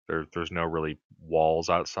 There's no really walls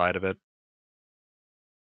outside of it.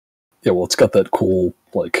 Yeah, well, it's got that cool,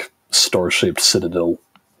 star-shaped citadel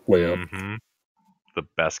layout. Mm-hmm. The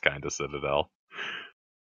best kind of citadel.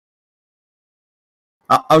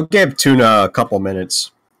 I'll give Tuna a couple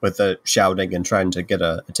minutes with the shouting and trying to get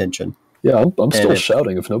attention. Yeah, I'm still if-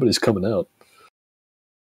 shouting if nobody's coming out.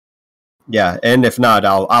 Yeah, and if not,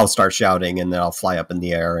 I'll start shouting and then I'll fly up in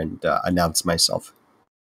the air and announce myself.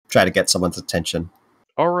 Try to get someone's attention.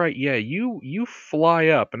 All right, yeah, you fly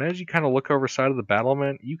up, and as you kind of look over side of the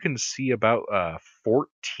battlement, you can see about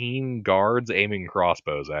 14 guards aiming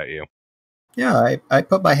crossbows at you. Yeah, I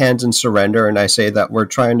put my hands in surrender and I say that we're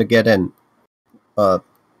trying to get in.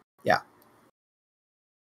 Yeah.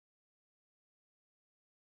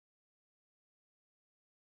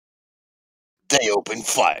 They open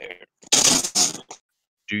fire.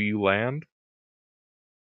 Do you land?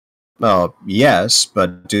 Oh, yes,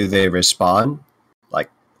 but do they respond?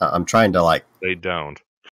 I'm trying to They don't.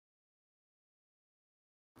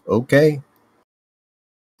 okay.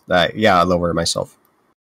 Yeah, I lower myself.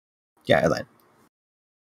 Yeah, I land.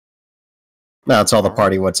 Now tell the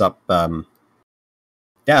party what's up. Yeah,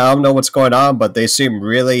 I don't know what's going on, but they seem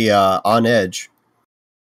really on edge.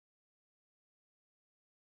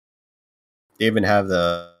 They even have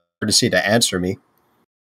the courtesy to answer me.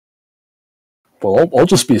 Well, I'll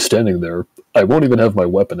just be standing there. I won't even have my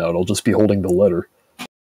weapon out. I'll just be holding the letter.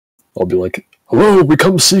 I'll be like, "Hello, we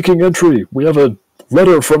come seeking entry. We have a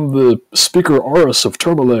letter from the Speaker Aris of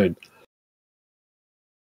Tourmaline."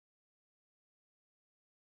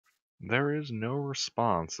 There is no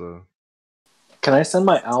response. Can I send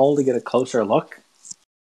my owl to get a closer look?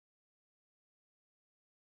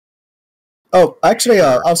 Oh, actually,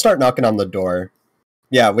 I'll start knocking on the door.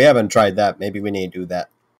 Yeah, we haven't tried that. Maybe we need to do that.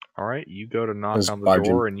 All right, you go to knock This on the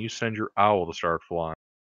bargain. door, and you send your owl to start flying.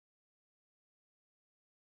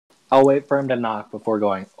 I'll wait for him to knock before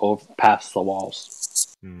going over past the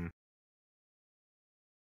walls.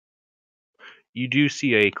 You do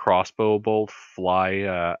see a crossbow bolt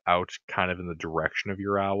fly out kind of in the direction of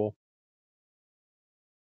your owl.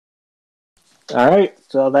 Alright,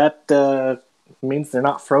 so that means they're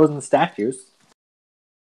not frozen statues.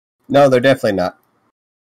 No, they're definitely not.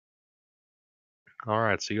 All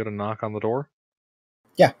right, so you go to knock on the door?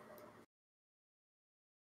 Yeah.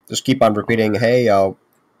 Just keep on repeating, "Hey,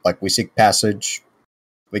 we seek passage.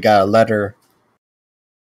 We got a letter."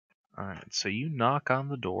 All right, so you knock on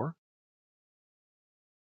the door.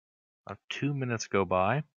 About 2 minutes go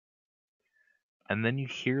by, and then you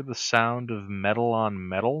hear the sound of metal on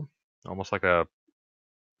metal, almost like a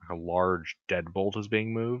large deadbolt is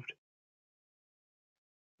being moved.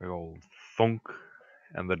 Big old thunk,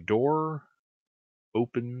 and the door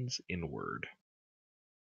opens inward.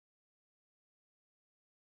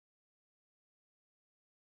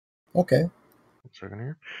 Okay. 1 second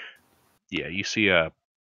here. Yeah, you see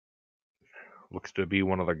looks to be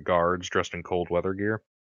one of the guards dressed in cold weather gear.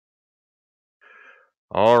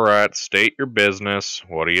 All right, state your business.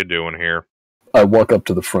 What are you doing here? I walk up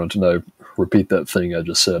to the front and I repeat that thing I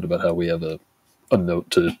just said about how we have a note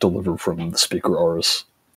to deliver from the Speaker Aris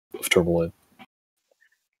of Tourmaline.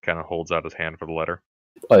 Kind of holds out his hand for the letter.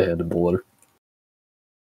 I hand him the letter.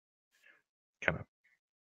 Kind of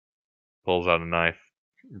pulls out a knife,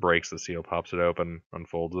 breaks the seal, pops it open,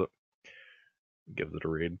 unfolds it, gives it a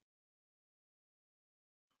read.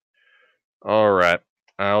 Alright,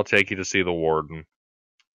 I'll take you to see the warden.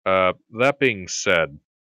 That being said,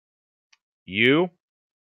 you,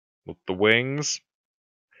 with the wings,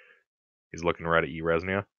 he's looking right at you,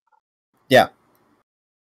 Resnia. Yeah.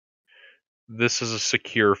 This is a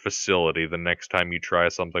secure facility. The next time you try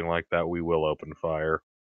something like that, we will open fire.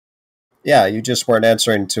 Yeah, you just weren't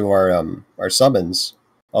answering to our summons.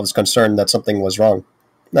 I was concerned that something was wrong.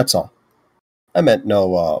 That's all. I meant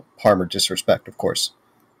no harm or disrespect, of course.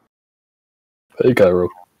 Hey, Cairo.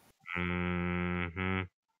 Mm-hmm.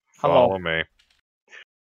 Hello. Follow me.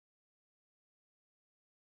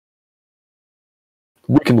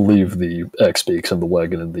 We can leave the X-Beaks and the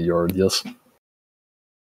wagon in the yard, yes?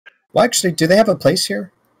 Well, actually, do they have a place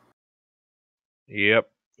here? Yep.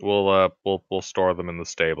 We'll store them in the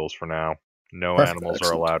stables for now. No Perfect. animals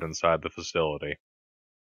Excellent. are allowed inside the facility.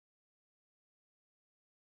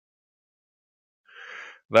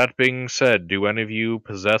 That being said, do any of you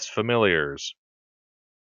possess familiars?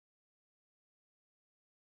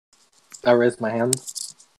 I raise my hand.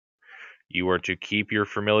 You are to keep your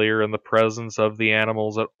familiar in the presence of the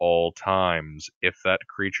animals at all times. If that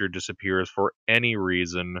creature disappears for any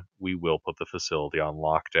reason, we will put the facility on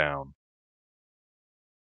lockdown.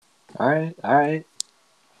 Alright.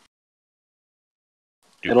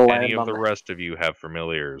 Do It'll any land of on the the- rest of you have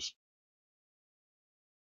familiars?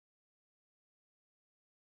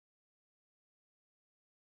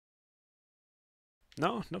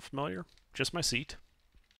 No familiar. Just my seat.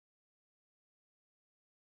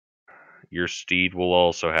 Your steed will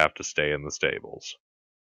also have to stay in the stables.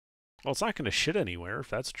 Well, it's not going to shit anywhere if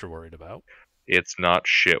that's what you're worried about. It's not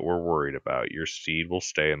shit we're worried about. Your steed will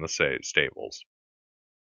stay in the stables.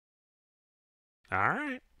 All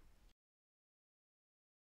right.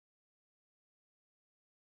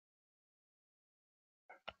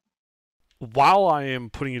 While I am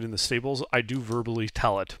putting it in the stables, I do verbally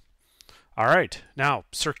tell it. All right, now,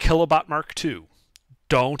 Sir Kilobot Mark II,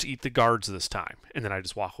 don't eat the guards this time. And then I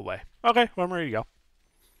just walk away. Okay, well, I'm ready to go.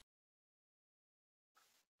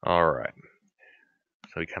 Alright.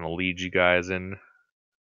 So he kind of leads you guys in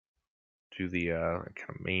to the kind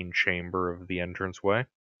of main chamber of the entranceway.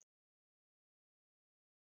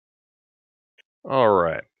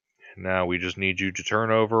 Alright. Now we just need you to turn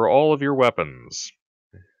over all of your weapons.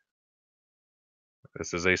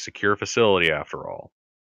 This is a secure facility after all.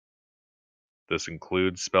 This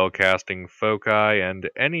includes spellcasting foci and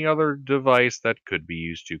any other device that could be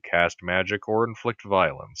used to cast magic or inflict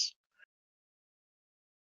violence.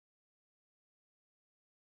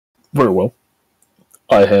 Very well.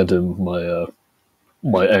 I hand him my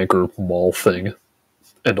my anchor maul thing,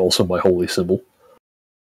 and also my holy symbol.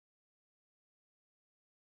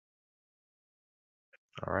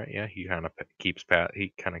 All right, yeah, he kind of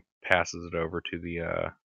passes it over to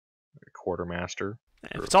the quartermaster.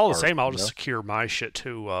 If it's all the Or same, I'll just Arcando. secure my shit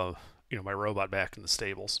to, my robot back in the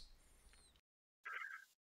stables.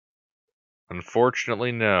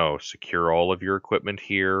 Unfortunately, no. Secure all of your equipment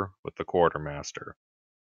here with the quartermaster.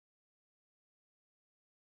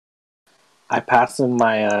 I pass him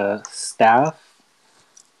my staff,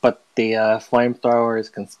 but the flamethrower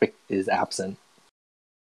is absent.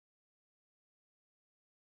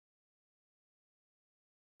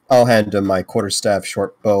 I'll hand him my quarterstaff,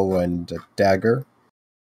 short bow, and a dagger.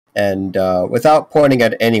 And without pointing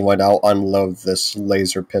at anyone, I'll unload this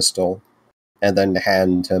laser pistol, and then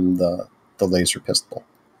hand him the laser pistol.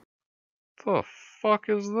 The fuck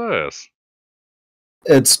is this?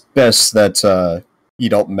 It's best that you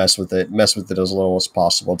don't mess with it. Mess with it as little as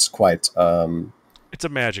possible. It's quite It's a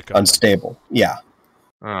magic item. unstable. Yeah.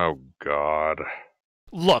 Oh god.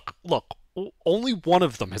 Look, only one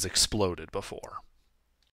of them has exploded before.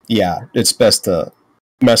 Yeah, it's best to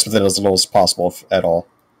mess with it as little as possible, if at all.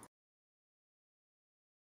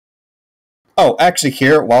 Oh, actually,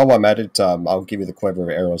 here, while I'm at it, I'll give you the quiver of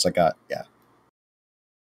arrows I got. Yeah.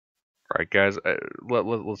 Alright, guys,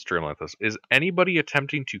 let's streamline this. Is anybody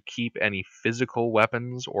attempting to keep any physical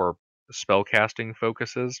weapons or spellcasting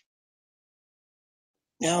focuses?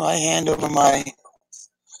 No, I hand over my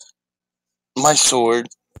sword.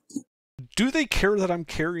 Do they care that I'm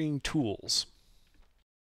carrying tools?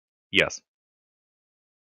 Yes.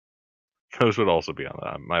 Those would also be on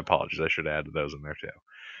that. My apologies, I should add those in there too.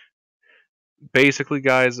 Basically,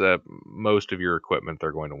 guys, most of your equipment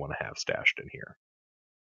they're going to want to have stashed in here.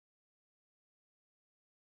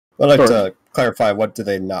 I'd like Sorry. to clarify, what do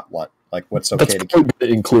they not want? Like, what's That's okay to probably keep?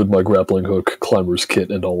 going to include my grappling hook, climber's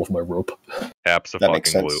kit, and all of my rope. That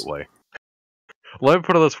makes sense. Absolutely. Let me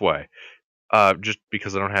put it this way. Just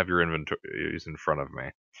because I don't have your inventories in front of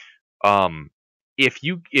me. If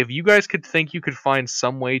you guys could think you could find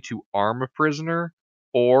some way to arm a prisoner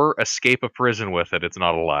or escape a prison with it, it's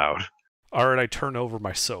not allowed. Alright, I turn over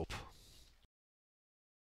my soap.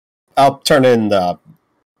 I'll turn in the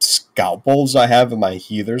scalpels I have in my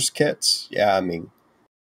healer's kits. Yeah, I mean,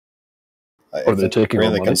 Are they taking our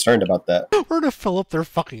really money? concerned about that. We're gonna fill up their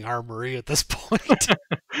fucking armory at this point.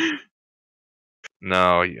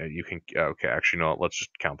 No, you can. Okay, actually, no. Let's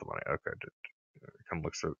just count the money. Okay, come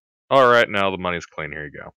look through. All right, now the money's clean. Here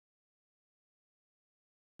you go.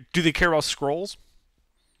 Do they care about scrolls?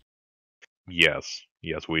 Yes,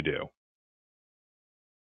 we do.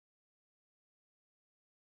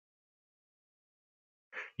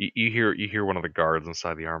 You hear one of the guards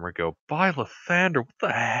inside the armor go, "By Lathander, what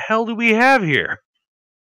the hell do we have here?"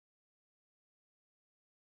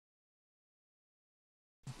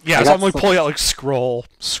 Yeah, I so I'm got like some- pulling out like scroll,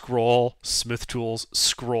 smith tools,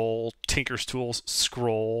 scroll, tinker's tools,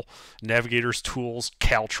 scroll, navigator's tools,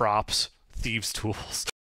 caltrops, thieves' tools.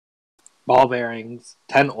 ball bearings,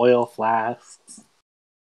 10 oil flasks.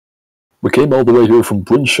 We came all the way here from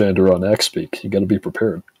Brindshander on Axpeak. You gotta be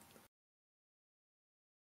prepared.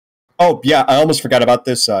 Oh, yeah, I almost forgot about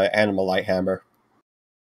this animal light hammer.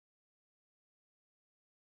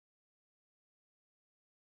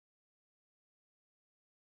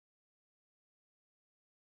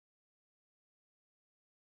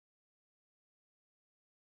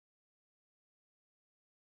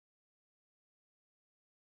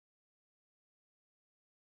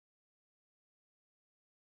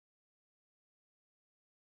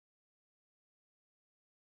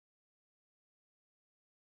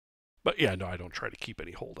 But yeah, no, I don't try to keep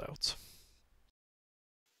any holdouts.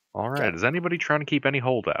 All right. Is anybody trying to keep any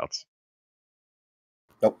holdouts?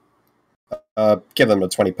 Nope. Give them the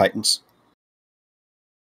 20 pitons.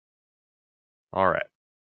 All right.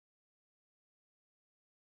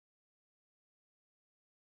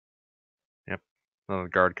 Yep. The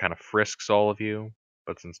guard kind of frisks all of you,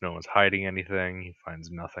 but since no one's hiding anything, he finds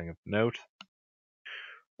nothing of note.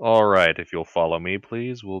 All right. If you'll follow me,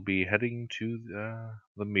 please, we'll be heading to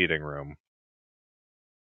the meeting room.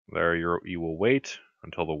 There, you will wait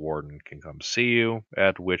until the warden can come see you,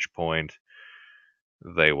 at which point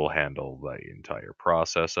they will handle the entire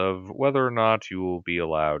process of whether or not you will be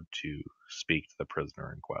allowed to speak to the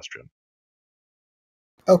prisoner in question.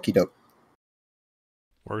 Okie doke.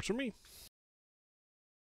 Works for me.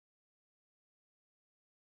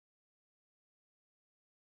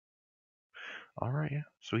 All right, yeah.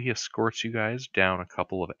 So he escorts you guys down a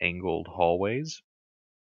couple of angled hallways,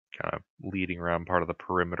 kind of leading around part of the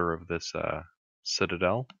perimeter of this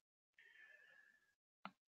citadel.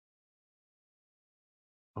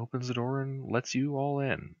 Opens the door and lets you all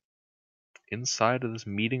in. Inside of this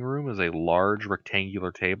meeting room is a large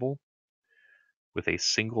rectangular table with a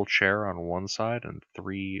single chair on one side and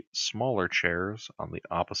 3 smaller chairs on the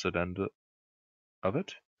opposite end of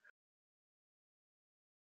it.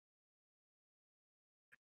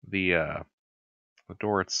 The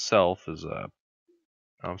door itself is a.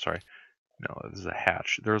 Oh, I'm sorry. No, this is a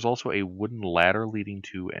hatch. There is also a wooden ladder leading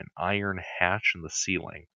to an iron hatch in the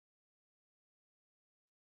ceiling.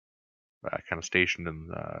 Kind of stationed in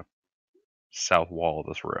the south wall of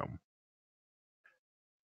this room.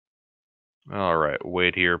 Alright,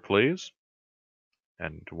 wait here, please.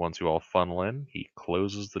 And once you all funnel in, he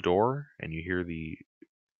closes the door, and you hear the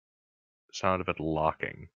sound of it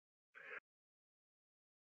locking.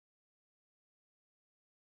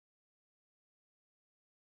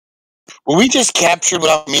 Were we just captured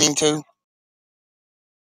without meaning to?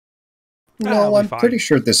 No, we'll I'm be fine. pretty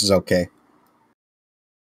sure this is okay.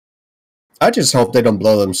 I just hope they don't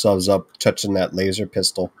blow themselves up touching that laser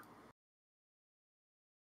pistol.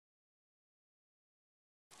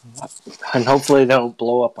 And hopefully they don't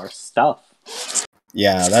blow up our stuff.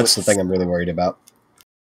 Yeah, that's the thing I'm really worried about.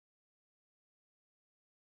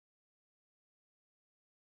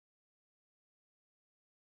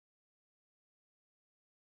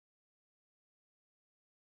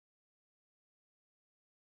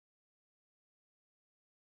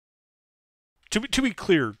 To be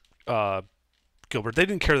clear, Gilbert, they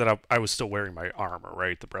didn't care that I was still wearing my armor,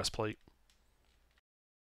 right? The breastplate.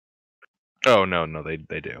 Oh, no, they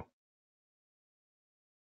do.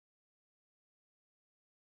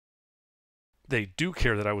 They do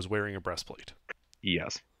care that I was wearing a breastplate.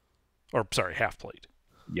 Yes. Or, sorry, half plate.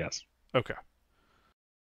 Yes. Okay.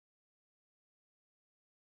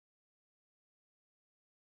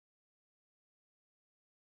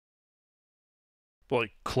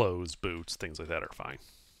 Like clothes, boots, things like that are fine.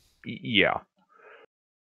 Yeah.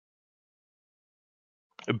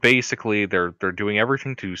 Basically, they're doing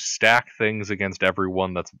everything to stack things against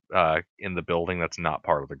everyone that's in the building that's not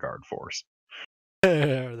part of the guard force.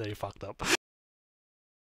 They fucked up.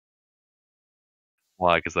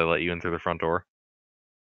 Why? Because they let you in through the front door?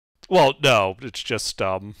 Well, no, it's just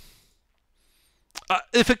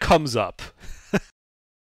if it comes up.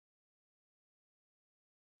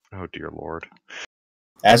 Oh dear lord.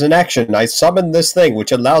 As an action, I summon this thing,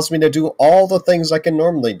 which allows me to do all the things I can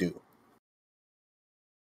normally do.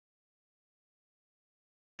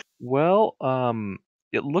 Well,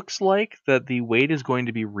 it looks like that the wait is going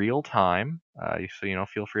to be real time. So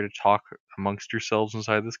feel free to talk amongst yourselves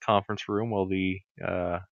inside this conference room while the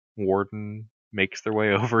warden makes their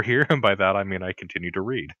way over here, and by that I mean I continue to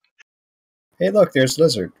read. Hey, look, there's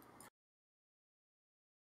Lizard.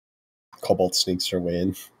 Cobalt sneaks her way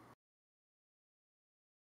in.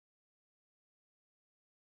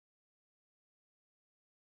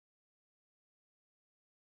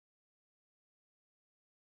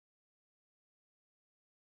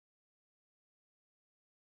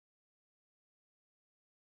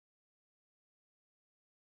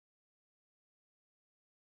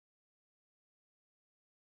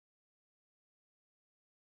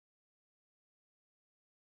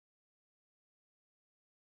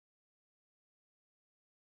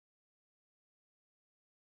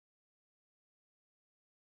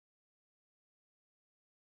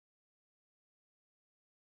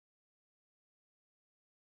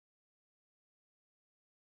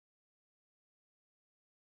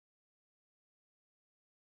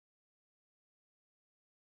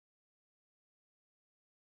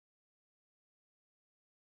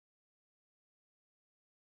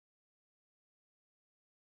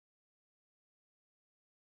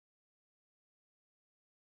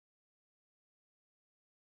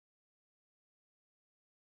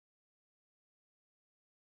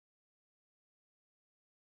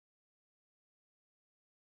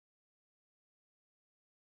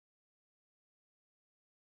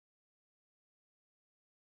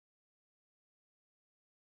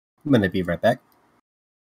 I'm gonna be right back.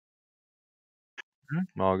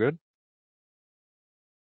 All good.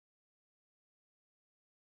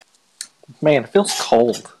 Man, it feels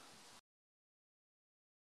cold.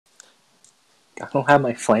 I don't have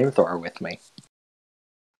my flamethrower with me.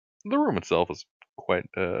 The room itself is quite.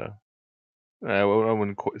 I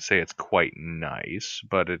wouldn't say it's quite nice,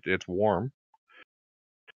 but it's warm.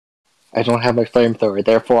 I don't have my flamethrower,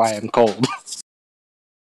 therefore I am cold.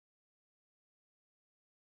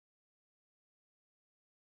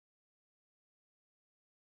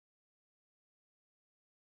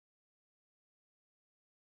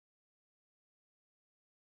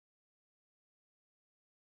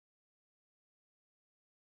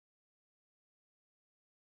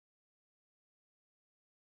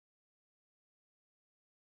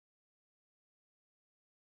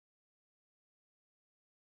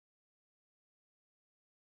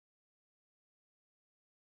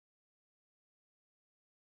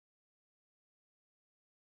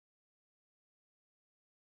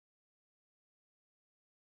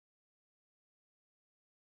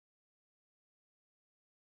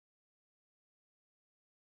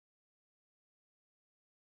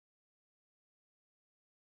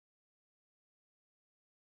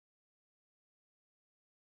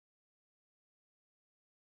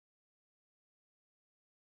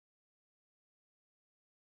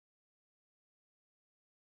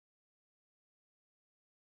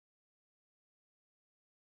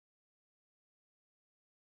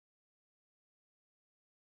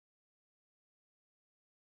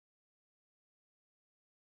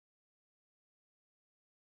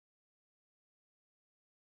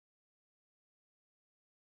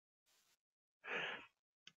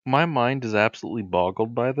 My mind is absolutely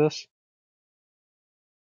boggled by this.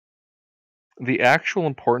 The actual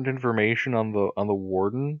important information on the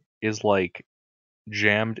warden is like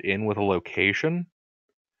jammed in with a location,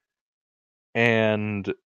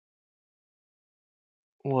 and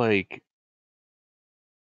like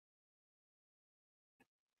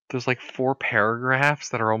there's like 4 paragraphs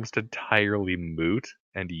that are almost entirely moot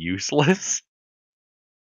and useless.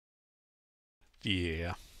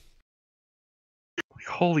 Yeah. Like,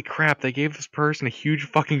 holy crap, they gave this person a huge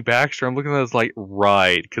fucking backstory. I'm looking at this like,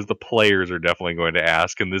 right, because the players are definitely going to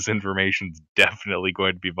ask, and this information's definitely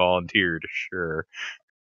going to be volunteered, sure.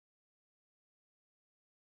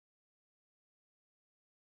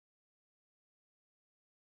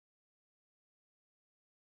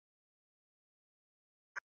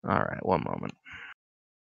 Alright, one moment.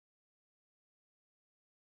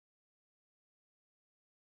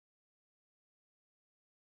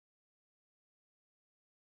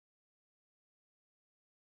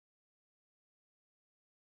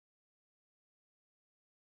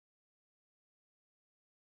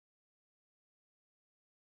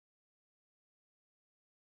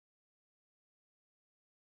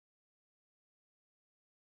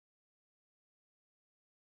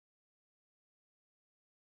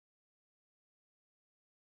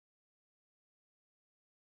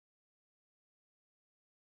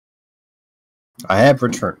 I have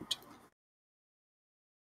returned.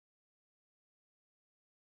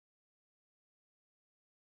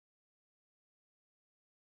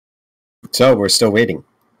 So, we're still waiting.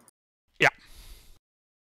 Yeah,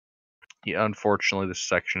 unfortunately, this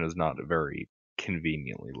section is not very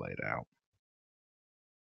conveniently laid out.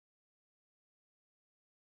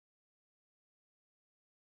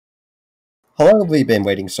 How long have we been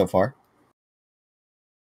waiting so far?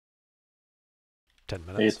 10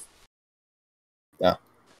 minutes.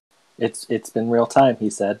 It's been real time, he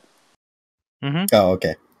said. Mm-hmm. Oh,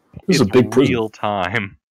 okay. This is a big prison. real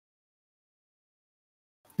time.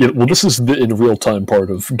 Yeah, well, this is the in real time part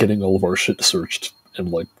of getting all of our shit searched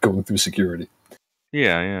and like going through security.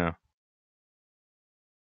 Yeah.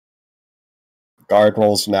 Guard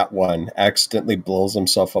rolls nat 1, accidentally blows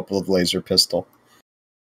himself up with a laser pistol.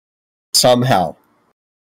 Somehow.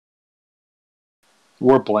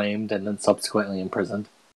 We're blamed and then subsequently imprisoned.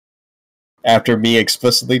 After me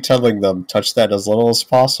explicitly telling them, touch that as little as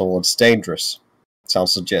possible, it's dangerous.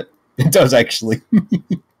 Sounds legit. It does actually.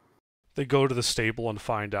 They go to the stable and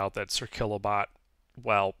find out that Sir Kilobot,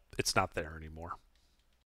 well, it's not there anymore.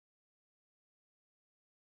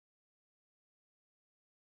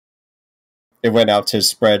 It went out to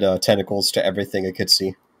spread tentacles to everything it could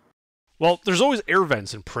see. Well, there's always air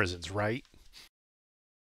vents in prisons, right?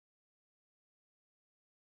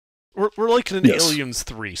 We're like in an Yes. Aliens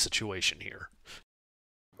 3 situation here.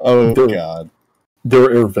 Oh, There- God. There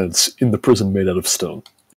are air vents in the prison made out of stone.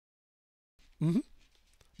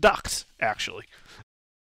 Ducts, actually.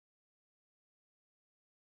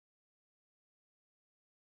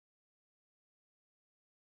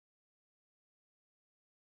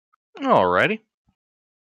 Alrighty.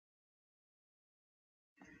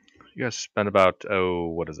 You guys spent about,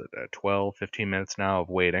 12, 15 minutes now of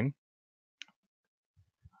waiting.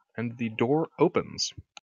 And the door opens.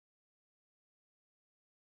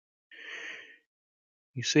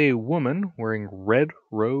 You see a woman wearing red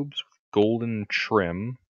robes with golden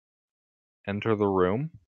trim enter the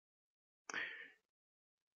room.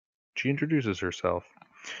 She introduces herself.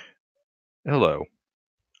 Hello,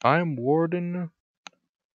 I'm Warden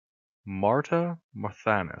Marta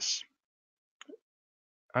Marthanis.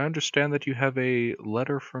 I understand that you have a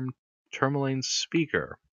letter from Tourmaline's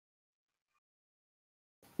speaker.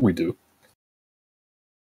 We do.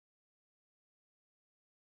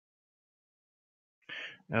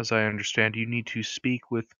 As I understand, you need to speak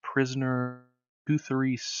with prisoner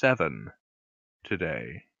 237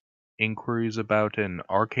 today. Inquiries about an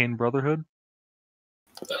arcane brotherhood?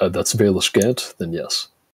 That's Baelish Gant, then yes.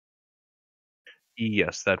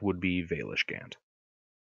 Yes, that would be Vailish Gant.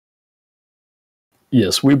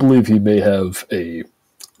 Yes, we believe he may have a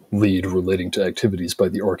lead relating to activities by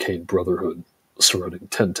the Arcane Brotherhood surrounding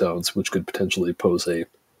 10 towns, which could potentially pose a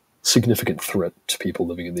significant threat to people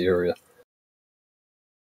living in the area.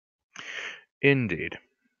 Indeed.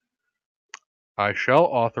 I shall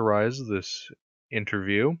authorize this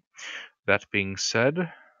interview. That being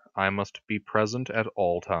said, I must be present at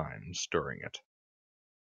all times during it.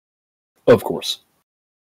 Of course.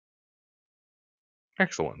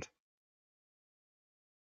 Excellent.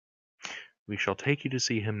 We shall take you to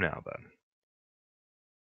see him now, then.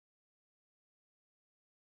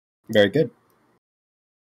 Very good.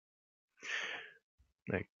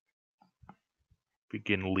 They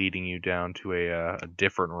begin leading you down to a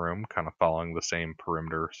different room, kind of following the same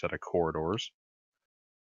perimeter set of corridors.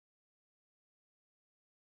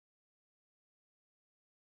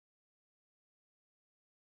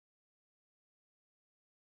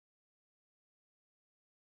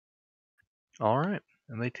 Alright,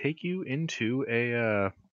 and they take you into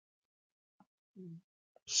a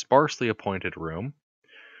sparsely appointed room.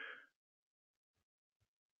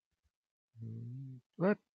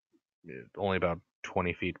 That only about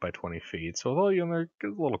 20 feet by 20 feet, so although they're a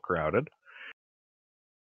little crowded.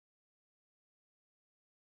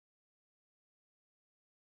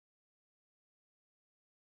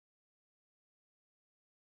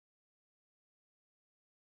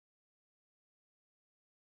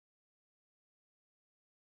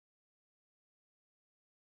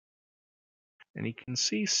 And you can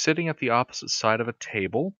see sitting at the opposite side of a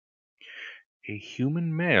table a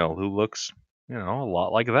human male who looks, a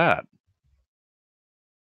lot like that.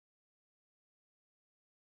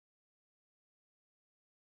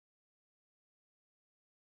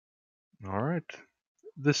 Alright,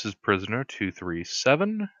 this is prisoner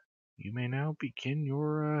 237. You may now begin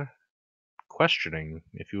your questioning,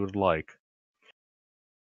 if you would like.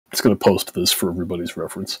 It's going to post this for everybody's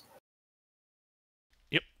reference.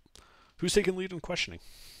 Yep. Who's taking lead in questioning?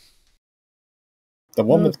 The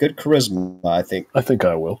one with good charisma, I think. I think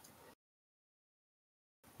I will.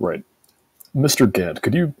 Right. Mr. Gant,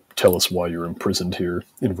 could you tell us why you're imprisoned here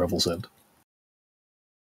in Revel's End?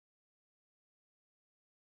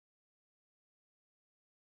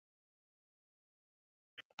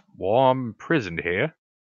 Well, I'm imprisoned here.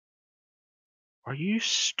 Are you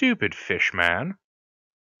stupid, Fishman?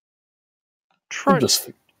 I'm just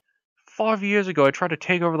 5 years ago, I tried to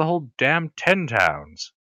take over the whole damn 10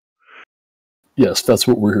 towns. Yes, that's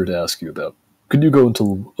what we're here to ask you about. Could you go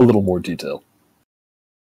into a little more detail?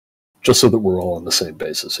 Just so that we're all on the same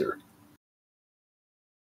basis here.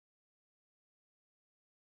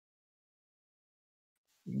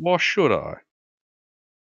 Why should I?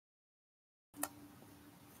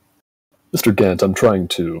 Mr. Gant, I'm trying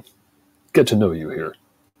to get to know you here.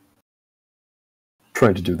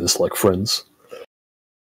 Trying to do this like friends.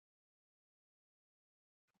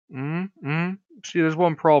 See, there's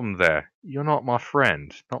one problem there. You're not my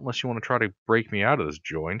friend. Not unless you want to try to break me out of this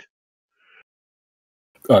joint.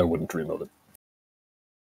 I wouldn't dream of it.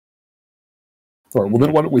 Alright, well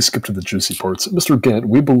then why don't we skip to the juicy parts. Mr. Gant,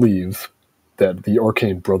 we believe that the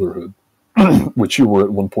Arcane Brotherhood, which you were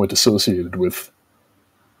at one point associated with,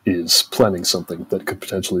 is planning something that could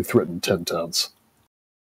potentially threaten 10 towns.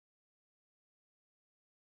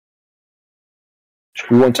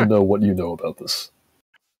 We want to know what you know about this.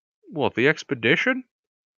 What, the expedition?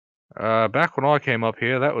 Back when I came up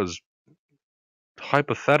here, that was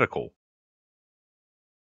hypothetical.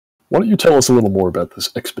 Why don't you tell us a little more about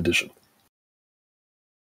this expedition?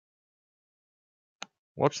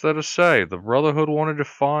 What's there to say? The Brotherhood wanted to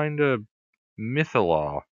find a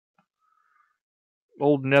Mythalar.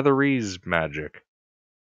 Old Netherese magic.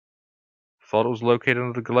 Thought it was located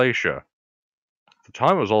under the glacier. At the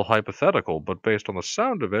time it was all hypothetical, but based on the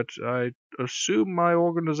sound of it, I assume my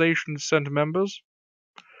organization sent members.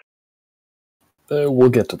 We'll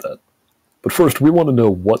get to that. But first, we want to know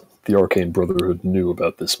what the Arcane Brotherhood knew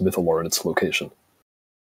about this Mythalar and its location.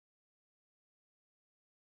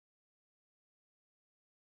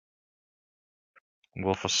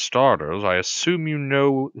 Well, for starters, I assume you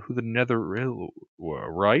know who the Netheril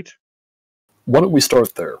were, right? Why don't we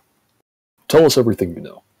start there? Tell us everything you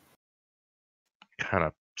know. Kind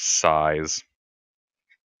of sighs.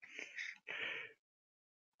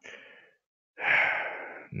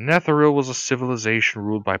 Netheril was a civilization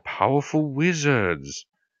ruled by powerful wizards.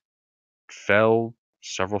 It fell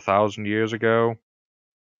several thousand years ago.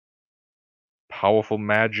 Powerful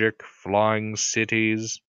magic, flying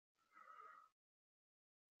cities.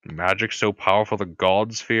 Magic so powerful the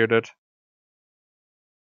gods feared it.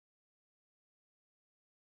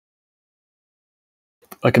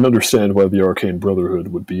 I can understand why the Arcane Brotherhood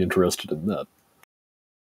would be interested in that.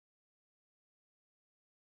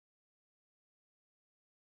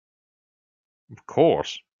 Of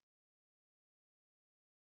course.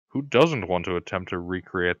 Who doesn't want to attempt to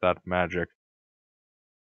recreate that magic?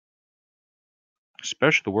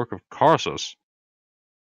 Especially the work of Karsus.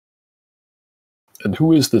 And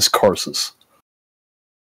who is this Karsus?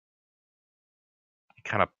 He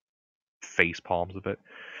kind of face palms a bit.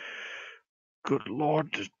 Good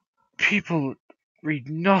lord, people read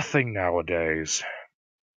nothing nowadays.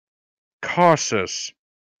 Karsus,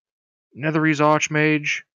 Netherese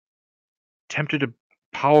Archmage, attempted a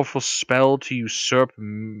powerful spell to usurp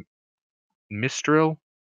Mistril,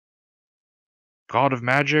 God of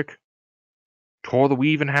Magic, tore the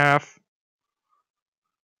weave in half.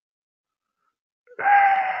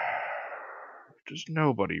 Does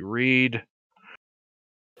nobody read?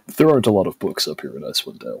 There aren't a lot of books up here in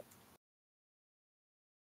Icewind Dale.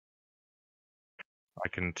 I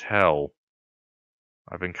can tell.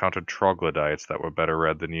 I've encountered troglodytes that were better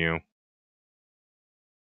read than you.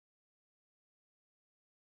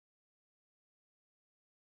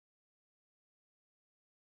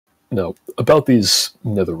 Now, about these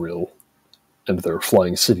Netherreal and their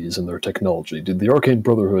flying cities and their technology, did the Arcane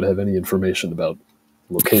Brotherhood have any information about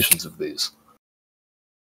locations of these?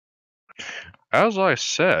 As I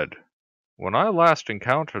said, when I last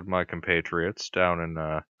encountered my compatriots down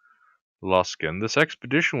in Luskin, this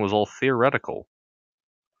expedition was all theoretical.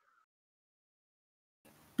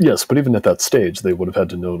 Yes, but even at that stage, they would have had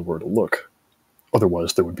to know where to look.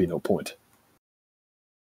 Otherwise, there would be no point.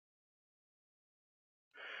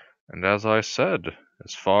 And as I said,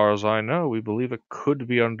 as far as I know, we believe it could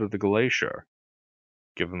be under the glacier,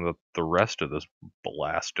 given that the rest of this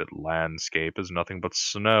blasted landscape is nothing but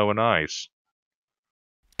snow and ice.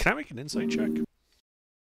 Can I make an insight check?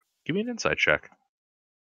 Give me an insight check.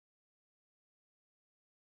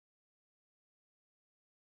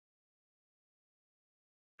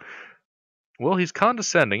 Well, he's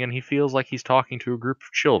condescending and he feels like he's talking to a group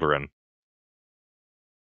of children.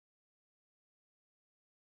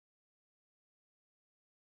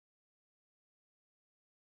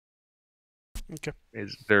 Okay.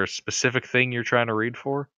 Is there a specific thing you're trying to read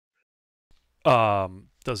for?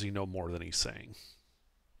 Does he know more than he's saying?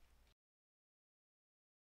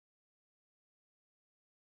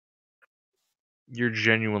 You're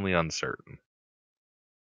genuinely uncertain.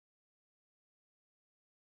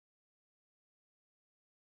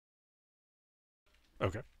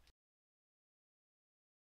 Okay.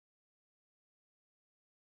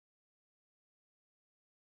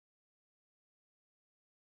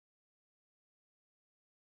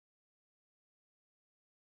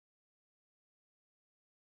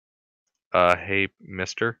 Hey,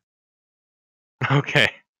 mister? Okay.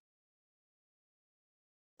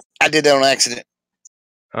 I did that on accident.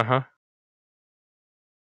 Uh-huh.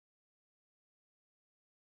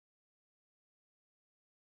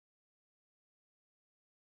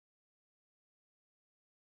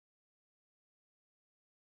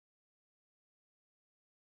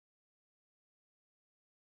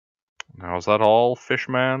 Now, is that all,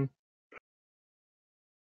 Fishman?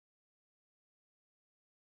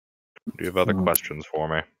 Do you have other questions for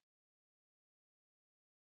me?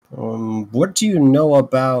 What do you know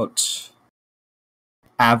about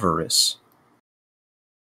avarice?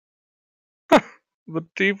 The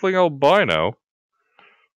tiefling albino.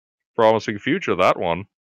 Promising future, that one.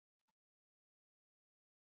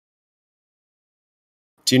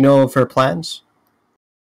 Do you know of her plans?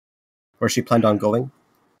 Where she planned on going?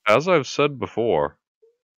 As I've said before,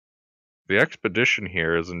 the expedition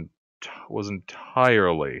here was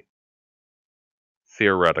entirely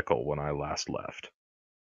theoretical when I last left.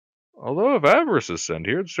 Although if Avarice is sent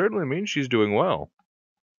here, it certainly means she's doing well.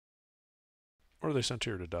 Or they sent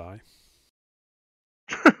here to die.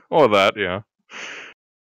 Or that, yeah.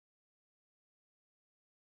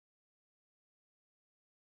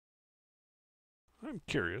 I'm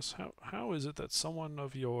curious, how is it that someone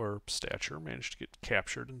of your stature managed to get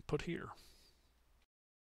captured and put here?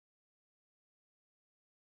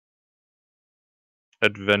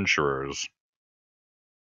 Adventurers.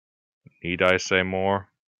 Need I say more?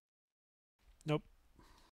 Nope.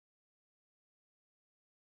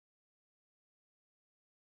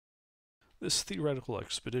 This theoretical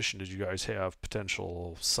expedition, did you guys have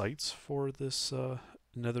potential sites for this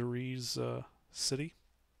Netherese city?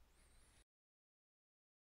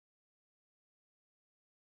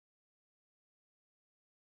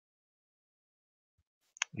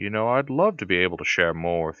 You know, I'd love to be able to share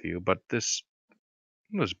more with you, but this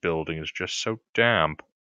building is just so damp.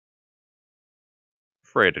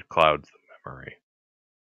 Afraid it clouds the memory.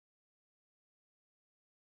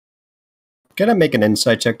 Can I make an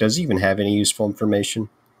insight check? Does he even have any useful information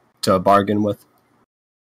to bargain with?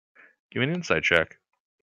 Give me an insight check.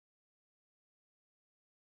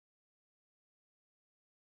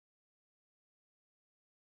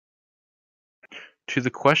 To the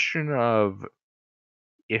question of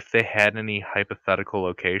if they had any hypothetical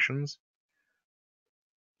locations,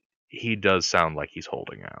 he does sound like he's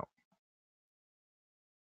holding out.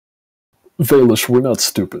 Valish, we're not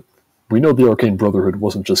stupid. We know the Arcane Brotherhood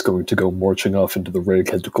wasn't just going to go marching off into the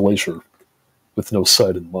Raghead Glacier with no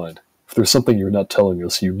sight in mind. If there's something you're not telling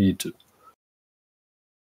us, you need to.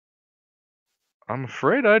 I'm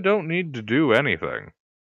afraid I don't need to do anything.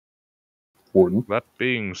 Warden? That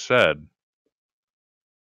being said,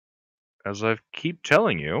 as I keep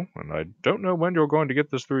telling you, and I don't know when you're going to get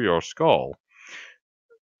this through your skull,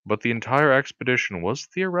 but the entire expedition was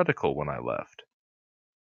theoretical when I left.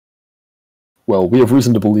 Well, we have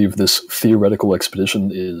reason to believe this theoretical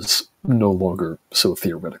expedition is no longer so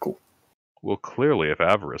theoretical. Well, clearly, if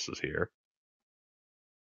Avarice is here.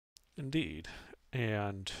 Indeed.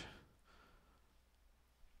 And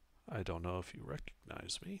I don't know if you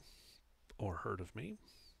recognize me or heard of me,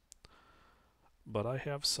 but I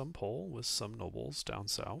have some pull with some nobles down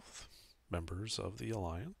south, members of the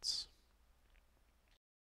Alliance.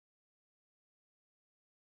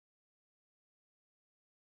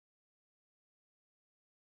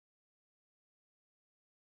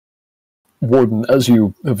 Warden, as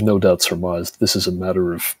you have no doubt surmised, this is a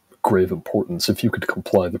matter of grave importance. If you could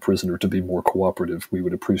comply the prisoner to be more cooperative, we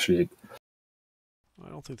would appreciate. I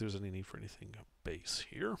don't think there's any need for anything base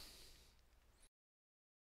here.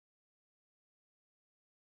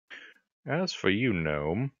 As for you,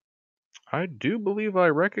 Gnome, I do believe I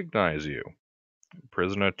recognize you.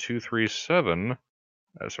 Prisoner 237.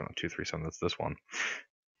 Sorry, not 237, that's this one.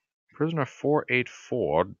 Prisoner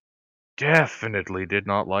 484 definitely did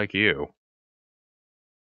not like you.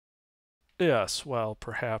 Yes, well,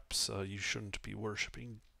 perhaps you shouldn't be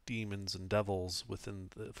worshipping demons and devils within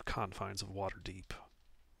the confines of Waterdeep.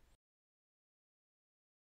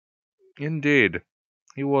 Indeed,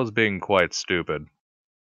 he was being quite stupid.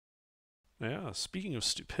 Yeah, speaking of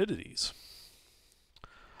stupidities,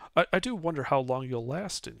 I do wonder how long you'll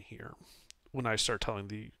last in here when I start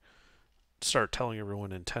telling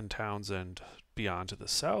everyone in 10 towns and beyond to the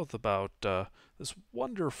south about this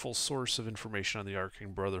wonderful source of information on the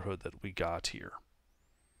Arcane Brotherhood that we got here,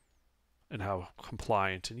 and how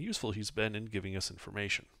compliant and useful he's been in giving us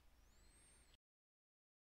information.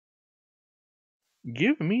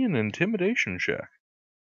 Give me an intimidation check.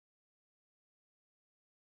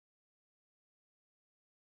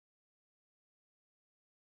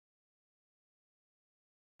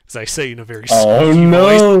 As I say in a very Oh squeaky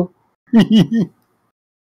voice. no!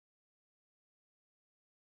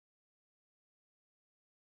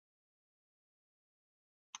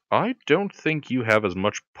 I don't think you have as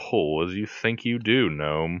much pull as you think you do,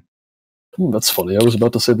 Gnome. That's funny. I was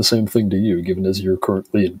about to say the same thing to you, given as you're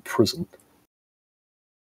currently in prison.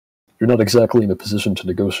 You're not exactly in a position to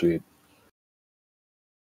negotiate.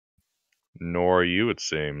 Nor are you, it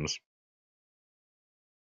seems.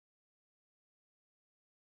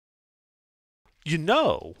 You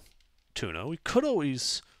know, Tuna, we could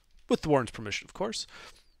always, with the Warren's permission, of course,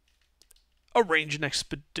 arrange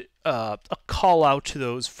a call out to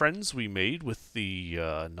those friends we made with the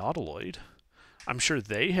Nautiloid. I'm sure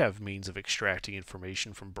they have means of extracting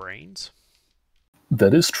information from brains.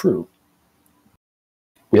 That is true.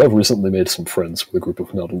 We have recently made some friends with a group of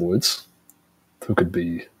Nautiloids who could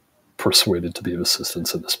be persuaded to be of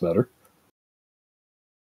assistance in this matter.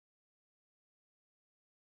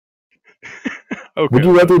 Okay. Would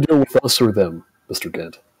you rather deal with us or them, Mr.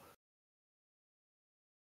 Gant?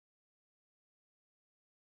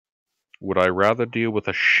 Would I rather deal with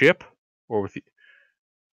a ship or with...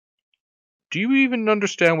 Do you even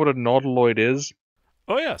understand what a nautiloid is?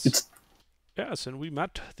 Oh, yes. It's Yes, and we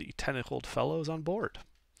met the tentacled fellows on board.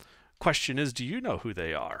 Question is, do you know who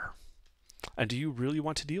they are? And do you really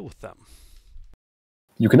want to deal with them?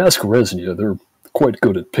 You can ask Resnia. They're quite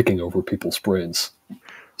good at picking over people's brains,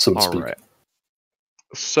 so to speak. Alright.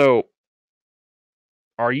 So,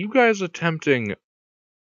 are you guys attempting...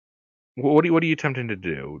 What are you attempting to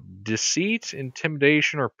do? Deceit,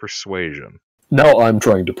 intimidation, or persuasion? Now I'm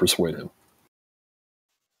trying to persuade him.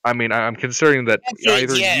 I mean, I'm considering that That's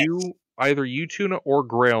it, yes. either you, Tuna, or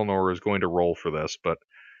Grailnor is going to roll for this, but...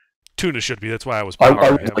 Tuna should be, that's why I was I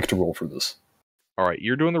powering would him. like to roll for this. Alright,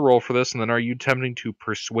 you're doing the roll for this, and then are you attempting to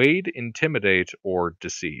persuade, intimidate, or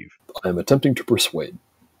deceive? I am attempting to persuade.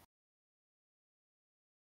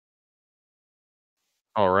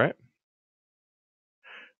 Alright.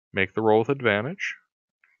 Make the roll with advantage,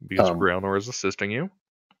 because Grailnor is assisting you.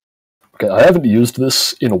 Okay, I haven't used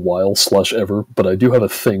this in a while / ever, but I do have a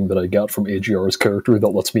thing that I got from AGR's character that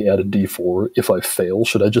lets me add a d4 if I fail.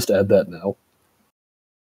 Should I just add that now?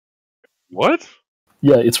 What?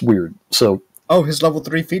 Yeah, it's weird. So, Oh, his level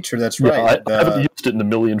 3 feature, that's yeah, right. I haven't used it in a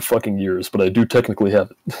million fucking years, but I do technically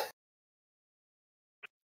have it.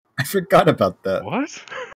 I forgot about that. What?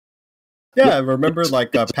 Yeah, I remember, it's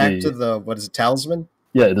like, Pact a- of the, what is it, Talisman?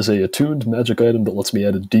 Yeah, it is a attuned magic item that lets me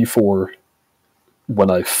add a d4 when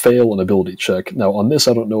I fail an ability check. Now, on this,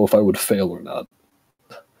 I don't know if I would fail or not.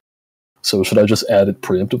 So should I just add it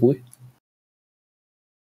preemptively?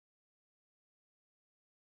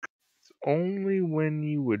 It's only when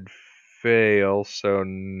you would fail, so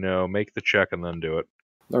no. Make the check and then do it.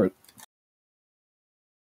 Alright.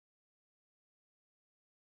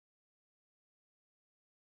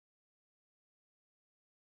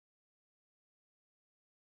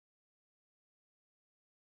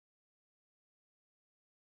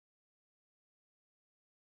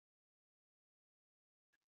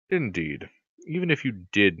 Indeed. Even if you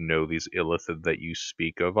did know these illithid that you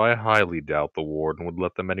speak of, I highly doubt the warden would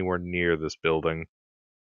let them anywhere near this building.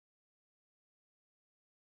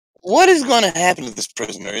 What is going to happen to this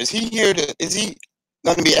prisoner? Is he going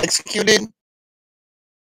to be executed?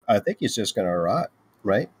 I think he's just going to rot,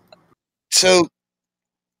 right? So,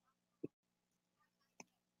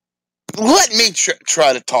 let me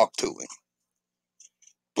try to talk to him.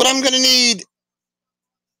 But I'm going to need...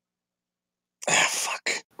 fuck.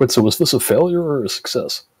 Wait, so was this a failure or a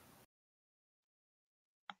success?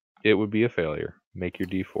 It would be a failure. Make your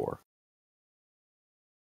d4.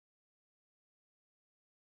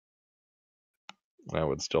 That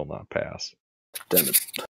would still not pass. Damn it.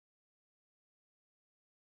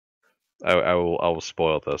 I will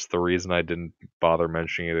spoil this. The reason I didn't bother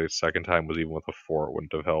mentioning it a second time was even with a 4 it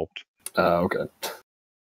wouldn't have helped. Okay.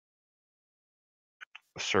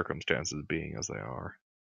 The circumstances being as they are.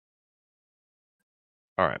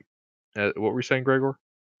 Alright. What were you saying, Gregor?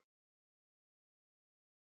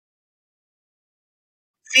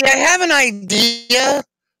 See, I have an idea,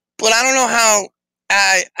 but I don't know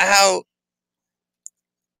how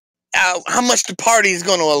how much the party is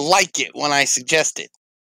going to like it when I suggest it.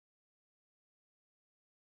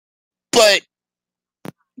 But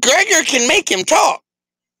Gregor can make him talk.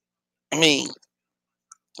 I mean,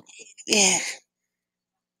 yeah.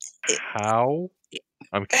 How?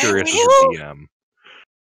 I'm curious as Well, a DM.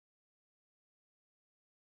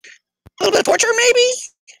 a little bit of torture, maybe?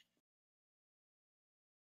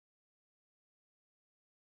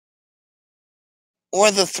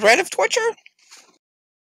 Or the threat of torture?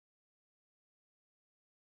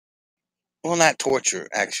 Well, not torture,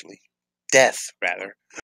 actually. Death, rather.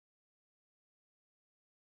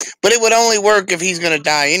 But it would only work if he's going to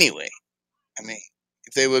die anyway. I mean,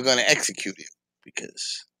 if they were going to execute him.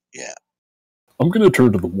 Because, yeah. I'm going to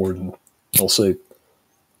turn to the warden. I'll say,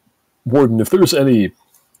 Warden, if there's any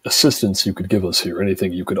assistance you could give us here,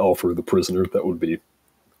 anything you could offer the prisoner, that would be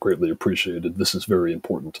greatly appreciated. This is very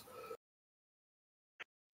important.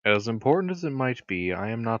 As important as it might be, I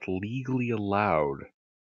am not legally allowed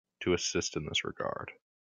to assist in this regard.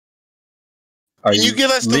 Are Can you give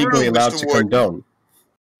us the legally room, allowed Mr. to Warden? condone?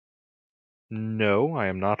 No, I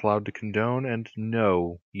am not allowed to condone, and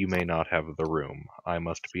no, you may not have the room. I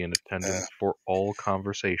must be in attendance for all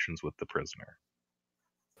conversations with the prisoner.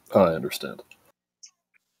 I understand.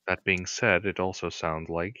 That being said, it also sounds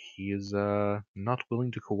like he is not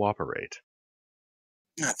willing to cooperate.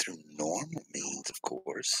 Not through normal means, of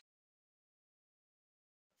course.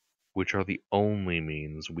 Which are the only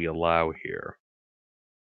means we allow here.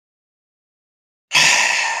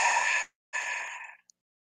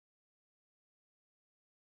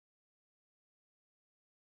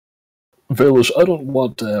 Valish, I don't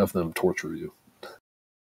want to have them torture you.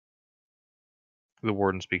 The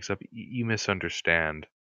warden speaks up. You misunderstand.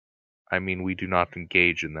 I mean, we do not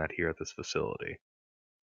engage in that here at this facility.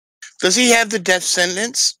 Does he have the death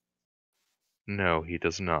sentence? No, he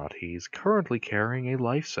does not. He's currently carrying a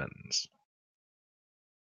life sentence.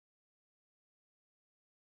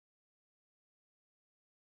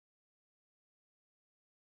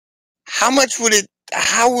 How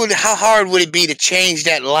hard would it be to change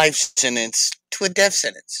that life sentence to a death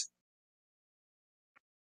sentence?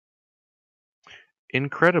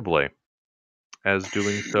 Incredibly, as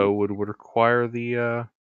doing so would require the,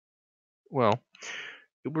 well,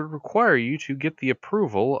 it would require you to get the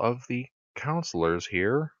approval of the counselors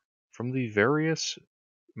here from the various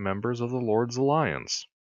members of the Lord's Alliance.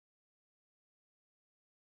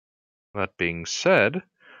 That being said,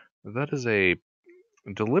 that is a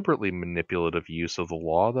deliberately manipulative use of the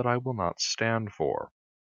law that I will not stand for.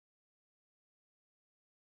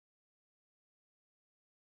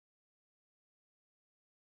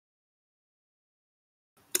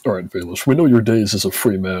 Alright, Valish, we know your days as a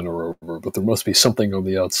free man are over, but there must be something on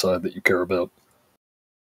the outside that you care about.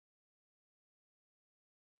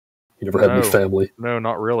 You never had any family? No,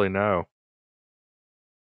 not really, no.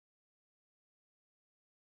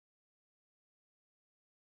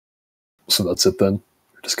 So that's it then?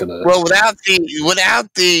 You're just gonna... Well, without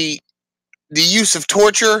the use of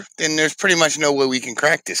torture, then there's pretty much no way we can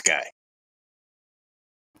crack this guy.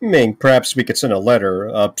 I mean, perhaps we could send a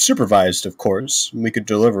letter, supervised, of course. We could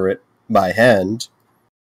deliver it by hand.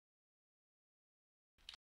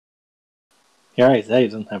 He already said he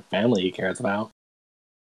doesn't have family he cares about.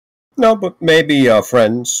 No, but maybe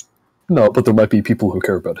friends. No, but there might be people who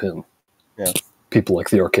care about him. Yeah. People like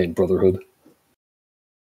the Arcane Brotherhood.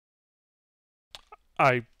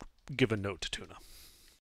 I give a note to Tuna.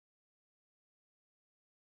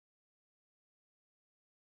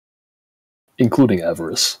 Including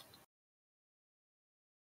Avarice.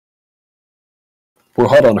 We're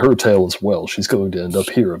hot on her tail as well. She's going to end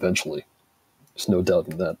up here eventually. There's no doubt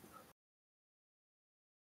in that.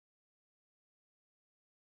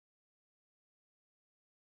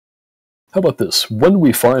 How about this? When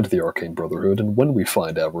we find the Arcane Brotherhood, and when we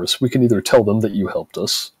find Avarice, we can either tell them that you helped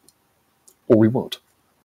us, or we won't.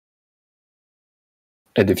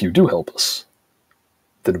 And if you do help us,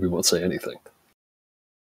 then we won't say anything.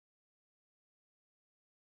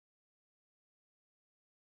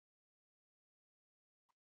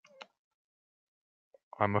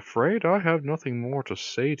 I'm afraid I have nothing more to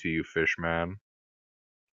say to you, Fishman.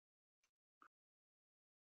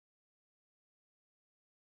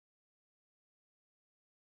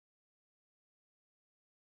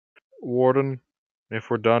 Warden,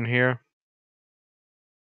 if we're done here.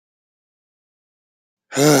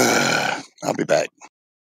 I'll be back.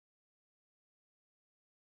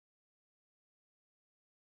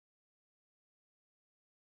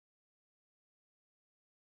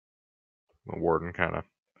 The warden kind of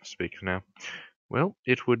speaks now. Well,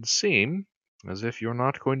 it would seem as if you're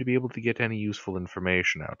not going to be able to get any useful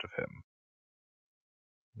information out of him.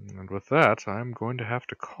 And with that, I'm going to have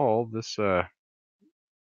to call this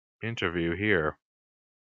interview here.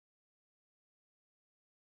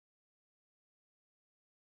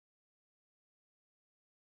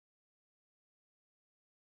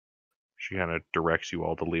 She kind of directs you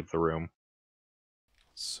all to leave the room.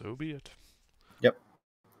 So be it. Yep.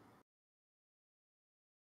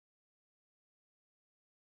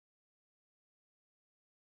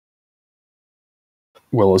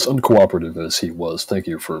 Well, as uncooperative as he was, thank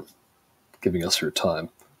you for giving us your time.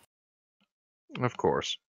 Of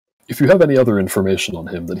course. If you have any other information on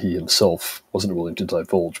him that he himself wasn't willing to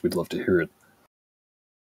divulge, we'd love to hear it.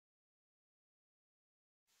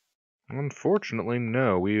 Unfortunately,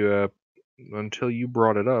 no. We, until you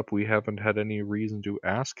brought it up, we haven't had any reason to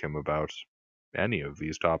ask him about any of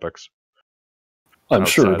these topics. I'm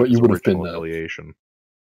sure, outside but of you his would have original been affiliation.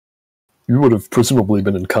 you would have presumably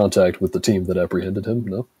been in contact with the team that apprehended him,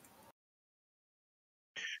 no?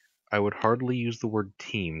 I would hardly use the word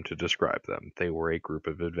team to describe them. They were a group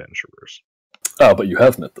of adventurers. Ah, but you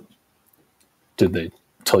have met them. Did they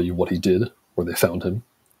tell you what he did, where they found him,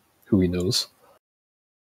 who he knows?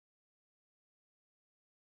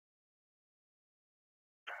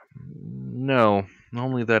 No,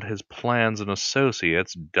 only that his plans and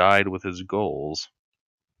associates died with his goals.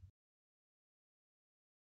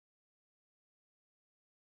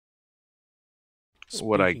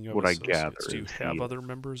 What I Speaking of gather associates, do you is have other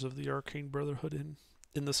members of the Arcane Brotherhood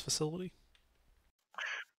in this facility?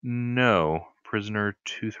 No, prisoner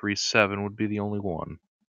 237 would be the only one.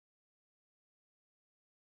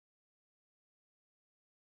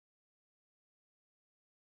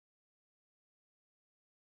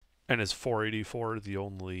 And is 484 the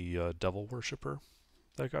only devil worshipper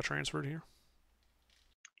that got transferred here?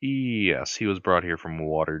 Yes, he was brought here from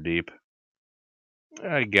Waterdeep.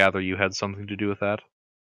 I gather you had something to do with that?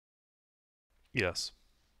 Yes.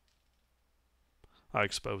 I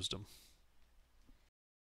exposed him.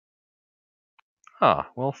 Ah,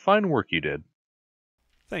 well, fine work you did.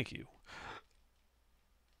 Thank you.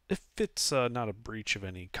 If it's not a breach of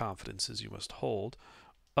any confidences you must hold,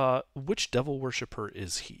 which devil worshipper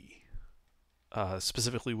is he?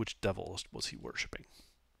 Specifically, which devil was he worshipping?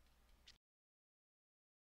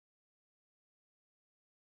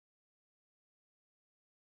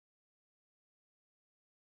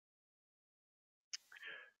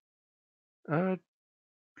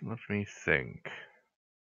 Let me think.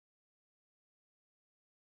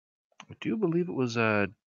 I do believe it was a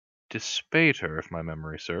Dispater, if my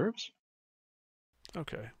memory serves.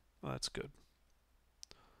 Okay, well, that's good.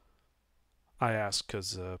 I asked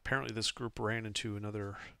because apparently this group ran into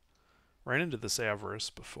this Avarice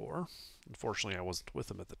before. Unfortunately, I wasn't with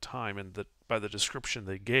them at the time, and that by the description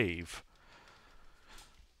they gave,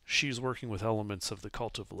 she's working with elements of the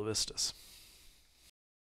cult of Levistus.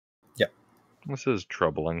 Yep. This is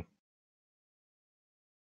troubling.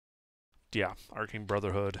 Yeah, Arcane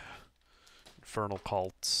Brotherhood, Infernal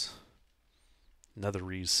cults,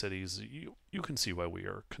 Netherese cities. You can see why we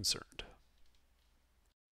are concerned.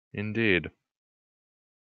 Indeed.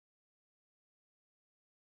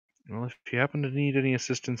 Well, if you happen to need any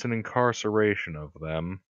assistance in incarceration of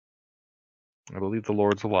them, I believe the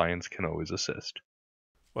Lord's Alliance can always assist.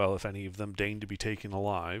 Well, if any of them deign to be taken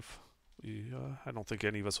alive, I don't think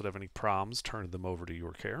any of us would have any problems turning them over to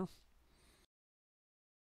your care.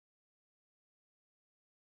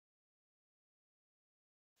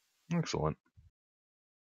 Excellent.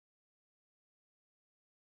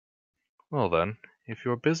 Well then, if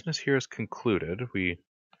your business here is concluded, we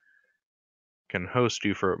can host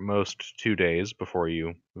you for at most 2 days before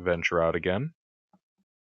you venture out again.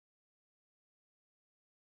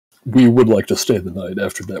 We would like to stay the night.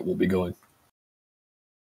 After that, we'll be going.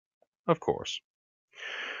 Of course.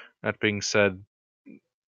 That being said,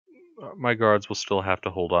 my guards will still have to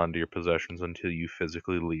hold on to your possessions until you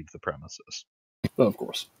physically leave the premises. Of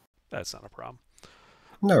course. That's not a problem.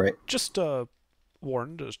 All right. Just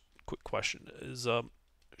Warren, just a quick question is: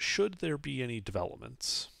 should there be any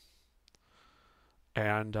developments,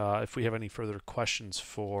 and if we have any further questions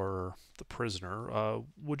for the prisoner,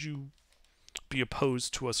 would you be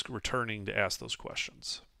opposed to us returning to ask those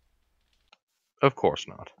questions? Of course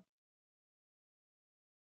not.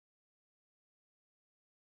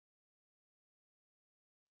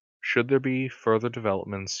 Should there be further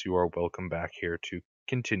developments, you are welcome back here to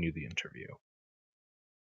continue the interview.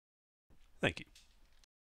 Thank you.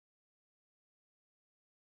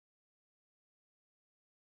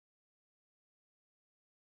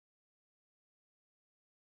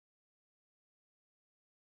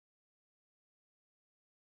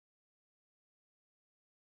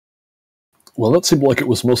 Well, that seemed like it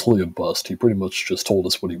was mostly a bust. He pretty much just told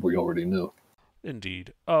us what we already knew.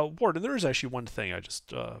 Indeed. Warden, there is actually one thing I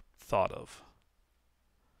just thought of.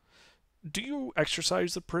 Do you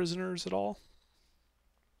exercise the prisoners at all?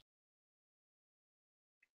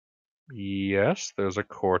 Yes, there's a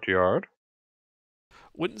courtyard.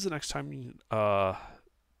 When's the next time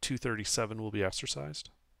 237 will be exercised?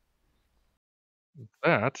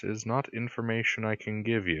 That is not information I can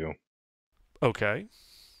give you. Okay.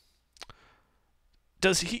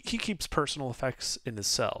 Does he keeps personal effects in his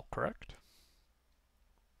cell, correct?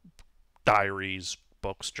 Diaries,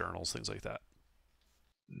 books, journals, things like that.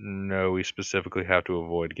 No, we specifically have to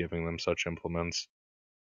avoid giving them such implements.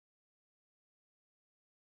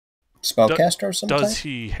 Spellcaster of some Does type?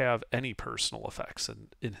 he have any personal effects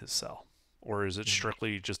in his cell? Or is it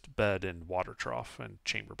strictly just bed and water trough and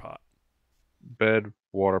chamber pot? Bed,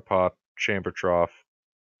 water pot, chamber trough,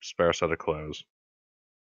 spare set of clothes.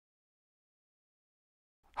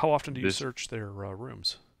 How often do you This- search their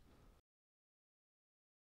rooms?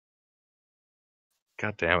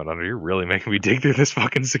 God damn it, Under, you're really making me dig through this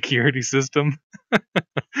fucking security system.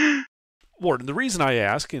 Warden, the reason I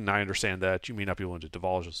ask, and I understand that you may not be willing to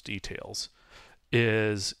divulge those details,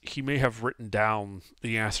 is he may have written down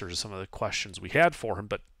the answer to some of the questions we had for him,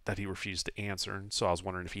 but that he refused to answer. And so I was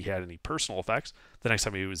wondering if he had any personal effects. The next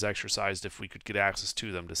time he was exercised, if we could get access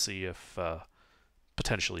to them to see if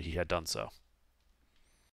potentially he had done so.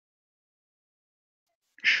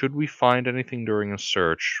 Should we find anything during a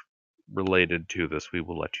search related to this, we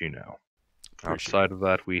will let you know. Appreciate Outside of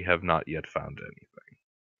that, we have not yet found anything.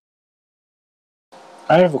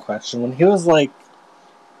 I have a question. When he was like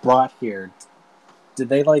brought here, did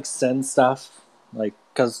they like send stuff? Like,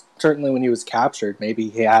 because certainly when he was captured, maybe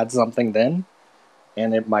he had something then,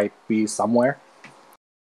 and it might be somewhere.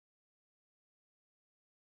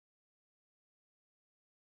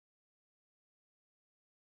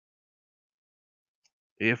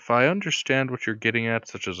 If I understand what you're getting at,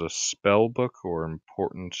 such as a spell book or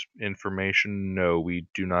important information, no, we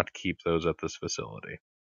do not keep those at this facility.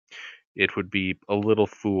 It would be a little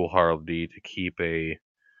foolhardy to keep a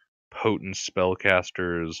potent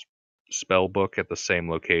spellcaster's spell book at the same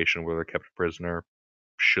location where they're kept a prisoner,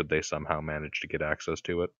 should they somehow manage to get access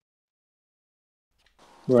to it.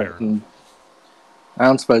 Fair Right. enough. I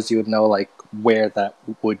don't suppose you would know like where that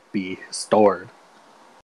would be stored.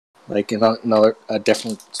 Like in a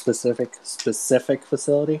different specific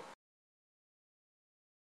facility.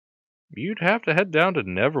 You'd have to head down to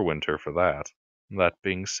Neverwinter for that. That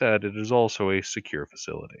being said, it is also a secure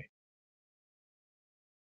facility.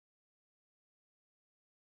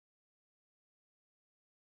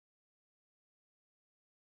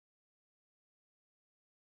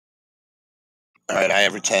 All right, I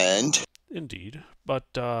have returned. Indeed. But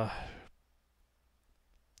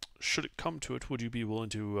should it come to it, would you be willing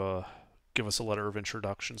to give us a letter of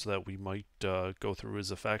introduction so that we might go through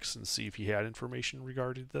his effects and see if he had information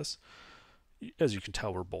regarding this? As you can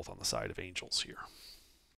tell, we're both on the side of angels here.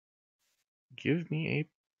 Give me a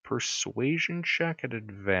persuasion check at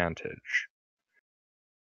advantage.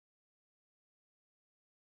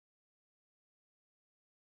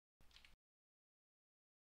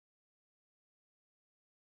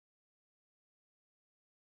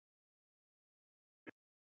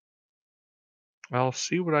 I'll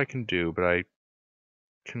see what I can do, but I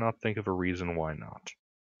cannot think of a reason why not.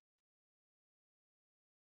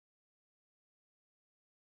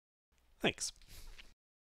 Thanks.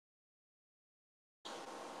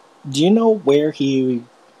 Do you know where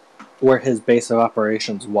his base of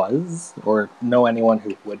operations was, or know anyone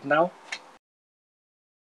who would know?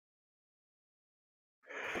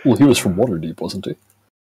 Well, he was from Waterdeep, wasn't he?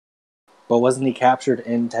 But wasn't he captured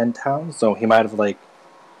in 10 Towns? So he might have like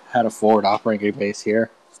had a forward operating base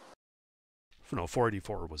here. No,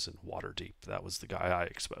 484 was in Waterdeep. That was the guy I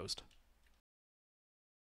exposed.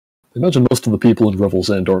 I imagine most of the people in Revel's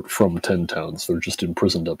End aren't from 10 Towns. They're just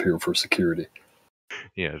imprisoned up here for security.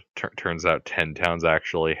 Yeah, turns out 10 Towns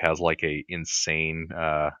actually has like a insane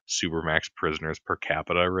supermax prisoners per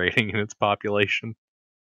capita rating in its population.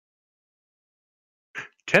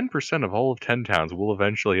 10% of all of 10 Towns will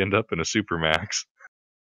eventually end up in a supermax.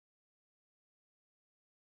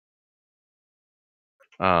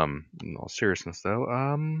 In all seriousness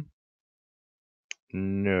though,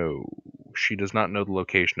 no. She does not know the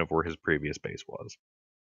location of where his previous base was.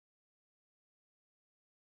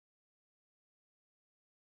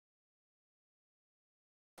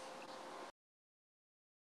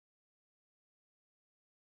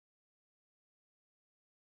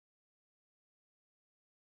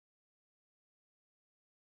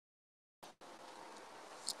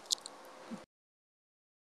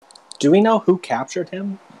 Do we know who captured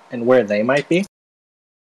him and where they might be?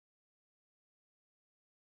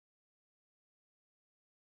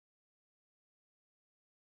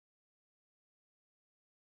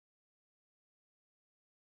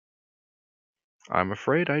 I'm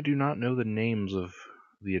afraid I do not know the names of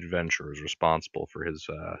the adventurers responsible for his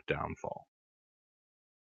downfall.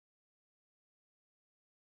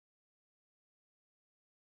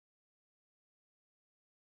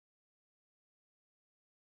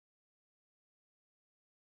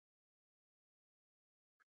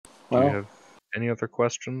 Do you Well, have any other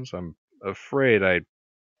questions? I'm afraid I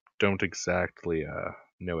don't exactly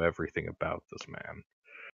know everything about this man.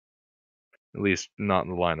 At least not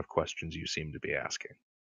in the line of questions you seem to be asking.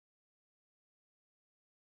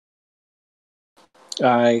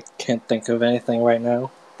 I can't think of anything right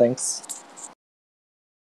now. Thanks.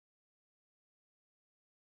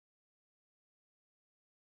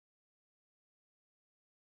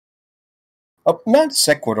 Oh, not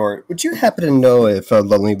Sequitur. Would you happen to know if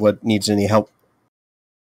Lonelywood needs any help?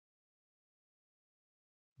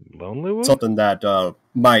 Lonelywood? Something that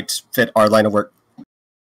might fit our line of work.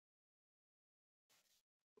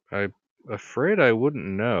 I'm afraid I wouldn't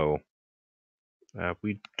know.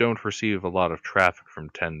 We don't receive a lot of traffic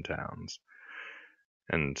from 10 towns.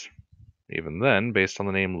 And even then, based on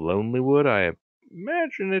the name Lonelywood, I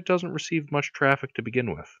imagine it doesn't receive much traffic to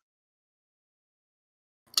begin with.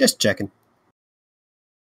 Just checking.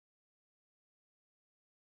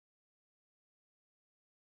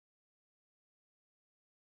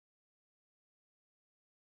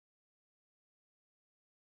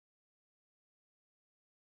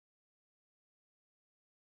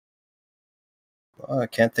 Well, I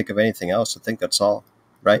can't think of anything else. I think that's all,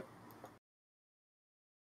 right?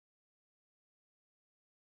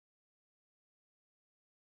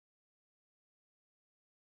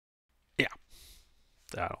 Yeah.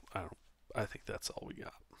 I think that's all we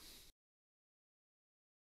got.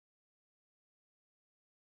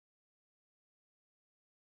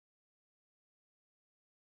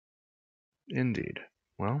 Indeed.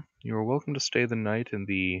 Well, you are welcome to stay the night in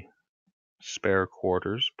the spare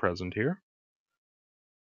quarters present here.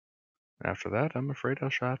 After that, I'm afraid I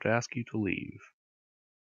shall have to ask you to leave.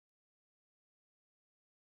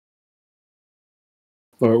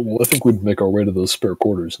 All right, well, I think we'd make our way to those spare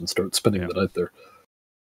quarters and start spending the night there.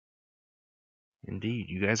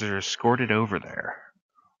 Indeed, you guys are escorted over there.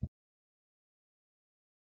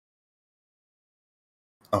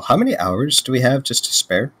 Oh, how many hours do we have just to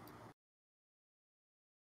spare?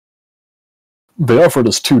 They offered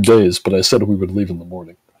us 2 days, but I said we would leave in the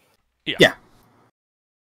morning. Yeah.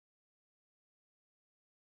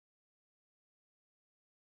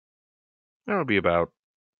 That'll be about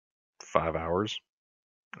 5 hours.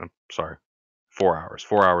 I'm sorry, 4 hours.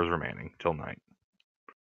 4 hours remaining till night.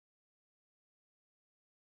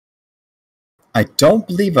 I don't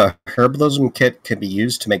believe a herbalism kit can be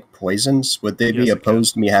used to make poisons. Would they be Yes, it can.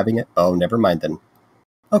 opposed to me having it? Oh, never mind then.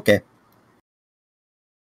 Okay.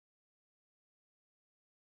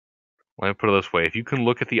 Let me put it this way: if you can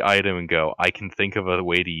look at the item and go, "I can think of a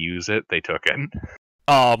way to use it," they took it.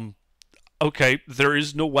 Okay, there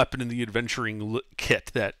is no weapon in the adventuring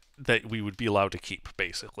kit that we would be allowed to keep,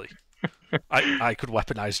 basically. I could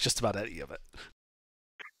weaponize just about any of it.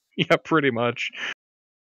 Yeah, pretty much.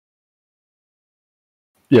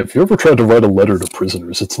 Yeah, if you ever tried to write a letter to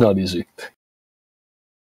prisoners, it's not easy.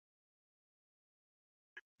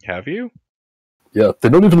 Have you? Yeah, they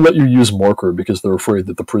don't even let you use marker because they're afraid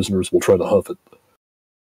that the prisoners will try to huff it.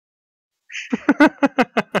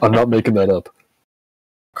 I'm not making that up.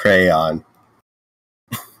 Crayon.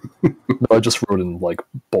 No, I just wrote in, like,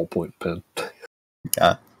 ballpoint pen.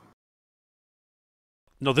 Yeah.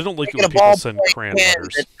 No, they don't like it Making when a people send ballpoint crayon pen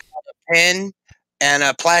letters. that's got a pen and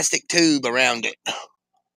a plastic tube around it.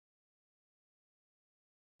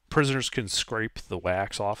 Prisoners can scrape the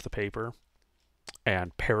wax off the paper,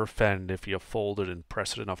 and paraffin, if you fold it and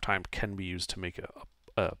press it enough time, can be used to make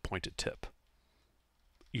a pointed tip.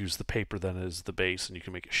 Use the paper then as the base, and you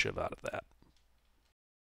can make a shiv out of that.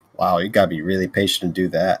 Wow, you gotta be really patient to do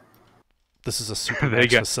that. This is a super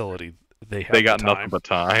nice facility. They got the nothing but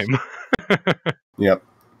time. Yep.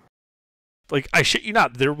 Like, I shit you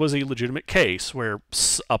not, there was a legitimate case where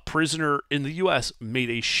a prisoner in the U.S. made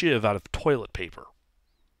a shiv out of toilet paper.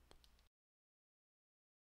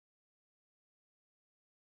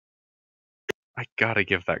 I gotta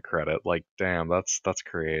give that credit. Like, damn, that's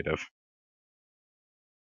creative.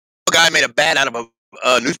 A guy made a bat out of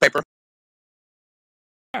a newspaper.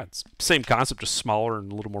 Yeah, it's same concept, just smaller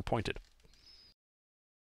and a little more pointed.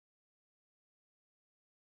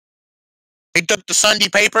 He took the Sunday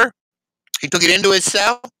paper. He took it into his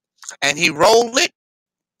cell. And he rolled it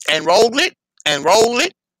and rolled it and rolled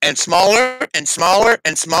it and smaller and smaller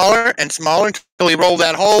and smaller and smaller until he rolled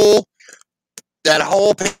that whole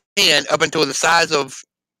pen up into the size of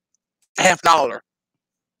 $50.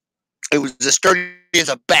 It was as sturdy as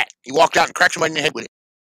a bat. He walked out and cracked somebody in the head with it.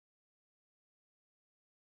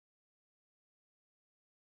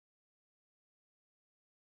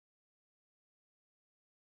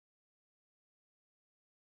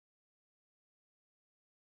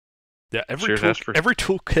 Yeah, every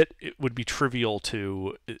toolkit it would be trivial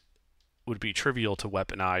to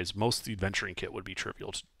weaponize. Most of the adventuring kit would be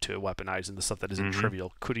trivial to weaponize, and the stuff that isn't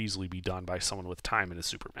trivial could easily be done by someone with time in a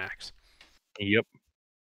supermax. Yep.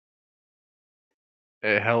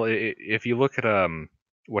 Hell, if you look at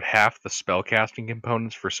what half the spellcasting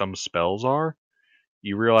components for some spells are,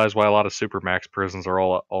 you realize why a lot of supermax prisons are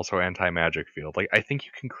all also anti-magic field. Like, I think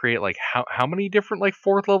you can create like how many different like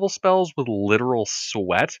 4th level spells with literal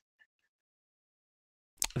sweat?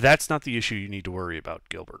 That's not the issue you need to worry about,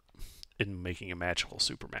 Gilbert, in making a magical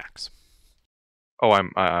supermax. Oh,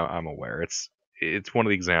 I'm aware. It's one of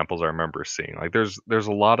the examples I remember seeing. Like, there's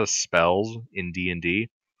a lot of spells in D&D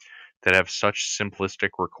that have such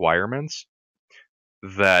simplistic requirements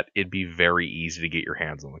that it'd be very easy to get your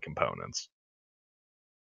hands on the components.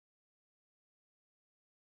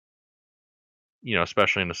 You know,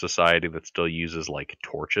 especially in a society that still uses like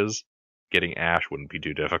torches, getting ash wouldn't be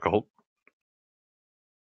too difficult.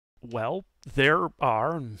 Well, there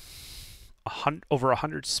are over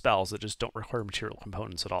 100 spells that just don't require material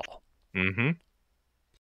components at all. Mm-hmm.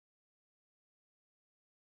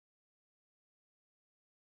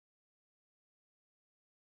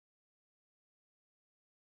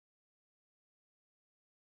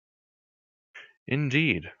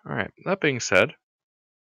 Indeed. All right. That being said,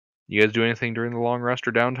 you guys do anything during the long rest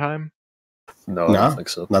or downtime? No, I don't think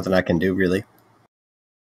so. Nothing I can do, really.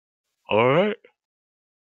 All right.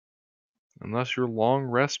 Unless your long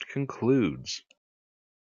rest concludes.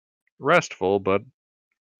 Restful, but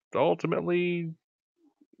ultimately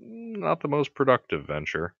not the most productive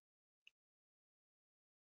venture.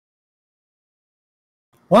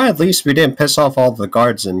 Well, at least we didn't piss off all the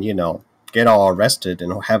guards and, get all arrested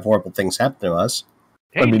and have horrible things happen to us.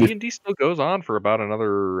 Hey, D&D still goes on for about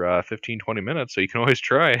another 15-20 minutes, so you can always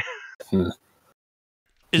try.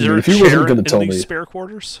 Is there a chair in these spare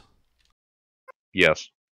quarters? Yes.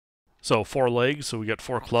 So 4 legs, so we got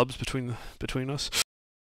 4 clubs between us?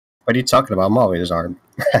 What are you talking about? I'm always armed.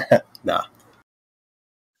 Nah.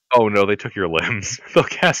 Oh no, they took your limbs. They'll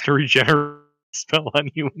cast a regenerate spell on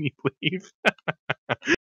you when you leave.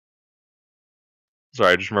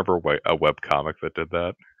 Sorry, I just remember a webcomic that did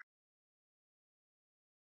that.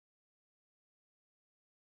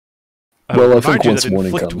 Well, I think once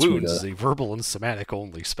morning inflict comes, wounds is a verbal and somatic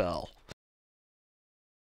only spell.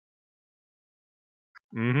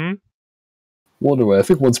 Mm-hmm. Well, anyway, I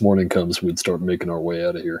think once morning comes, we'd start making our way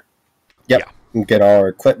out of here. Yep. Yeah. And get our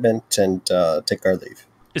equipment and take our leave.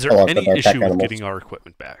 Is there any issue with getting our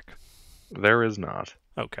equipment back? There is not.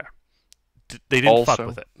 Okay. They didn't fuck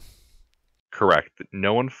with it. Correct.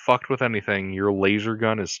 No one fucked with anything. Your laser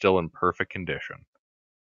gun is still in perfect condition.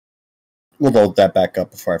 We'll load that back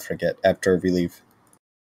up before I forget, after we leave.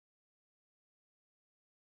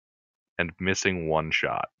 And missing one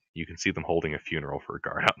shot. You can see them holding a funeral for a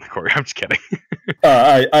guard out in the courtyard. I'm just kidding.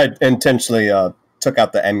 I intentionally took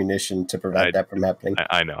out the ammunition to prevent that from happening.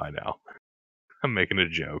 I know. I'm making a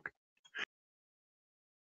joke.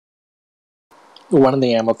 One of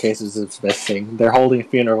the ammo cases is missing. They're holding a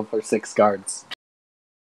funeral for 6 guards.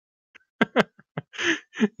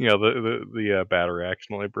 The battery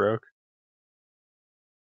accidentally broke.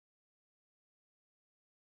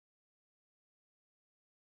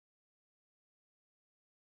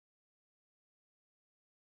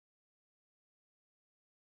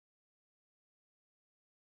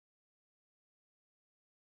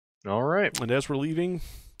 All right. And as we're leaving,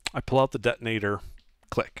 I pull out the detonator.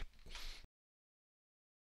 Click.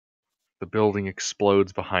 The building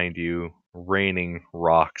explodes behind you, raining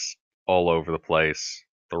rocks all over the place.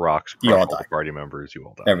 The rocks crush all the party members. You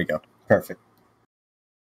all die. There we go. Perfect.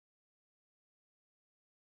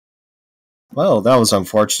 Well, that was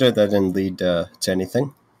unfortunate. That didn't lead to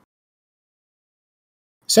anything.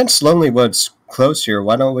 Since Lonelywood's close here,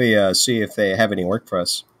 why don't we see if they have any work for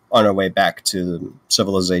us on our way back to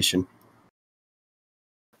civilization?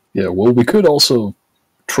 Yeah, well, we could also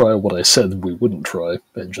try what I said we wouldn't try,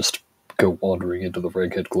 and just go wandering into the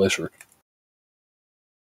Raghead Glacier.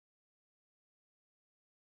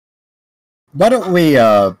 Why don't we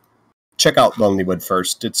check out Lonelywood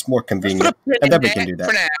first? It's more convenient, and then we can do that.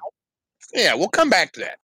 For now. Yeah, we'll come back to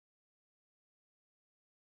that.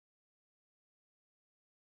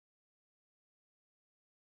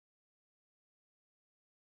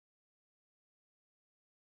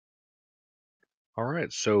 All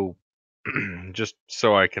right, so just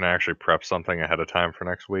so I can actually prep something ahead of time for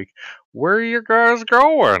next week, where are you guys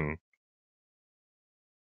going?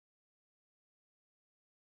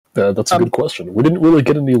 That's a good question. We didn't really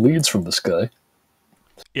get any leads from this guy.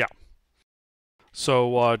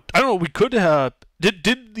 So I don't know. We could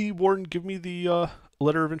did the warden give me the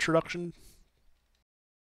letter of introduction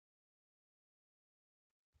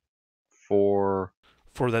For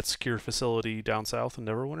that secure facility down south in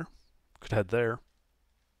Neverwinter? Could head there.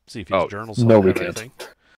 See if Oh, his journals no, don't we have can't. anything.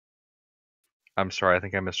 I'm sorry, I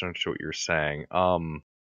think I misunderstood what you were saying.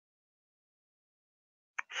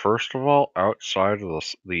 First of all, outside of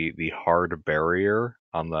the hard barrier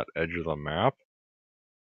on that edge of the map,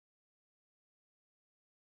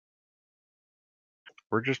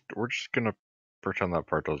 we're just gonna pretend that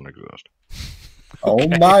part doesn't exist. Oh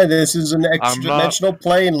Okay. my, this is an I'm not- extra-dimensional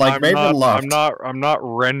plane like Ravenloft. I'm not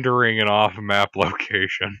rendering an off-map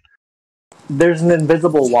location. There's an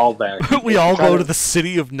invisible wall there. We all go to the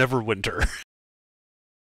city of Neverwinter.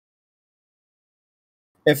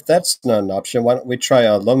 If that's not an option, why don't we try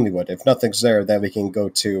Lonelywood? If nothing's there, then we can go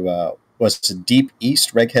to, what's it, Deep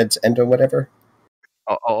East, Reghead's End or whatever?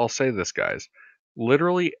 I'll say this, guys.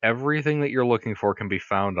 Literally everything that you're looking for can be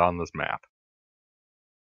found on this map.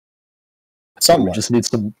 So we Somewhat. just need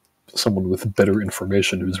someone with better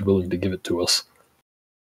information who's willing to give it to us.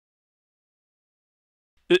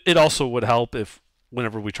 It also would help if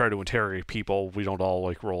whenever we try to interrogate people, we don't all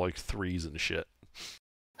like roll like 3s and shit.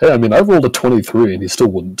 Hey, I mean, I rolled a 23 and he still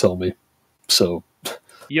wouldn't tell me. So,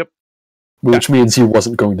 Yep. which means he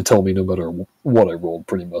wasn't going to tell me no matter what I rolled,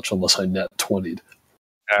 pretty much, unless I net 20'd.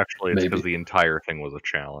 Actually, it's because Maybe. the entire thing was a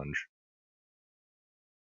challenge.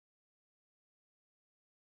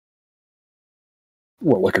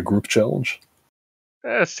 What, like a group challenge?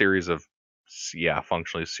 A series of,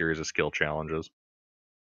 functionally a series of skill challenges.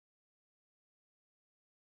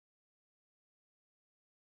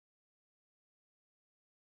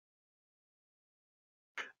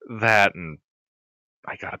 That, and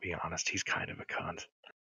I gotta be honest, he's kind of a cunt.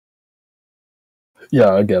 Yeah,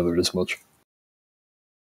 I gathered as much.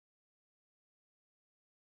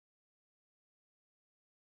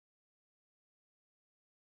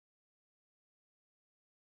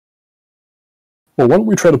 Well, why don't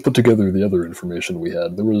we try to put together the other information we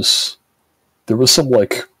had? There was some,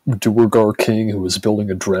 like, Duergar king who was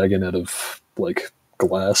building a dragon out of, like,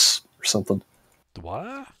 glass or something.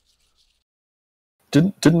 What?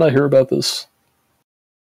 Didn't I hear about this?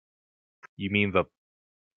 You mean the...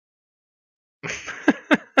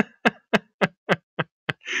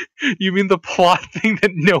 You mean the plot thing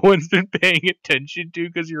that no one's been paying attention to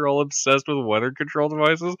because you're all obsessed with weather control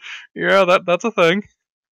devices? Yeah, that's a thing.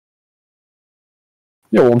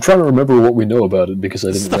 Yeah, well, I'm trying to remember what we know about it because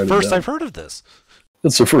I This didn't is write the it first down. I've heard of this.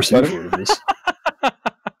 It's the first you've heard of this.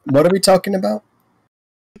 What are we talking about?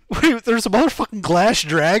 Wait, there's a motherfucking glass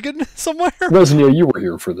dragon somewhere? Resnia, you were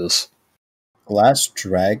here for this. Glass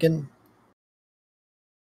Dragon?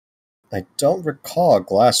 I don't recall a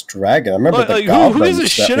Glass Dragon. I remember the Who goblins gives a that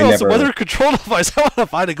shit we else a never... weather control device? I want to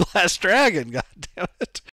find a glass dragon, god damn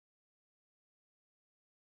it.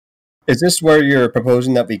 Is this where you're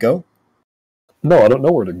proposing that we go? No, I don't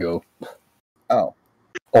know where to go. Oh. All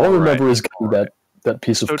I All remember right, is getting that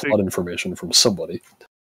piece of So plot information from somebody.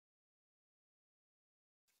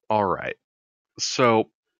 Alright. So,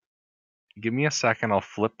 give me a second, I'll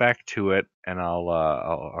flip back to it, and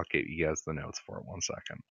I'll get you guys the notes for it. 1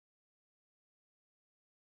 second.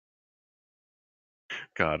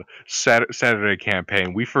 God, Saturday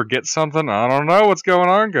campaign. We forget something? I don't know what's going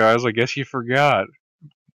on, guys. I guess you forgot.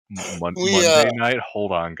 Monday night?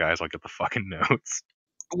 Hold on, guys. I'll get the fucking notes.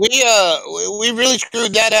 We really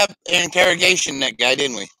screwed that up in interrogation, that guy,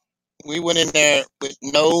 didn't we? We went in there with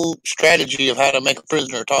no strategy of how to make a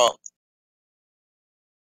prisoner talk.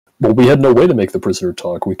 Well, we had no way to make the prisoner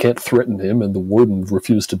talk. We can't threaten him, and the warden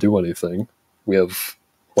refused to do anything. We have,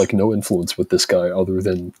 like, no influence with this guy other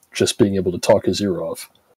than just being able to talk his ear off.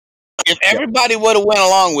 If everybody would have went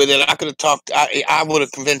along with it, I could have talked. I would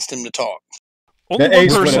have convinced him to talk. Only The one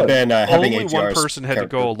ace would person, have been having only one AGR's person had to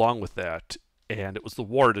character. go along with that, and it was the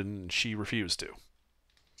warden, and she refused to.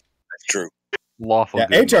 That's true. Lawful Yeah,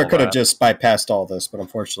 good and HR all could have that. just bypassed all this, but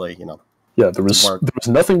unfortunately, Yeah, there was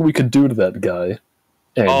nothing we could do to that guy.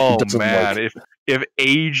 And he Oh doesn't man, like... if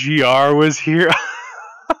AGR was here...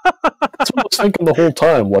 That's what I was thinking the whole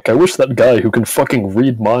time. Like, I wish that guy who can fucking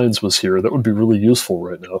read minds was here. That would be really useful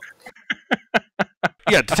right now.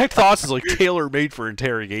 Yeah, Detect Thoughts is like tailor-made for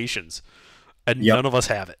interrogations, and Yep. none of us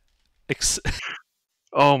have it.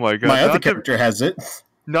 Oh my god. my other character has it.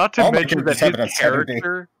 Not to All my mention that characters have it on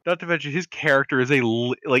Saturday. not to mention his character is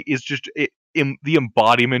the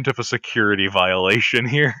embodiment of a security violation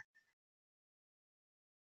here.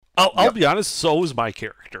 I'll be honest, so is my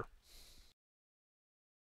character.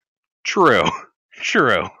 True.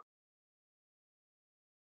 True.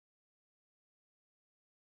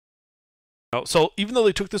 So even though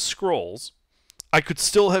they took the scrolls, I could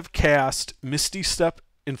still have cast Misty Step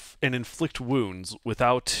and Inflict Wounds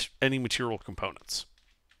without any material components.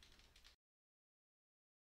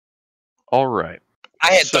 All right.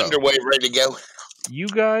 I had So- Thunder Wave ready to go. You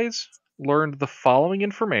guys learned the following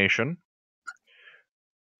information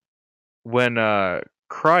when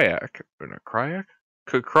Kryak,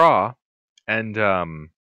 Kukra, and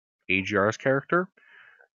AGR's character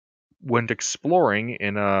went exploring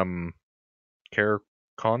in Ker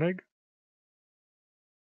Konig.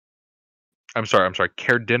 I'm sorry,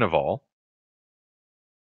 Kerdinaval.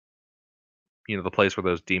 You know, the place where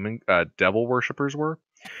those devil worshippers were.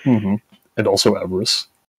 Mm-hmm. And also Everest.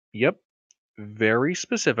 Yep. Very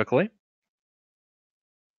specifically.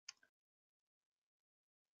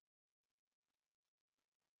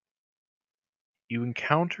 You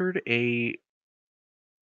encountered a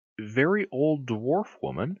very old dwarf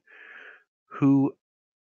woman who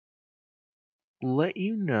let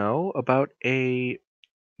you know about a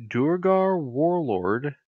Durgar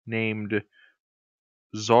warlord named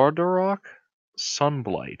Zardarok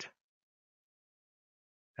Sunblight,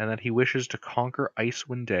 and that he wishes to conquer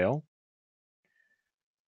Icewind Dale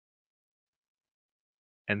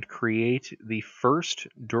and create the first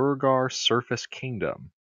Durgar surface kingdom.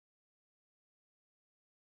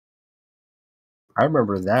 I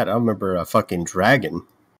remember that. I remember a fucking dragon.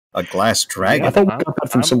 A glass dragon. I thought we got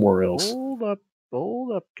that from somewhere else.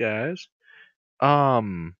 Hold up, guys.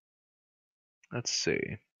 Let's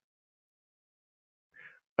see.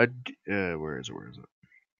 Where is it?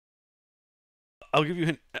 I'll give you a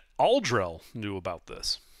hint. Aldrel knew about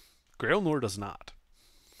this. Grailnor does not.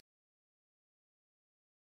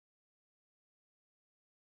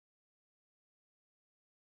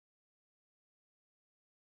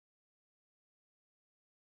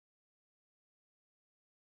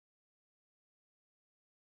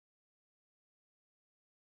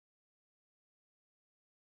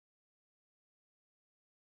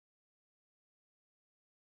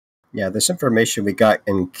 Yeah, this information we got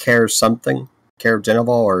in Care something, Care Denival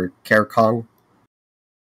or Care Kong.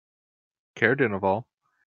 Kerdinaval.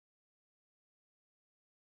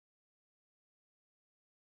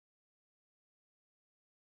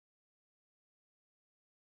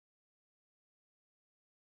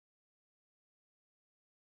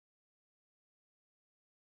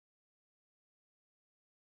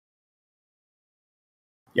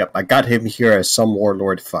 Yep, I got him here as some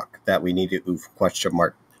warlord fuck that we need to oof question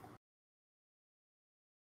mark.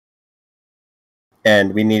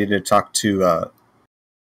 And we needed to talk to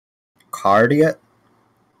Card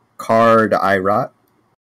Irat.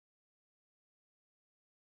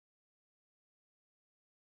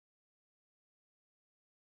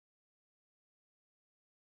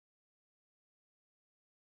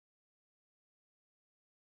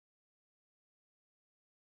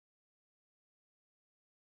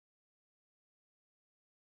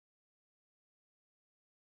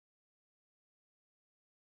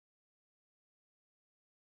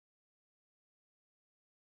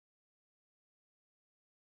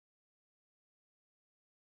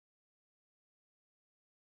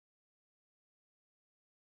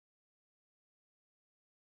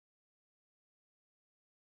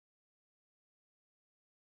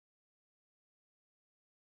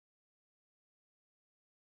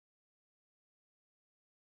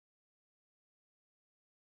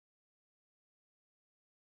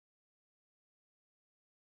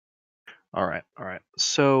 All right.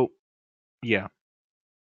 So, yeah.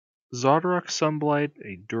 Zardarok Sunblight,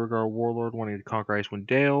 a Durgar warlord wanting to conquer Icewind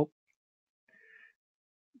Dale,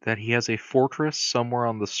 that he has a fortress somewhere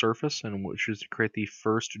on the surface and wishes to create the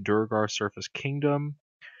first Durgar surface kingdom.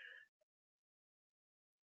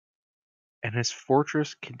 And his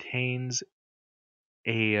fortress contains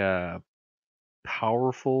a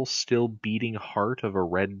powerful, still beating heart of a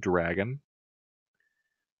red dragon.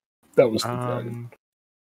 That was the dragon.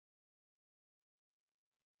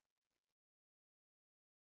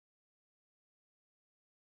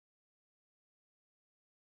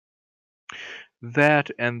 That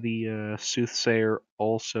and the soothsayer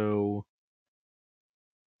also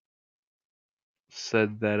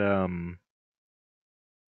said that,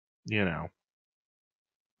 you know,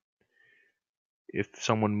 if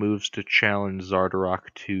someone moves to challenge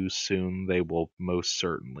Zardarok too soon, they will most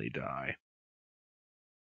certainly die.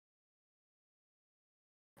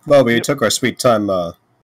 Well, we took our sweet time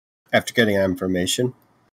after getting that information.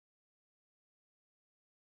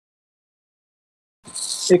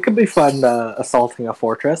 It could be fun assaulting a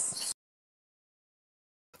fortress.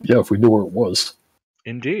 Yeah, if we knew where it was.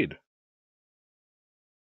 Indeed.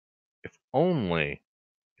 If only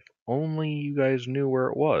you guys knew where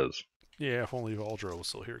it was. Yeah, if only Valdro was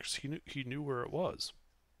still here, because he knew where it was.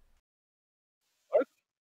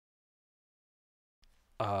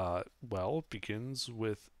 Well, it begins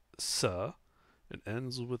with "s" and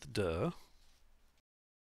ends with "d."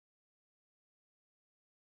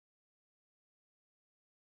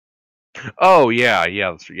 Oh yeah.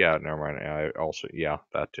 Never mind. I also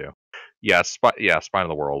that too. Yeah, spine of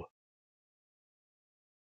the world.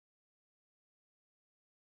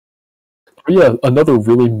 Oh, yeah, another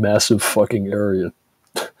really massive fucking area.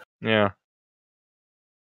 Yeah.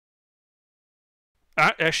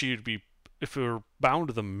 Actually, it'd be, if it were bound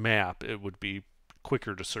to the map, it would be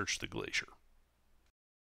quicker to search the glacier.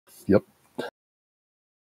 Yep.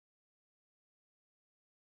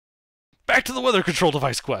 Back to the weather control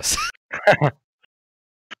device quest.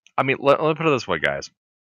 I mean, let me put it this way, guys.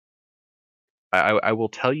 I will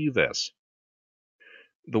tell you this.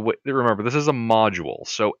 Remember, this is a module,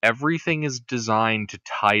 so everything is designed to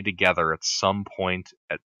tie together at some point.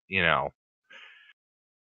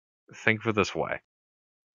 Think of it this way: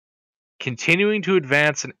 continuing to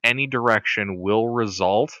advance in any direction will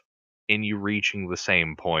result in you reaching the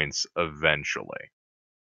same points eventually.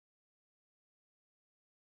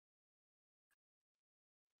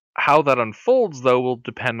 How that unfolds, though, will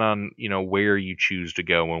depend on where you choose to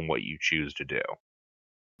go and what you choose to do.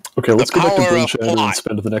 Okay, let's go back to power Brain of Shatter and plot.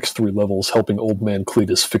 spend the next 3 levels helping Old Man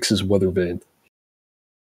Cletus fix his weather vane.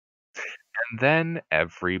 And then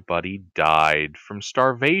everybody died from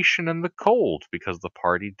starvation and the cold because the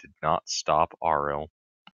party did not stop Ariel.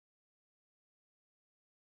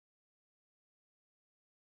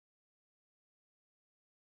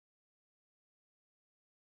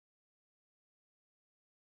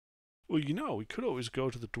 Well, we could always go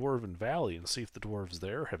to the Dwarven Valley and see if the dwarves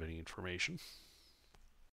there have any information.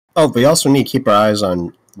 Oh, we also need to keep our eyes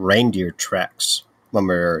on reindeer tracks when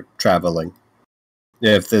we're traveling.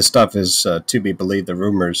 If this stuff is to be believed, the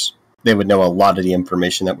rumors, they would know a lot of the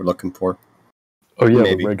information that we're looking for. Oh yeah,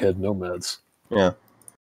 Maybe. the Reghead Nomads. Yeah.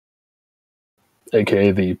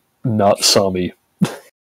 AKA the not Sami.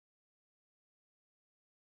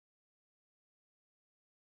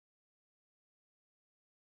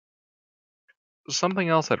 Something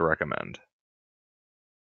else I'd recommend.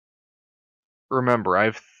 Remember,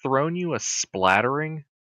 I've thrown you a splattering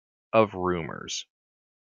of rumors.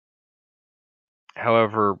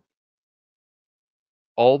 However,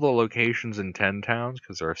 all the locations in 10 towns,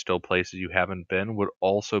 because there are still places you haven't been, would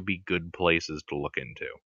also be good places to look into.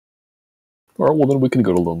 Alright, well then we can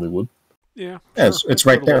go to Lonelywood. Yeah, Yeah, sure. it's Let's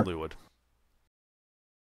right go to there. Lonelywood.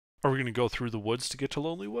 Are we going to go through the woods to get to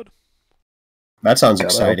Lonelywood? That sounds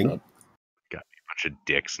God, I hope exciting. not. Got a bunch of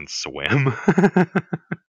dicks and swim.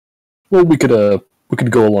 Well, we could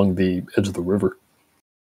go along the edge of the river.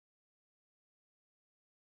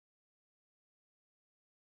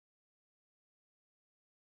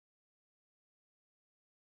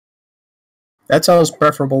 That sounds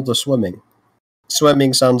preferable to swimming.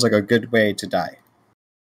 Swimming sounds like a good way to die.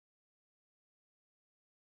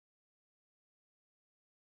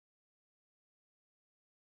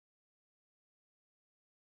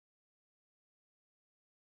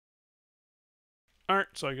 Alright,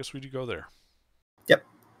 so I guess we do go there. Yep.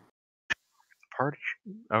 Party.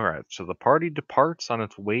 All right, so the party departs on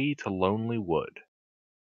its way to Lonely Wood,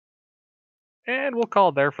 and we'll call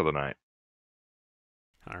it there for the night.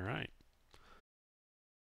 Alright.